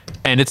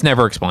 and it's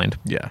never explained.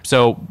 Yeah,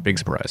 so big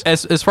surprise.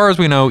 As far as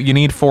we know, you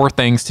need 4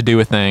 things to do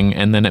a thing,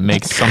 and then it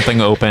makes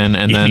something open,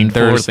 and then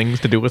there's 4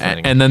 things to do a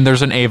thing, and then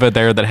there's an Ava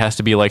there that has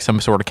to be like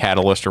some sort of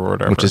catalyst or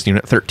whatever, which is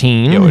Unit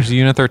 13. Yeah, which is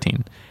Unit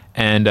 13,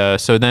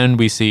 and so then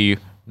we see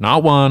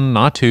not 1,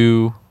 not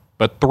 2.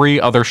 But 3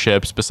 other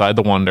ships beside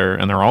the Wonder,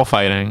 and they're all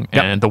fighting,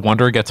 and the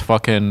Wonder gets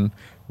fucking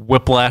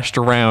whiplashed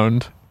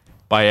around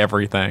by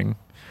everything.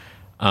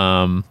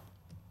 And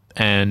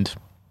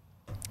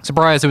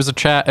surprise, it was a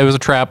trap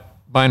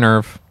by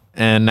Nerve,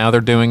 and now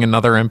they're doing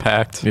another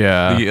impact.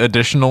 Yeah, the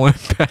additional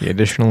impact. The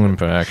additional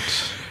impact.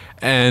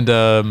 And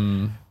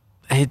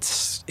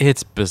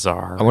it's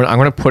bizarre. I'm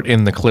gonna put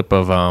in the clip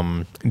of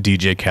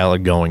DJ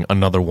Khaled going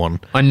another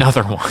one.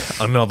 Another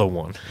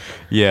one.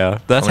 Yeah,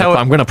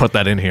 I'm gonna put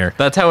that in here.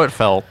 That's how it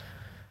felt.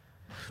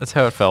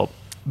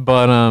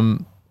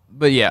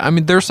 But yeah, I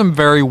mean, there's some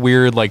very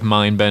weird like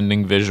mind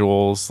bending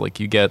visuals. Like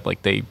you get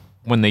like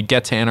when they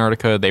get to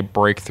Antarctica, they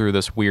break through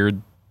this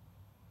weird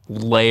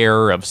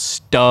layer of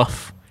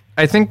stuff.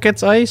 I think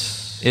it's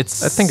ice. I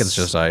think it's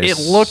just ice. It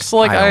looks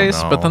like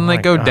ice, but then they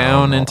go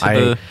down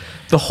into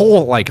the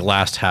whole like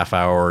last half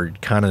hour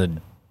kind of.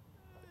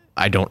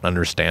 I don't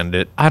understand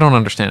it. I don't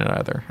understand it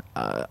either.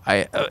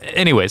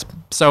 Anyways,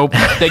 so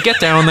they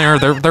get down there.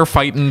 They're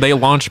fighting. They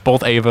launch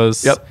both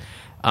Avas. Yep.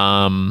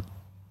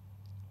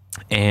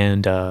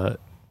 And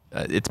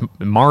it's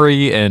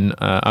Mari and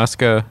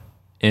Asuka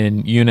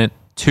in Unit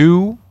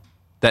 2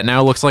 that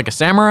now looks like a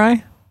samurai,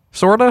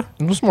 sorta.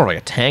 It was more like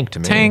a tank to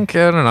me. I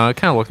don't know. It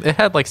kind of looked. It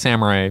had like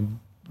samurai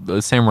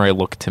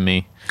look to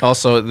me.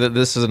 Also,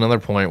 this is another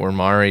point where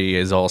Mari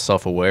is all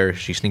self-aware.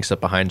 She sneaks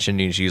up behind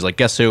Shinji and she's like,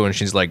 "Guess who?" And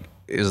she's like,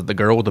 "Is it the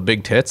girl with the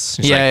big tits?"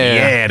 She's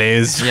Yeah, it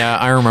is. Yeah,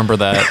 I remember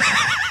that.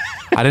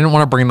 I didn't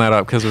want to bring that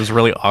up because it was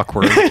really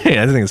awkward.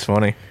 Yeah, I think it's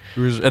funny.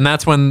 And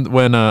that's when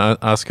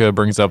Asuka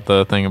brings up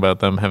the thing about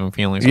them having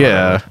feelings.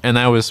 Yeah, and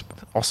that was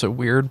also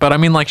weird. But I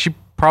mean, like she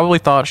probably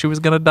thought she was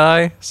gonna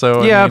die.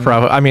 So yeah,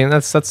 probably. I mean,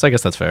 that's. I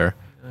guess that's fair.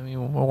 I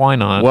mean, well, why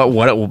not?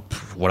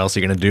 What else are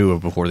you gonna do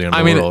before the end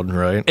of the world,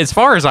 right? As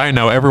far as I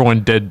know,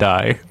 everyone did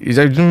die.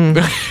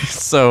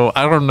 So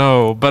I don't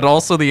know, but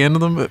also the end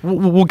of them.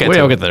 We'll get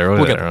there. We'll get there.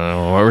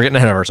 We're getting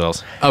ahead of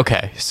ourselves.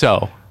 Okay,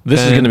 so this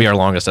is going to be our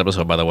longest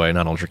episode, by the way,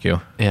 not Ultra Q.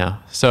 Yeah.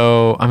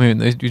 So I mean,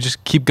 you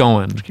just keep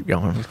going. Keep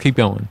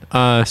going.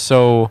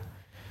 So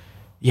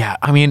yeah,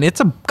 I mean,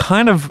 it's a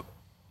kind of.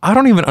 I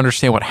don't even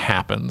understand what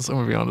happens. I'm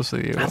gonna be honest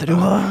with you. Neither do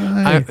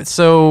I.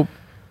 So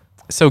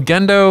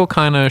Gendo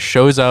kind of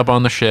shows up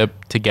on the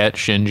ship to get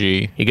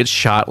Shinji. He gets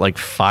shot like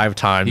 5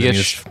 times.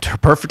 He's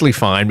perfectly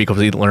fine because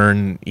he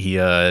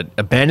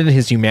abandoned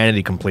his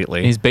humanity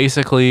completely. He's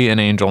basically an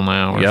angel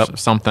now, or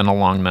something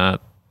along that.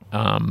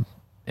 And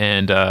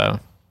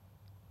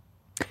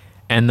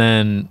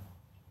then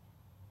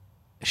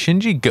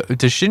Shinji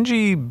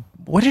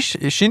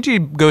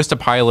Shinji goes to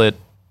pilot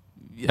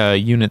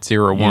Unit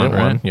 01,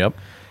 right? Yep.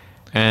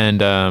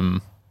 And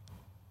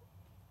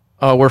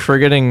we're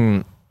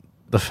forgetting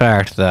the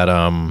fact that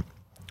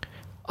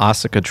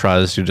Asuka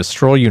tries to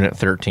destroy Unit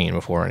 13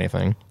 before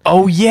anything.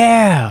 Oh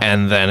yeah.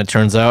 And then it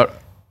turns out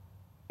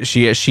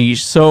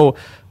so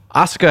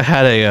Asuka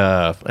had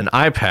an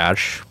eye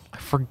patch. I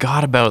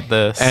forgot about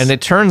this. And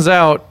it turns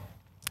out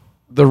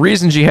the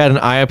reason she had an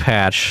eye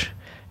patch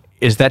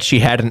is that she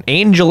had an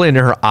angel in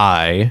her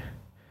eye,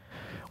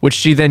 which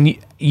she then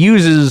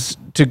uses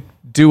to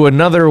do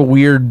another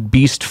weird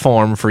beast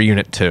form for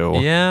Unit 2.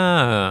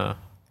 Yeah.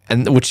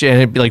 And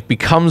it like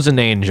becomes an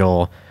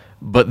angel,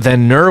 but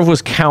then Nerve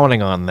was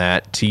counting on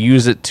that to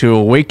use it to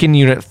awaken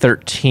Unit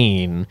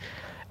 13,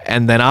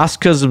 and then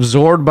Asuka's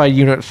absorbed by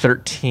Unit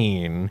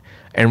 13,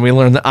 and we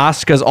learn that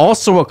Asuka's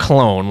also a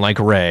clone like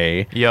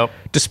Rey. Yep.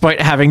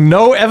 Despite having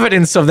no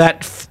evidence of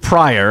that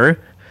prior.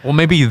 Well,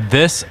 maybe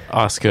this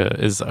Asuka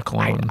is a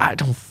clone. I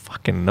don't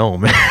fucking know,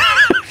 man.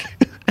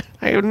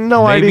 I have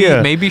no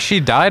idea. Maybe she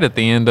died at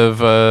the end of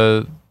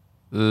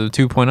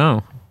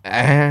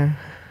 2.0.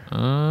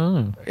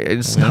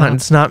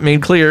 It's not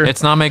made clear.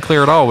 It's not made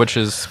clear at all, which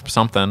is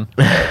something.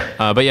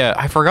 But yeah,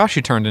 I forgot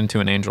she turned into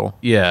an angel.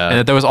 Yeah,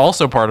 and that was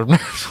also part of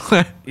Nerve's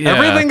plan. Yeah.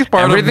 Everything's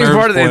part of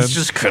Nerve's plan. It's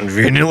just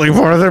conveniently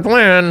part of their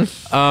plan.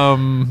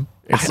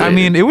 I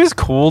mean, it was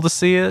cool to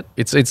see it.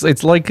 It's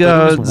like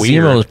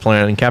Zemo's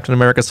plan in Captain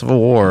America: Civil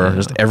War. Yeah.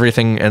 Just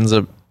everything ends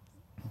up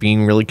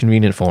being really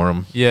convenient for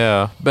him.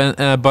 Yeah, but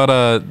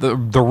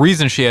the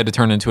reason she had to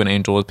turn into an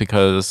angel is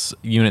because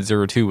Unit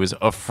 02 was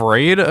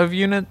afraid of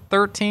Unit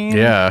 13.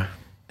 Yeah.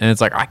 And it's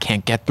like, I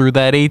can't get through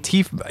that AT.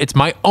 It's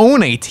my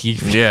own AT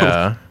field.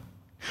 Yeah.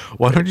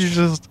 Why don't you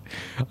just,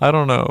 I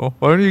don't know.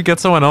 Why don't you get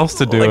someone else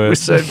to do Like it? we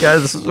said,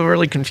 guys, this is a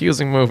really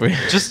confusing movie.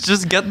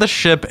 Just get the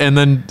ship and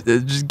then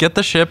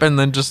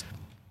just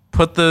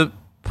put the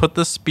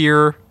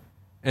spear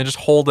and just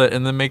hold it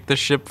and then make the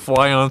ship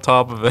fly on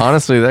top of it.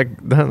 Honestly,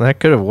 that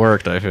could have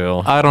worked, I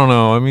feel. I don't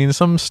know. I mean,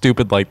 something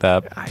stupid like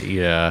that.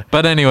 Yeah.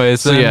 But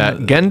anyways, So yeah,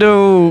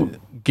 Gendo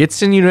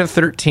gets in Unit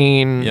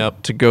 13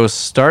 Yep. to go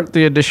start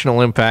the additional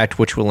impact,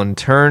 which will in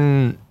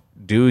turn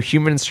do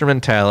human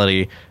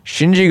instrumentality.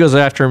 Shinji goes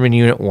after him in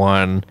Unit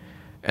 1,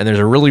 and there's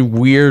a really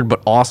weird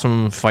but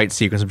awesome fight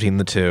sequence between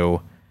the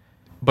two.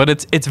 But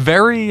it's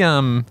very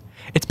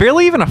it's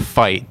barely even a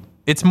fight.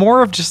 It's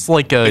more of just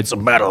like a It's a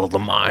battle of the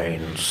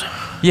minds.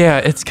 yeah.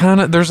 It's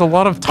kind of there's a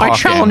lot of talking. I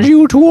challenge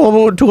you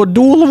to a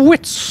duel of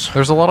wits.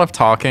 There's a lot of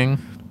talking,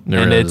 There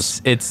and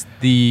is. it's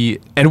the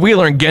And we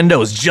learn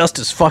Gendo is just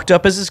as fucked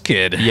up as his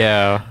kid.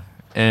 yeah,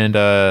 and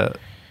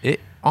it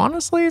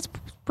honestly it's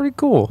pretty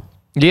cool.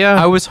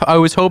 Yeah. I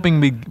was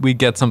hoping we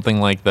get something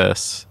like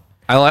this.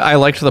 I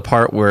liked the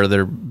part where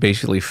they're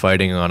basically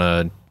fighting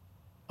on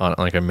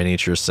like a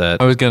miniature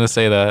set. I was gonna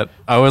say that.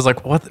 I was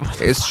like, what?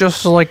 It's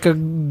just like a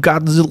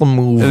Godzilla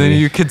movie. And then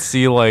you could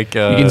see like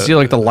you can see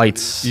like the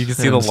lights. you can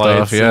see and the stuff.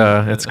 lights.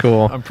 Yeah, and- it's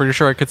cool. I'm pretty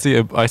sure I could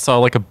see. I saw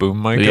like a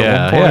boom mic Yeah,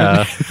 at one yeah.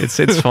 point.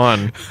 It's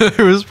fun. It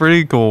was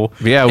pretty cool.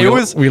 Yeah,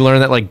 it we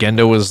learned that like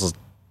Gendo was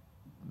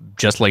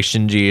just like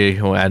Shinji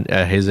who at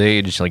his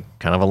age, like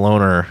kind of a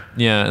loner.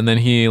 Yeah, and then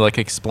he like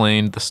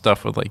explained the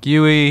stuff with like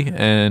Yui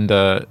and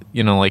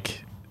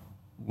like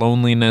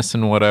loneliness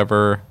and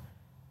whatever,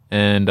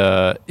 and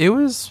it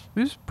was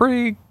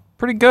pretty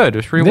good. It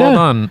was pretty well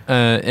done,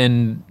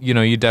 and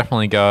you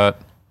definitely got.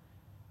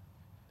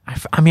 I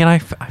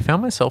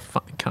found myself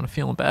kind of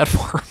feeling bad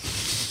for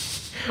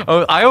him.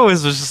 Oh, I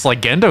always was just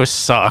like Gendo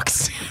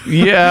sucks.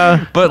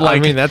 Yeah, But, like-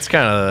 I mean that's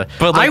kind of.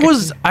 But, like-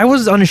 I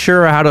was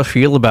unsure how to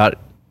feel about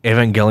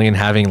Evangelion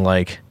having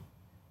like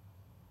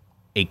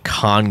a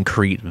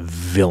concrete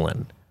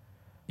villain.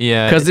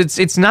 Yeah, Because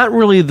it's not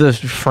really the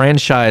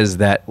franchise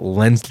that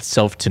lends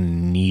itself to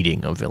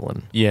needing a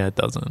villain. yeah, it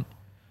doesn't.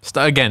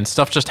 Again,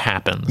 stuff just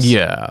happens.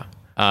 Yeah.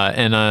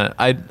 And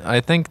I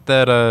think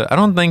that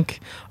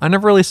I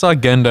never really saw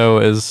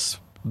Gendo as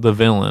the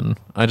villain.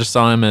 I just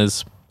saw him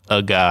as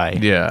a guy.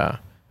 Yeah.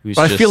 Who's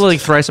But I feel just- like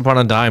Thrice Upon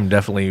a Dime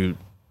definitely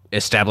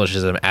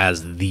establishes him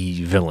as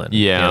the villain.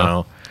 Yeah. You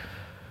know?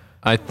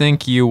 I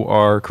think you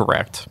are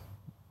correct.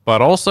 But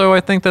also,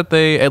 I think that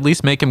they at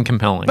least make him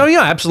compelling. No,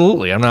 yeah,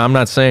 absolutely. I'm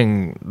not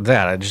saying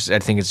that. I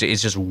think it's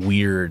just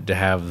weird to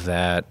have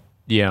that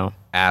Yeah.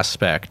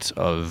 aspect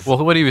of.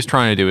 Well, what he was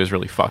trying to do is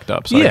really fucked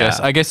up. So Yeah.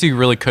 I guess you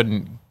really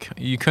couldn't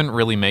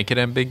really make it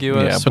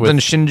ambiguous. yeah, but then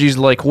Shinji's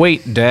like,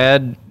 "Wait,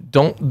 Dad,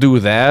 don't do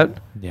that."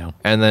 yeah.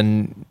 And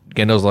then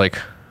Gendo's like,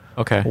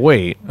 Okay.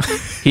 "Wait."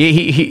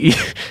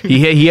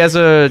 he has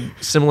a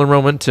similar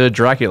moment to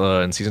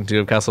Dracula in season 2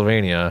 of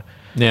Castlevania.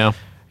 Yeah.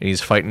 And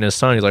he's fighting his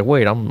son. He's like,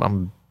 "Wait,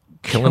 I'm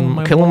killing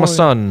my boy."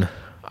 son.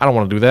 I don't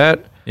want to do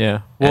that."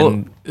 Yeah. Well,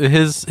 And-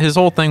 his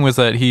whole thing was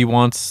that he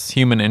wants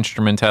human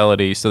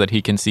instrumentality so that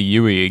he can see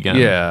Yui again.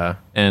 Yeah.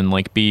 And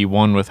like be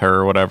one with her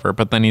or whatever.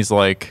 But then he's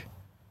like,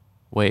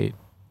 wait,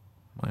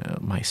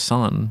 my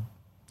son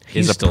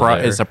He's is still there.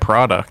 is a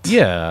product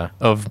Yeah.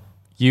 of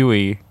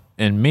Yui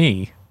and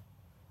me.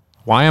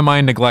 Why am I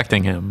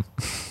neglecting him?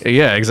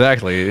 Yeah,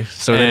 exactly.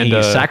 So then And,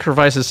 he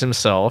sacrifices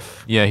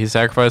himself Yeah, he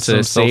sacrificed to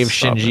himself save to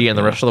stop Shinji it, and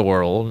the yeah. rest of the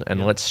world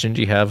and lets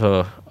Shinji have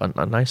a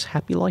nice,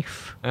 happy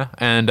life. Yeah.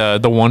 And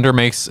the Wonder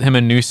makes him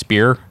a new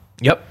spear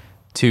Yep.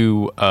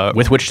 to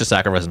With which to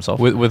sacrifice himself.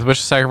 with which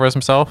to sacrifice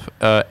himself.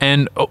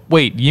 And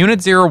wait,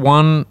 Unit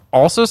 01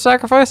 also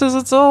sacrifices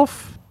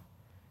itself?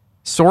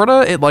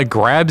 Sorta. It like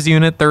grabs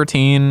Unit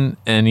 13,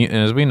 and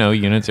as we know,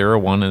 Unit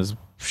 01 is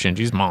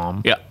Shinji's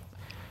mom. Yeah.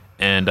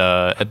 And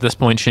at this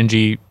point,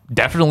 Shinji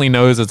definitely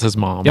knows it's his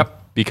mom.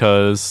 Yep.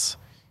 Because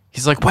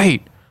he's like,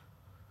 wait,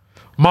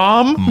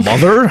 Mom?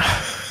 Mother?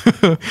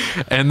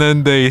 And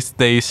then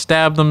they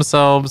stab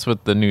themselves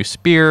with the new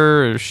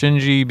spear.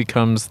 Shinji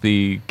becomes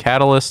the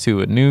catalyst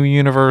to a new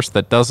universe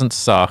that doesn't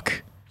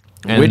suck.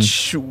 And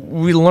Which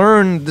we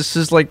learn this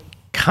is like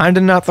kind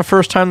of not the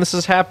first time this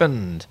has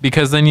happened.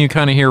 because then you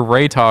kind of hear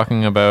Rei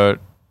talking about,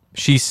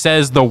 she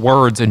says the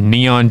words in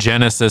Neon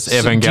Genesis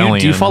Evangelion.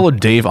 Do you follow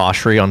Dave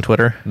Oshry on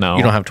Twitter? No.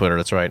 You don't have Twitter,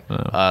 that's right.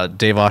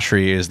 Dave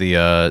Oshry is the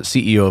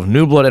CEO of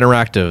New Blood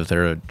Interactive.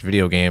 They're a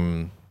video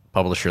game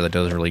publisher that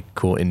does really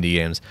cool indie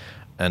games.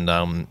 And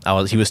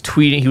he was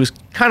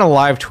kind of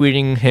live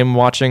tweeting him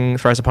watching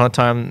Thrice Upon a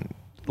Time.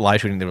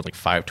 Live tweeting, there was like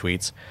 5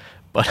 tweets.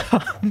 But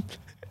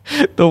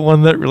the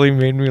one that really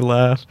made me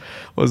laugh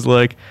was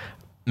like,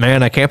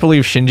 man, I can't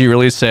believe Shinji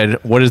really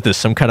said, what is this,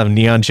 some kind of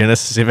Neon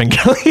Genesis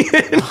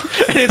Evangelion?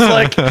 And it's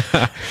like,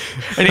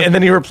 and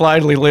then he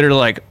replied later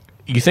like,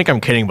 You think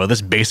I'm kidding, but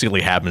this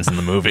basically happens in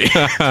the movie.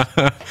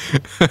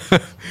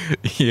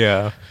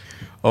 Yeah.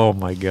 Oh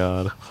my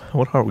god.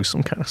 What are we,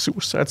 some kind of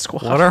Suicide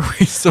Squad? What are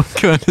we, some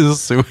kind of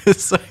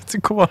Suicide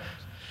Squad?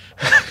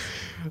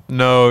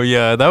 No,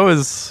 yeah, it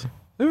was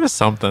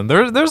something.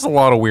 There's a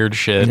lot of weird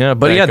shit. Yeah,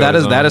 but yeah,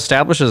 goes that on.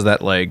 establishes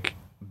that like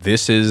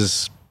this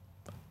is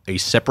a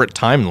separate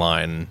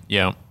timeline.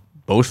 Yeah.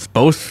 Both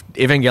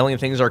Evangelion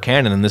things are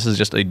canon, and this is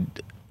just a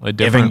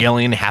different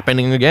Evangelion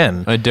happening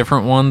again. a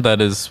different one that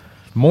is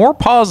more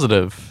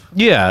positive.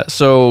 Yeah,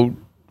 so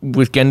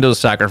with Gendo's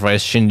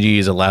sacrifice, Shinji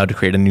is allowed to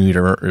create a new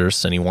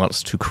universe, and he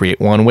wants to create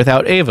one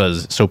without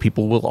Eva's, so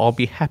people will all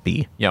be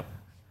happy. Yep.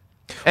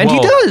 And he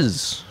Well-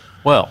 does.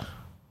 Well,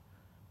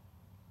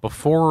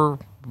 before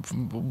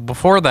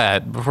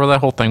that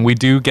whole thing, we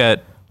do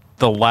get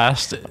the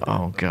last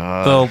Oh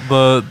god.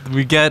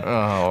 we get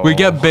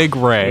Big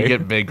Ray. We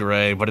get Big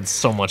Ray, but it's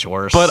so much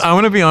worse. But I'm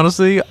gonna be honest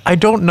with you, I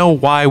don't know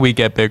why we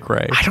get Big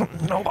Ray. I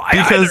don't know why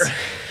either.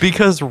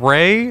 Because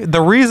Ray,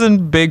 the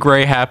reason Big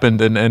Ray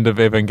happened in End of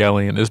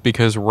Evangelion is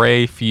because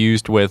Ray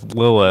fused with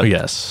Lilith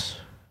Yes.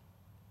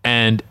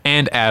 and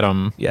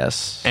Adam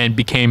Yes. and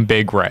became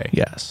Big Ray.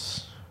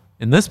 Yes.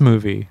 In this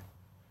movie,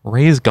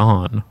 Ray's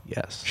gone.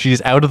 Yes.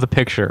 She's out of the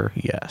picture.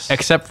 Yes.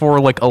 Except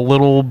for like a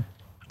little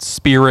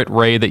spirit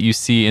Ray that you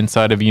see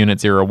inside of Unit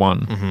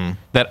 01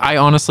 that I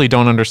honestly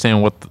don't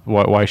understand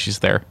why she's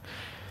there.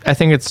 I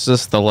think it's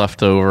just the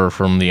leftover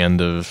from the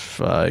end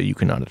of You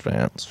Cannot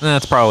Advance.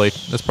 That's probably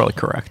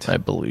correct. I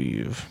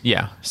believe.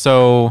 Yeah.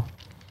 So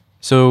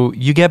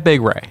you get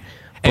Big Ray.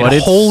 And But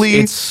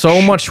it's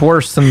so much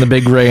worse than the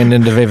Big Ray and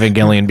End of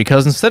Evangelion,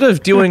 because instead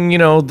of doing,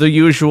 the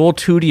usual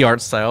 2D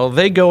art style,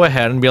 they go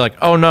ahead and be like,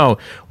 oh no,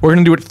 we're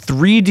going to do it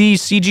 3D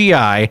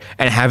CGI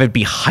and have it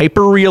be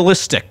hyper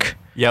realistic.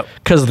 Yep.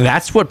 Because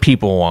that's what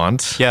people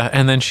want. Yeah,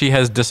 and then she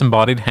has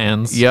disembodied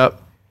hands.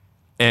 Yep.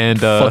 And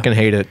Fucking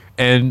hate it.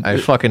 and I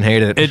fucking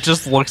hate it. it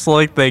just looks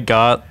like they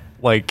got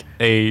like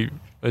a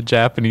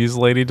Japanese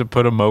lady to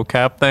put a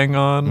mocap thing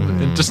on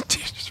and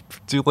just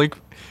do like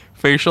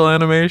facial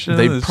animation.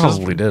 They It's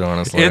probably did,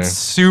 honestly. It's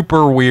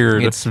super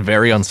weird. It's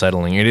very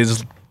unsettling. It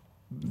is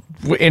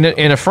in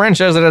a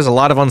franchise that has a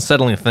lot of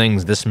unsettling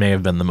things. This may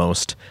have been the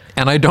most.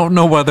 and I don't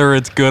know whether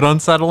it's good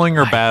unsettling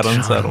or bad Oh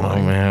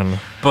unsettling. man.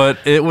 But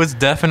it was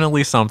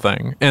definitely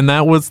something, and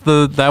that was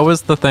the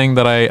thing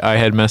that I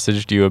had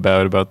messaged you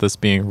about this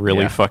being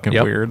really Yeah. fucking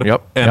Yep. weird.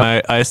 Yep. And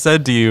Yep. I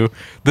said to you,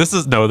 this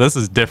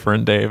is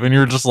different, Dave, and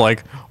you're just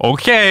like,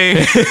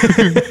 okay.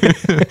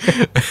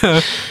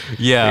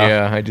 Yeah.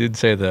 Yeah, I did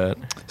say that.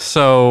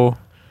 So,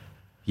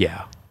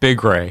 yeah,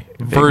 Big Ray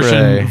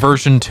Ray.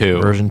 version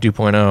 2, Version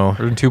 2.0.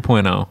 version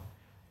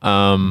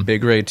 2.0.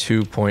 Big Ray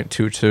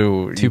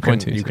 2.22.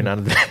 2.22. You cannot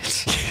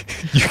advance.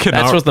 You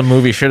cannot That's what the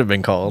movie should have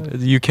been called.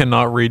 you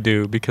cannot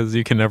redo because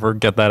you can never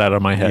get that out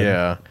of my head.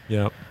 Yeah.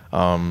 Yep.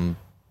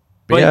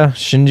 But yeah,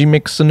 Shinji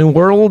makes a new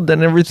world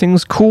and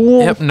everything's cool.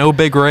 Yep. No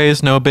Big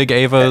Rays, no Big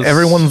Avas.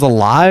 Everyone's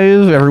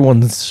alive.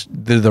 Everyone's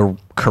the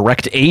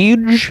correct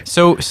age.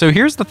 So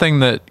here's the thing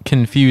that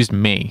confused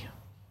me.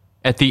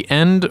 At the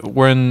end,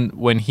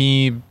 when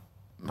he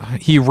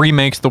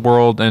remakes the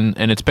world and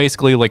it's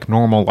basically like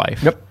normal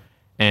life. Yep.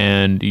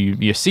 And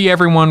you see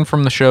everyone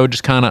from the show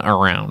just kind of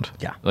around.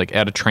 Yeah. Like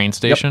at a train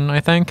station, I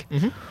think.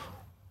 Mm-hmm.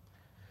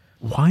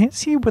 Why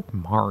is he with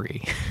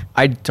Mari?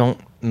 I don't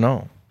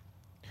know.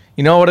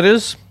 You know what it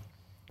is?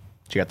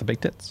 She got the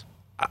big tits.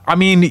 I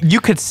mean,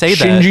 you could say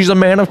that. Shinji's a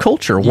man of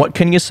culture. What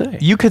can you say?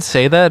 You could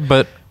say that,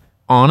 but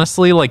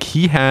honestly, like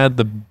he had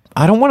the.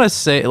 I don't want to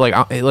say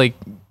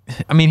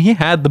I mean, he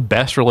had the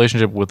best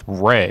relationship with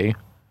Ray.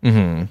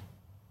 Mm-hmm.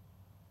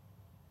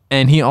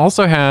 And he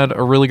also had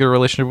a really good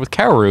relationship with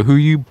Kaoru, who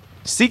you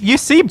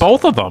see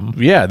both of them.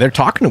 Yeah, they're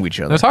talking to each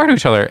other. They're talking to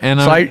each other, and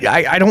So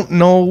I don't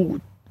know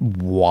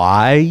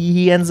why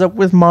he ends up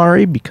with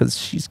Mari, because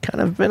she's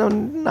kind of been a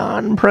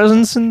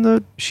non-presence in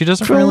the she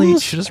doesn't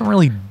films.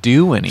 really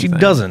do anything. She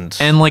doesn't.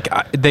 And like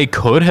they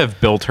could have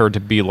built her to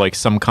be like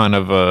some kind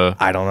of a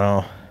I don't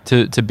know.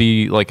 to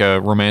be like a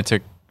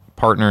romantic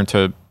partner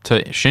to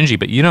Shinji,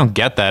 but you don't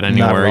get that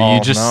anywhere. all,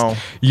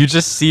 You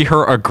just see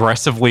her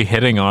aggressively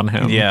hitting on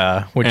him.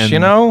 Yeah, which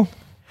And-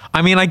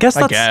 I mean, I guess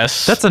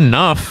guess. that's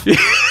enough.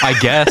 I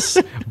guess,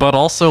 but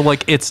also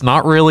like it's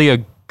not really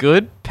a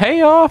good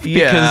payoff because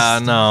Yeah,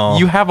 no.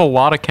 you have a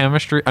lot of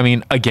chemistry. I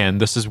mean, again,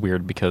 this is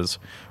weird because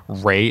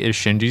Rei is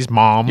Shinji's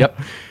mom. Yep.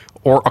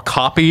 Or a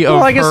copy of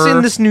Well, I guess her.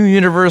 in this new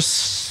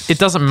universe, It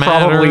doesn't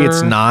matter. Probably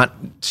it's not.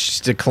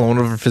 She's a clone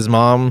of his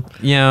mom.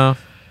 Yeah.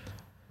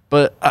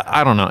 But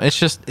I don't know. It's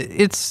just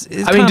it's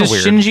I mean, does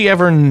weird. Shinji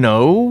ever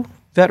know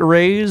that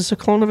Rei is a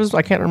clone of his?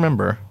 I can't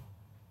remember.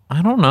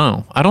 I don't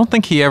know. I don't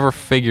think he ever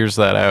figures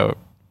that out.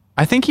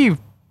 I think he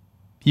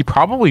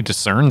probably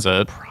discerns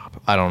it.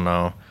 I don't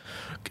know.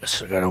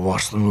 Guess I gotta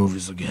watch the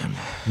movies again.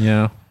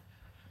 Yeah.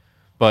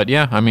 But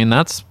yeah, I mean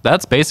that's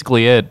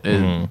basically it.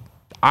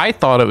 I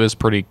thought it was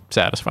pretty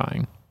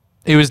satisfying.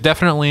 It was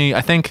definitely,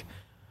 I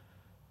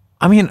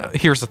mean,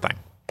 here's the thing.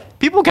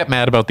 People get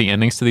mad about the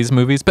endings to these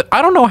movies, but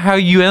I don't know how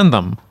you end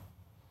them.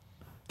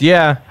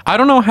 Yeah. I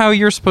don't know how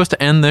you're supposed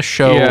to end this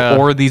show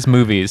or these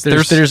movies.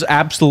 There's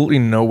absolutely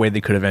no way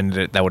they could have ended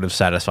it that would have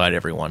satisfied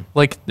everyone.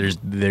 Like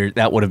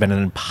that would have been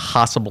an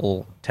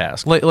impossible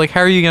task. Like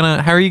how are you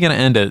gonna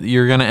end it?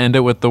 You're gonna end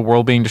it with the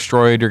world being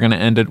destroyed. You're gonna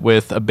end it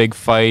with a big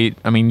fight.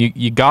 I mean,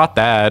 you got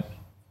that,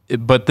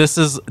 but this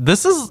is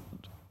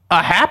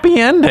a happy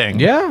ending.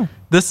 Yeah.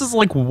 This is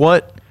like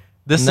what.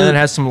 And then it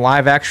has some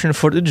live action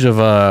footage of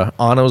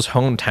Anno's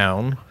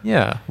hometown.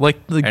 Yeah, like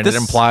and this it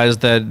implies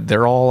that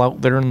they're all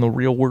out there in the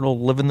real world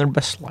living their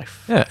best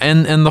life. Yeah,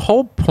 and the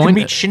whole point. You can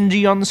meet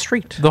Shinji on the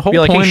street. The whole be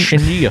like, point, hey,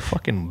 Shinji, you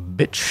fucking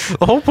bitch.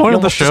 The whole point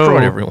of the show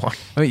destroyed everyone.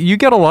 I mean, you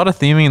get a lot of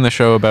theming in the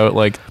show about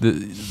like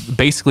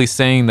basically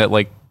saying that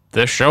like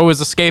the show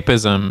is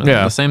escapism.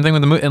 Yeah, the same thing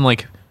with the movie, and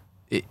like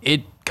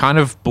it kind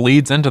of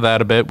bleeds into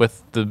that a bit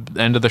with the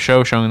end of the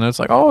show showing that it's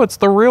like, oh, it's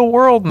the real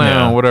world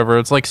now, whatever.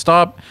 It's like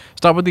stop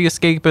with the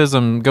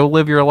escapism, go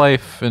live your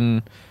life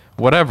and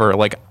whatever.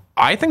 Like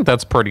I think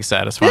that's pretty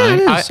satisfying.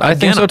 Yeah, I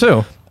think so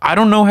too. I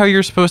don't know how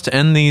you're supposed to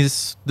end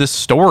this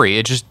story.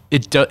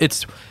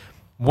 It's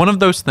one of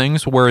those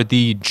things where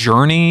the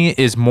journey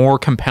is more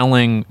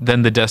compelling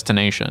than the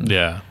destination.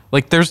 Yeah.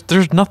 Like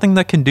there's nothing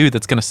that can do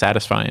that's going to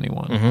satisfy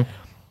anyone. Mm-hmm.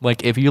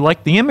 Like, if you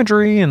like the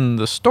imagery and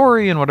the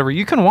story and whatever,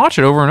 you can watch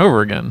it over and over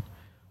again.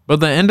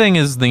 But the ending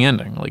is the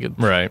ending. Like, it's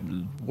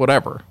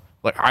whatever.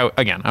 Like,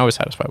 I was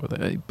satisfied with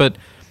it. But,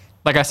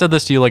 like I said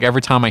this to you, like,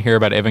 every time I hear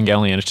about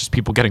Evangelion, it's just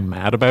people getting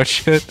mad about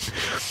shit.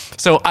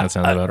 So, that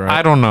sounds about right.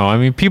 I don't know. I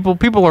mean,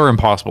 people are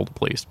impossible to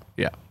please.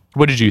 Yeah.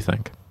 What did you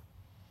think?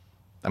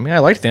 I mean, I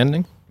liked the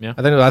ending. Yeah.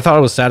 I thought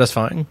it was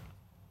satisfying.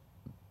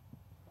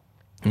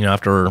 You know,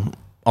 after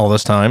all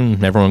this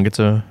time, everyone gets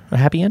a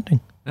happy ending.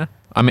 Yeah.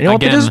 I mean,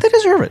 again, they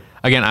deserve it.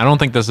 Again, I don't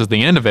think this is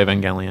the end of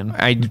Evangelion.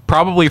 I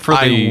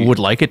would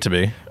like it to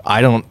be.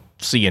 I don't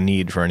see a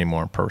need for any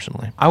more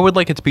personally. I would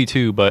like it to be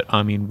too, but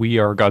I mean, we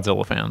are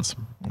Godzilla fans.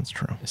 That's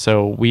true.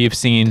 So we've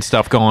seen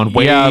stuff go on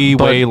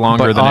way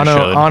longer than it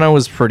should. Anno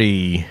is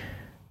pretty.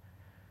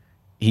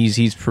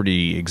 He's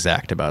pretty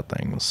exact about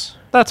things.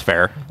 That's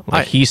fair.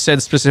 Like he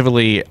said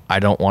specifically, I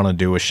don't want to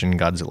do a Shin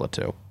Godzilla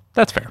 2.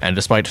 That's fair. And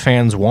despite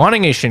fans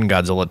wanting a Shin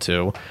Godzilla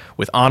 2,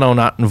 with Anno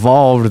not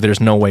involved, there's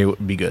no way it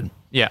would be good.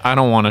 Yeah, I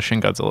don't want a Shin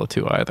Godzilla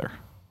 2 either.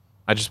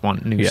 I just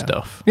want new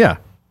stuff. Yeah.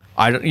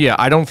 I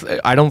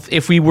don't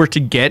if we were to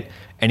get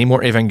any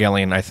more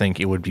Evangelion, I think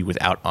it would be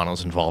without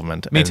Anno's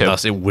involvement. Me too.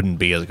 Thus it wouldn't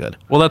be as good.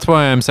 Well, that's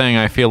why I'm saying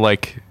I feel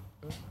like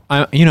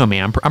you know me,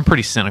 I'm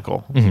pretty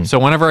cynical. Mm-hmm. So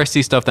whenever I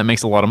see stuff that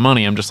makes a lot of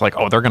money, I'm just like,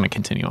 "Oh, they're going to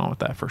continue on with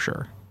that for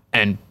sure."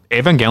 And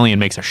Evangelion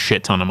makes a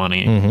shit ton of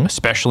money,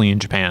 especially in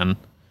Japan.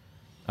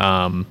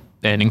 And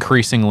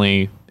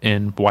increasingly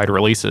in wide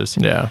releases.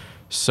 Yeah.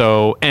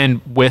 So,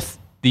 and with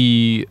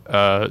the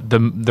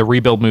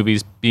Rebuild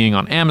movies being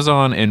on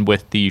Amazon, and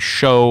with the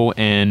show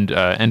and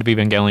End of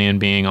Evangelion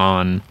being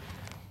on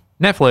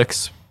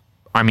Netflix,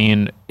 I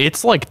mean,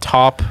 it's like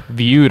top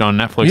viewed on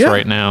Netflix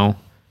right now.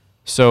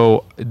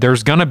 So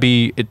there's gonna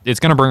be it's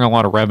gonna bring a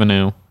lot of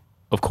revenue,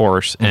 of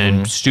course,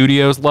 and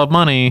studios love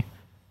money,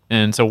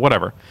 and so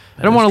whatever.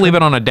 I don't want to leave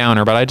it on a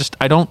downer, but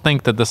I don't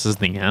think that this is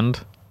the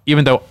end.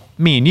 Even though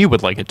me and you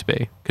would like it to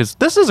be, because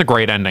this is a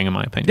great ending in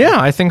my opinion. Yeah,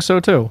 I think so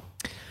too.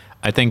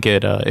 I think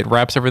it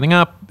wraps everything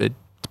up. It's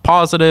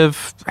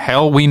positive.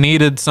 Hell, we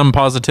needed some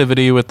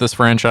positivity with this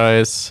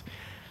franchise.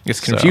 It's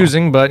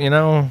confusing, but you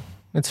know,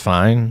 it's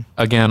fine.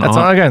 Again,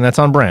 that's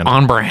on brand.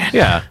 On brand.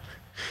 Yeah.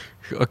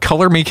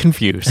 Color me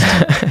confused.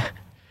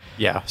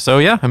 Yeah. So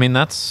yeah, I mean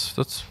that's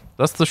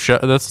the show.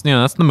 That's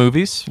that's the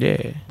movies.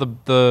 Yeah.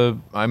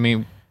 I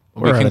mean.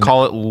 We can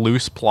call it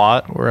loose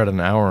plot. We're at an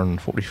hour and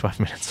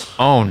 45 minutes.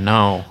 Oh,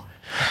 no.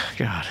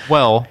 God.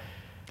 Well,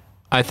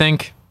 I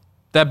think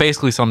that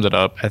basically sums it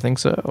up. I think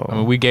so. I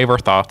mean, we gave our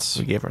thoughts.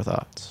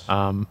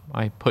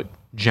 I put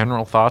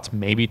general thoughts.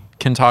 Maybe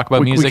can talk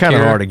about music here. We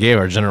kind of already gave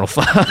our general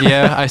thoughts.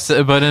 Yeah, I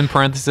said, but in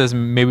parentheses,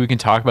 maybe we can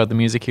talk about the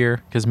music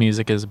here, because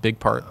music is a big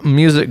part.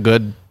 Music,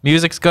 good.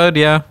 Music's good,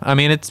 yeah. I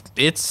mean,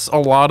 it's a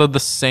lot of the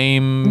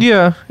same.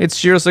 Yeah, it's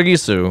Shiro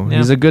Sagisu. Yeah.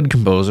 He's a good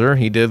composer.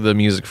 He did the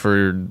music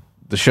for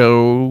the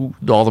show,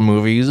 all the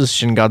movies,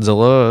 Shin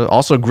Godzilla,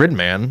 also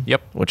Gridman.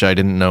 Yep. Which I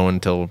didn't know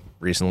until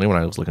recently when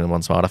I was looking at him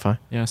on Spotify.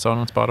 Yeah, I saw it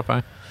on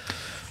Spotify.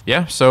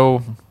 Yeah,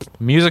 so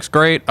music's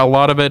great. A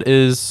lot of it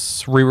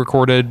is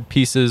re-recorded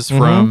pieces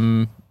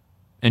from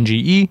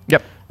NGE.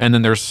 Yep. And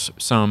then there's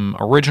some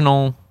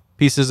original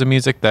pieces of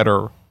music that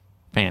are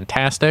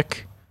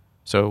fantastic.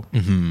 So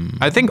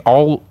I think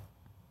all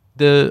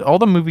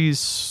the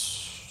movies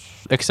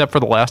except for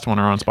the last one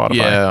are on Spotify.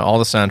 Yeah, all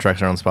the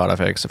soundtracks are on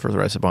Spotify except for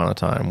Thrice Upon a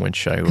Time,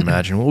 which I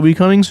imagine will be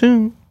coming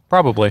soon.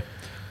 Probably.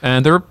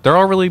 And they're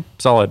all really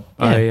solid.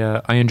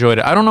 Yeah. I enjoyed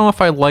it. I don't know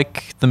if I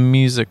like the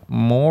music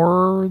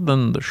more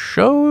than the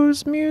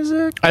show's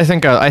music. I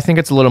think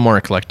it's a little more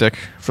eclectic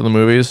for the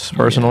movies,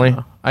 personally.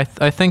 Yeah.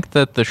 I think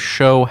that the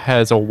show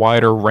has a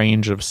wider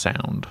range of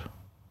sound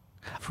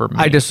for me.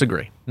 I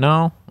disagree.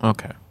 No?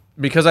 Okay.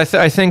 Because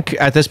I think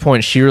at this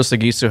point Shiro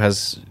Sagisu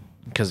has,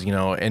 because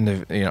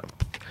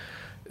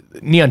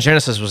Neon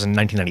Genesis was in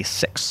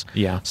 1996.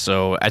 Yeah.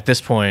 So at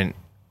this point,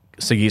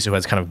 Sugisu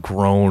has kind of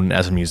grown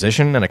as a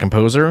musician and a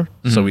composer,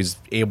 so he's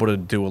able to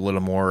do a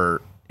little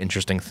more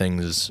interesting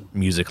things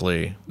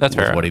musically. That's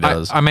with fair. what he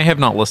does. I may have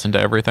not listened to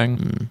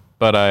everything,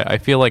 but I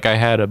feel like I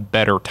had a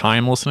better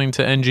time listening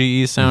to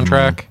NGE's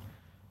soundtrack.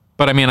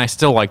 But I mean, I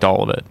still liked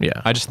all of it.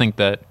 Yeah. I just think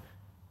that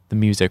the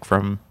music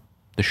from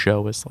the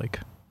show is like,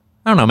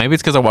 I don't know. Maybe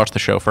it's because I watched the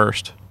show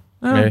first.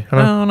 Maybe. I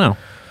don't know.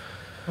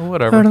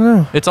 Whatever. I don't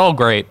know. It's all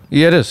great.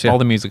 Yeah, it is. Yeah. All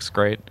the music's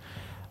great.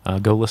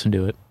 Go listen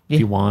to it if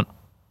you want.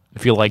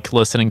 If you like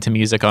listening to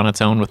music on its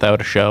own without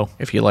a show.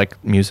 If you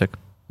like music.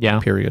 Yeah.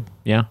 Period.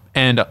 Yeah.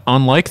 And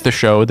unlike the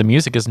show, the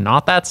music is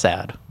not that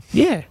sad.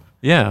 Yeah.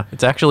 Yeah.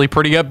 It's actually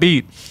pretty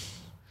upbeat.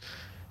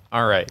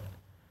 All right.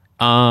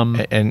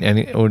 And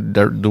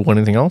do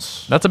anything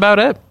else? That's about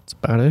it. That's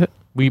about it.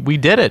 We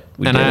did it.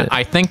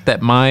 I think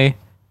that my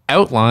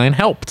outline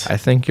helped. I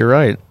think you're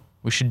right.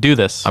 We should do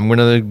this. I'm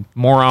gonna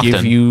more often.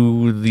 give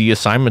you the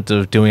assignment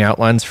of doing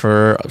outlines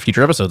for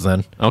future episodes.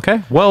 Then.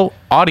 Okay. Well,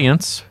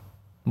 audience,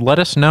 let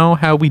us know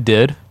how we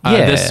did.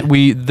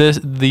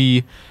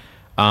 The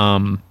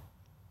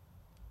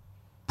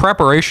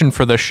preparation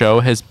for the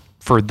show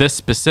for this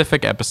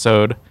specific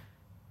episode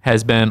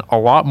has been a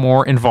lot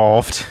more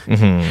involved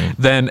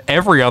than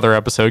every other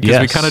episode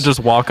because we kind of just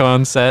walk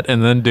on set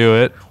and then do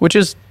it, which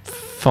is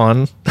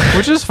fun.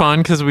 Which is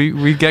fun because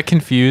we get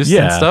confused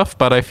and stuff,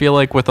 but I feel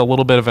like with a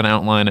little bit of an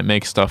outline, it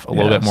makes stuff a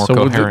little bit more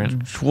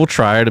coherent. We'll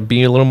try to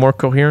be a little more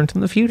coherent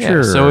in the future.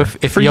 Yeah, so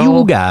if for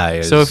you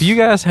guys, so if you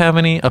guys have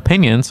any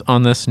opinions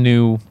on this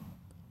new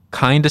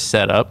kind of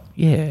setup,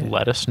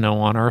 let us know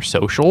on our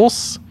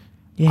socials.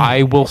 Yeah.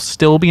 I will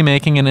still be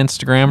making an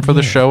Instagram for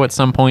the show at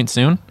some point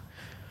soon.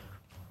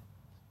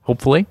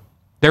 Hopefully.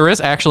 There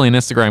is actually an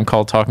Instagram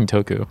called Talking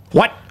Toku.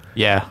 What?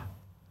 Yeah.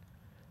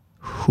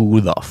 Who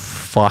the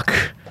fuck?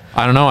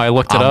 I don't know. I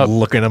looked it up. I'm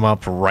looking him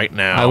up right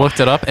now. I looked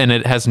it up and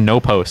it has no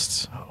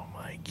posts. Oh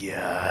my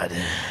god.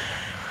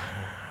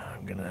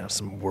 I'm gonna have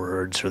some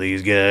words for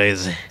these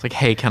guys. It's like,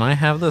 hey, can I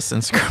have this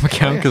Instagram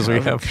account? Because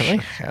Can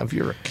I have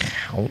your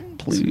account,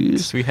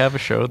 please? We have a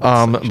show.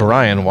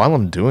 Brian, while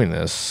I'm doing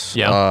this,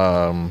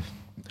 what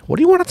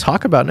do you want to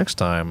talk about next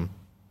time?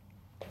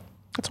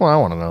 That's what I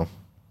want to know.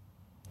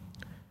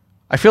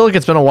 I feel like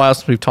it's been a while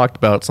since we've talked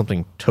about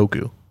something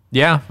Toku.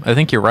 Yeah, I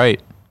think you're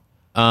right.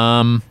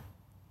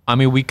 I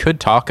mean, we could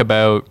talk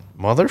about...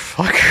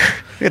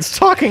 Motherfucker. It's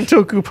Talking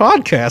Toku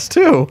podcast,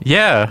 too.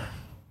 Yeah.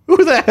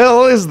 Who the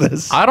hell is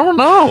this? I don't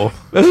know.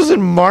 This was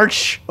in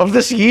March of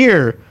this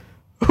year.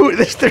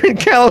 They're in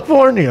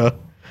California.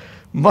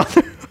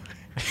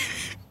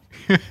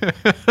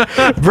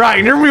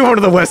 Brian, you're moving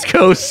to the West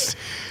Coast.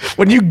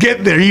 When you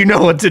get there, you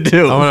know what to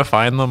do. I'm going to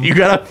find them. You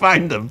got to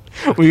find them.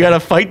 We got to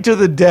fight to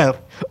the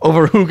death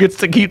over who gets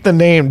to keep the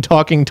name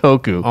Talking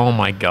Toku. Oh,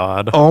 my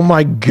God. Oh,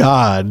 my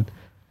God.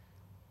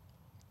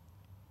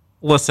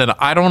 Listen,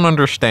 I don't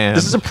understand.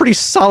 This is a pretty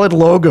solid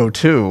logo,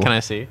 too. Can I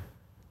see?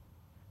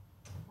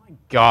 Oh, my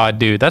God,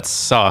 dude. That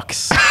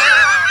sucks.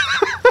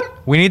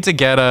 We need to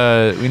get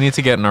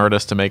an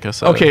artist to make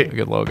us a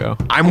good logo.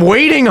 I'm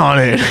waiting on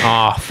it.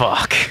 Oh,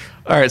 fuck.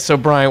 All right, so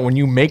Brian, when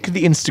you make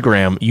the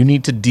Instagram, you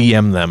need to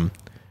DM them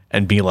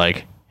and be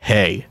like,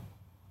 "Hey,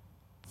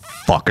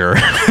 fucker,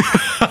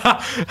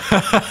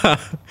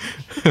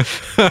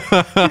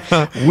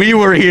 we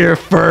were here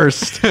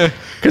first."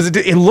 Because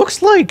it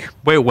looks like.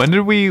 Wait, when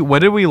did we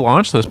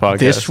launch this podcast?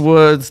 This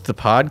was the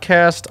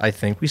podcast. I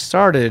think we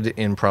started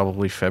in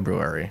probably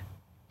February,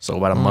 so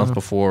about a month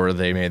before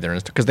they made their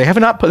Instagram. Because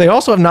they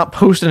also have not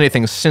posted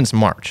anything since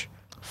March.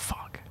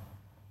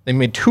 They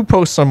made 2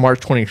 posts on March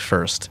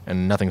 21st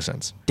and nothing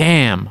since.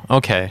 Damn.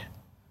 Okay.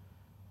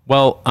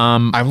 Well,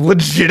 I'm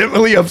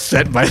legitimately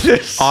upset by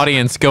this.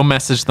 Audience, go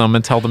message them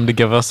and tell them to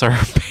give us our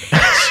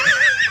page.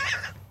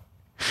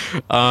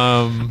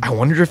 I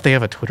wonder if they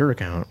have a Twitter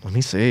account. Let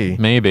me see.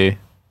 Maybe.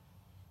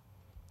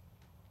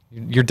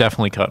 You're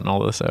definitely cutting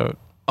all this out.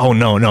 Oh,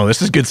 no.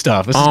 This is good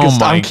stuff. This is good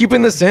stuff. I'm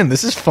keeping this in.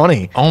 This is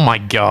funny. Oh, my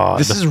God.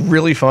 This is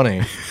really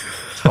funny.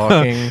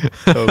 Talking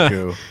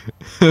Toku.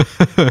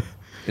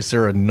 Is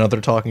there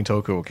another Talking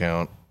Toku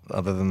account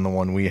other than the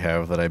one we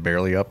have that I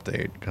barely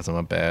update because I'm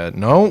a bad...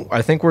 No,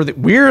 I think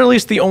we're at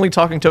least the only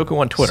Talking Toku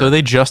on Twitter. So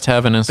they just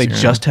have an Instagram. They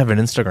just have an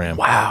Instagram.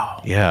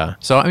 Wow. Yeah.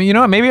 So, I mean, you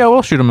know what? Maybe I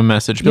will shoot them a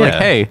message. Be like,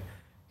 hey,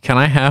 can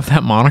I have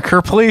that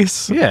moniker,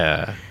 please?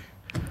 Yeah.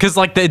 Because,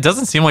 like, it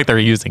doesn't seem like they're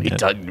using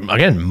it.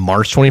 Again,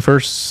 March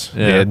 21st.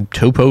 Yeah. They had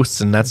 2 posts,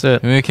 and that's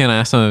it. Maybe we can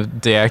ask them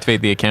to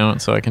deactivate the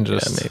account so I can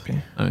just... Yeah,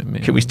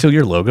 maybe. Can we steal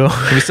your logo?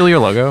 Can we steal your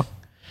logo?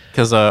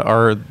 Because the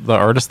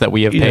artist that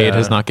we have paid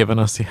has not given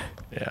us yet.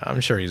 Yeah,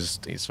 I'm sure he's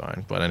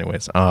fine. But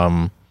anyways,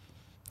 I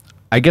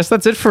guess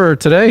that's it for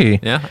today.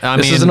 Yeah,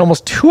 this is an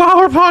almost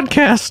 2-hour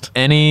podcast.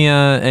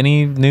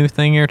 Any new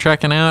thing you're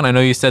checking out? I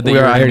know you said that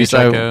you're going to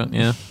check out.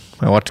 Yeah,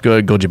 I watched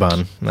Gojiban.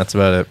 And that's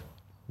about it.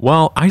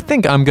 Well, I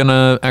think I'm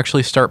gonna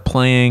actually start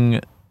playing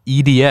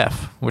EDF,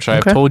 which I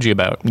have told you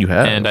about. You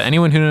have. And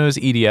anyone who knows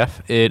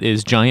EDF, it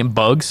is giant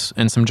bugs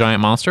and some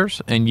giant monsters,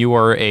 and you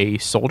are a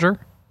soldier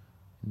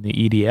in the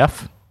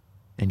EDF.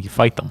 And you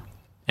fight them,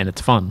 and it's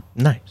fun.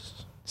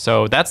 Nice.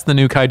 So that's the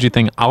new kaiju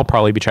thing I'll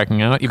probably be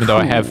checking out, even though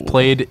I have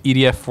played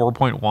EDF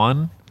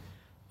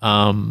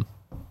 4.1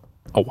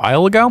 a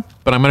while ago,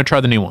 but I'm going to try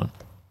the new one.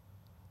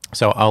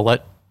 So I'll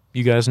let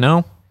you guys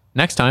know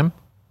next time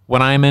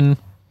when I'm in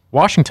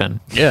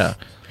Washington. Yeah.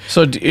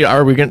 So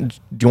are we going?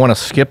 Do you want to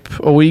skip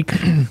a week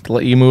to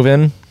let you move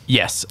in?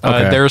 Yes.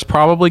 Okay. There's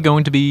probably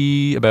going to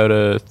be about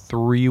a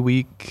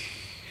 3-week.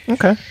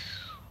 Okay.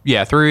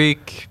 Yeah,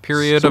 3-week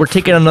period. So we're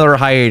taking another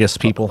hiatus,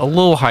 people. A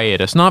little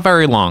hiatus, not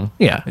very long.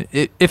 Yeah.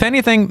 If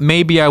anything,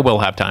 maybe I will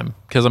have time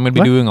because I'm going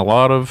to be doing a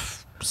lot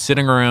of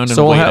sitting around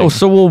and waiting.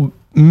 So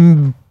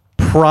we'll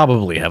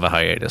probably have a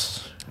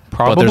hiatus.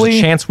 Probably. But there's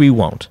a chance we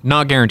won't.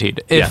 Not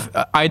guaranteed.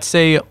 I'd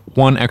say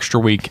 1 extra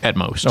week at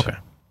most. Okay.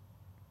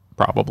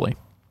 Probably.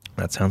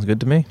 That sounds good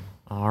to me.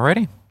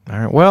 Alrighty. All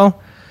right.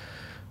 Well,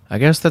 I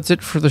guess that's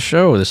it for the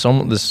show. This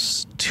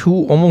almost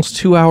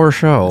 2-hour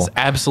show.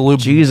 Absolute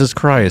Jesus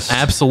Christ.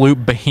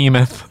 Absolute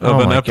behemoth of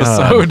Oh an my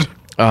episode.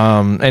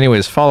 God.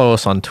 Anyways, follow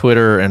us on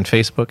Twitter and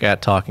Facebook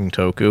at Talking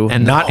Toku.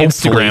 And not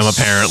hopefully Instagram,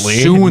 apparently.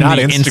 Soon not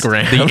the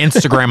Instagram. The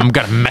Instagram, I'm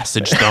going to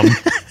message them.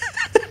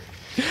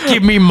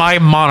 Give me my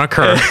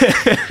moniker.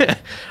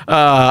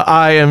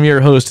 I am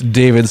your host,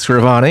 David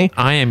Scrivani.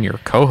 I am your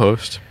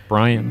co-host,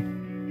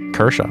 Brian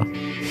Kershaw.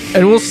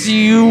 And we'll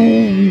see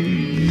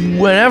you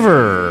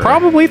whenever.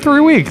 Probably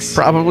 3 weeks.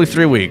 Probably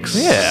 3 weeks.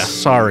 Yeah.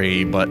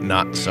 Sorry, but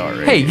not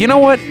sorry. Hey, you know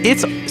what?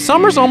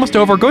 Summer's almost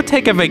over. Go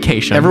take a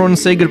vacation. Everyone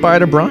say goodbye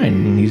to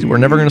Brian. We're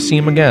never going to see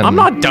him again. I'm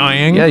not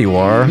dying. Yeah, you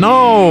are.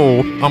 No.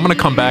 I'm going to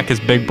come back as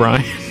Big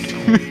Brian.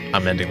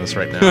 I'm ending this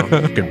right now.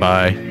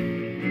 Goodbye.